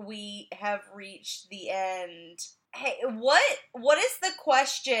we have reached the end. Hey, what is the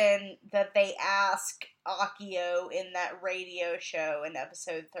question that they ask Akio in that radio show in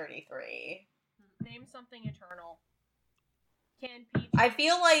episode 33? Name something eternal. Can Peach... I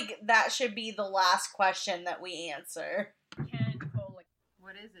feel like that should be the last question that we answer. Can Cola...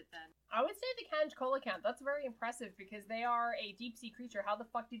 What is it then? I would say the canned coelacanth. That's very impressive because they are a deep sea creature. How the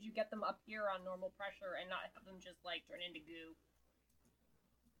fuck did you get them up here on normal pressure and not have them just like turn into goo?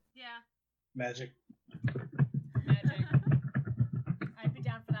 Yeah. Magic. I'd be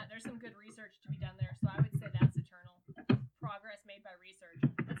down for that. There's some good research to be done there, so I would say that's eternal. Progress made by research.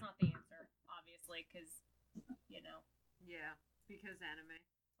 That's not the answer, obviously, because, Yeah, because anime.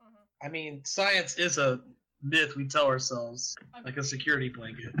 I mean, science is a myth we tell ourselves, like a security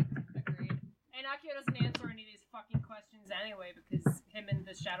blanket. Agreed. And Akio doesn't answer any of these fucking questions anyway because him and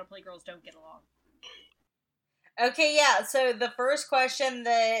the Shadowplay girls don't get along. Okay, yeah, so the first question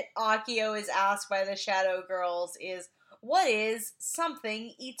that Akio is asked by the Shadow Girls is, what is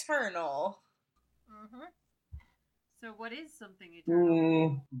something eternal? Mm-hmm. So what is something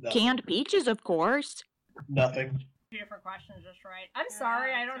eternal? Canned peaches, of course. Nothing. 2 different questions, just right. I'm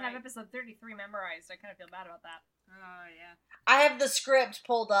sorry, I don't have episode 33 memorized. I kind of feel bad about that. Oh, yeah. I have the script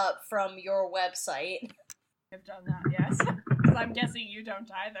pulled up from your website. I've done that, yes. Because I'm guessing you don't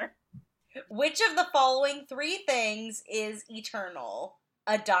either. Which of the following 3 things is eternal?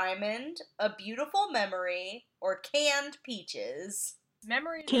 A diamond, a beautiful memory, or canned peaches?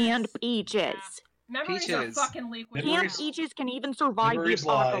 Memories. Canned peaches. Yeah. Memories are Peaches. fucking liquid. Canned peaches can even survive the Memories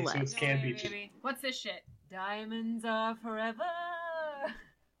lie, apocalypse. so it's canned peaches. What's this shit? Diamonds are forever.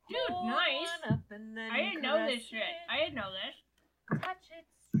 Dude, nice. I didn't know this shit. I didn't know this. Touch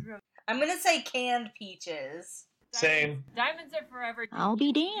it. I'm gonna say canned peaches. Same. Diamonds are forever. I'll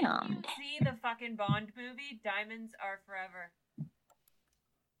be Did you damned. see the fucking Bond movie? Diamonds are forever.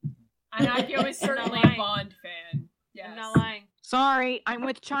 And Akio is certainly I'm not a Bond fan. Yes. I'm not lying. Sorry, I'm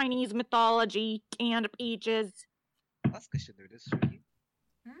with Chinese mythology. Canned peaches. Asuka should know this, shouldn't you?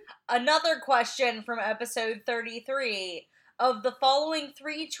 Another question from episode 33. Of the following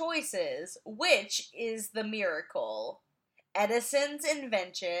 3 choices, which is the miracle? Edison's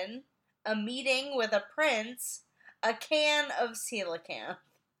invention, a meeting with a prince, a can of coelacanth.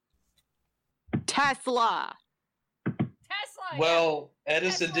 Tesla. Tesla! Well,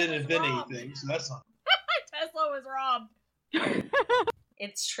 Edison Tesla didn't was invent robbed. anything, so that's not. Tesla was robbed.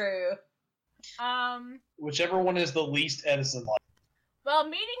 It's true. Whichever one is the least Edison-like. Well,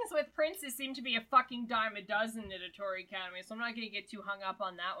 meetings with princes seem to be a fucking dime a dozen at a Tory Academy, so I'm not gonna get too hung up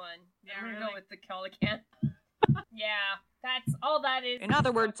on that one. Yeah, I'm gonna really? go with the coelacanth. Yeah, that's all that is. In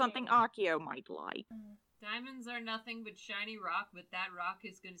other words, something Akio might like. Diamonds are nothing but shiny rock, but that rock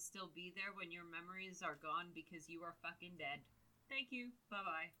is gonna still be there when your memories are gone because you are fucking dead. Thank you.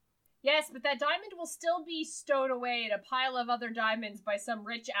 Bye-bye. Yes, but that diamond will still be stowed away in a pile of other diamonds by some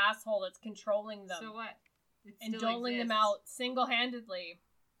rich asshole that's controlling them. So what? It And still doling them exists. out single-handedly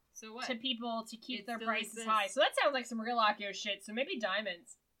So what? to people to keep It their still prices exists. high. So that sounds like some real Akio shit, so maybe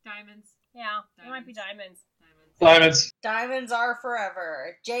diamonds. Diamonds. Yeah, it might be diamonds. Diamonds. Diamonds are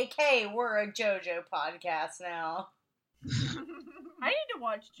forever. JK, we're a JoJo podcast now. I need to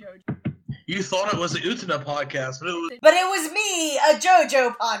watch JoJo. You thought it was an Utena podcast, But it was me, a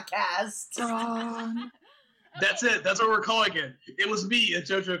JoJo podcast. that's it. That's what we're calling it. It was me, a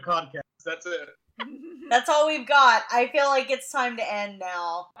JoJo podcast. That's it. That's all we've got. I feel like it's time to end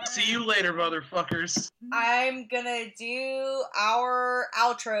now. See you later, motherfuckers. I'm gonna do our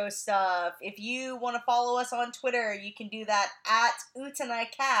outro stuff. If you want to follow us on Twitter, you can do that at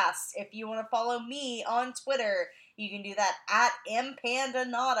UtanaCast. If you want to follow me on Twitter, you can do that at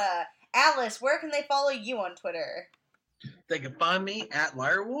MPandanata. Alice, where can they follow you on Twitter? They can find me at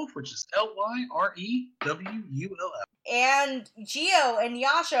Lyrewolf, which is LYREWULF. And Gio and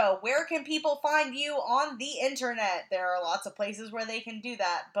Yasha, where can people find you on the internet? There are lots of places where they can do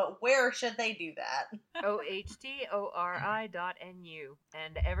that, but where should they do that? OHTORI.NU.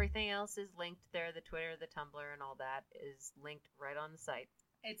 And everything else is linked there. The Twitter, the Tumblr, and all that is linked right on the site.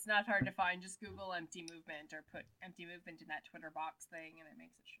 It's not hard to find. Just Google Empty Movement or put Empty Movement in that Twitter box thing and it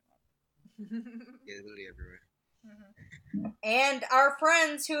makes it show up. Yeah, literally everywhere. And our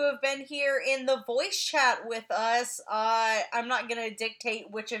friends who have been here in the voice chat with us, I'm not going to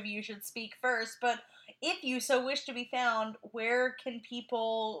dictate which of you should speak first, but if you so wish to be found, where can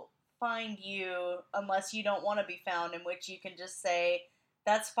people find you unless you don't want to be found, in which you can just say,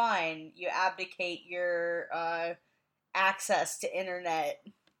 that's fine, you abdicate your access to internet.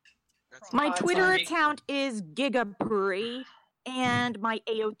 My Twitter content. account is Gigapuri, and my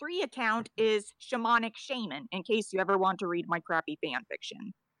AO3 account is Shamanic Shaman, in case you ever want to read my crappy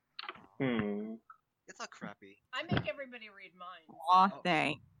fanfiction. It's not crappy. I make everybody read mine. Aw,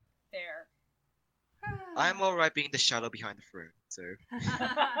 thanks. There. I'm alright being the shadow behind the throne, so.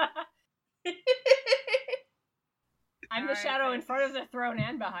 I'm the shadow in front of the throne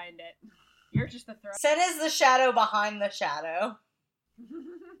and behind it. You're just the throne. Sen is the shadow behind the shadow.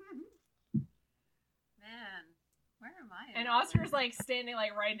 Where am I? And Oscar's like standing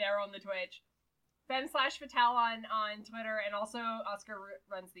like right there on the Twitch. Fem/Fatale on Twitter, and also Oscar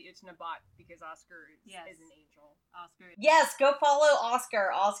runs the Utna bot because Oscar is an angel. Oscar. Yes, go follow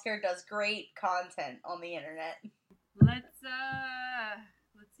Oscar. Oscar does great content on the internet.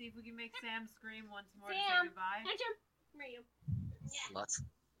 Let's see if we can make Sam scream once more to say goodbye. Where are you? Sluts.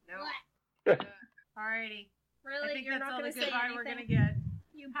 Nope. Alrighty. Really? I think You're that's not all gonna the say goodbye anything? we're gonna get.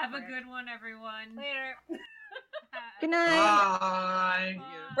 You Have a prick. good one, everyone. Later. Good night. Bye.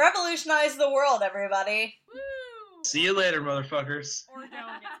 Revolutionize the world, everybody. Woo! See you later, motherfuckers. Or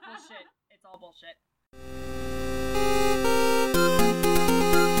don't. It's bullshit. It's all bullshit.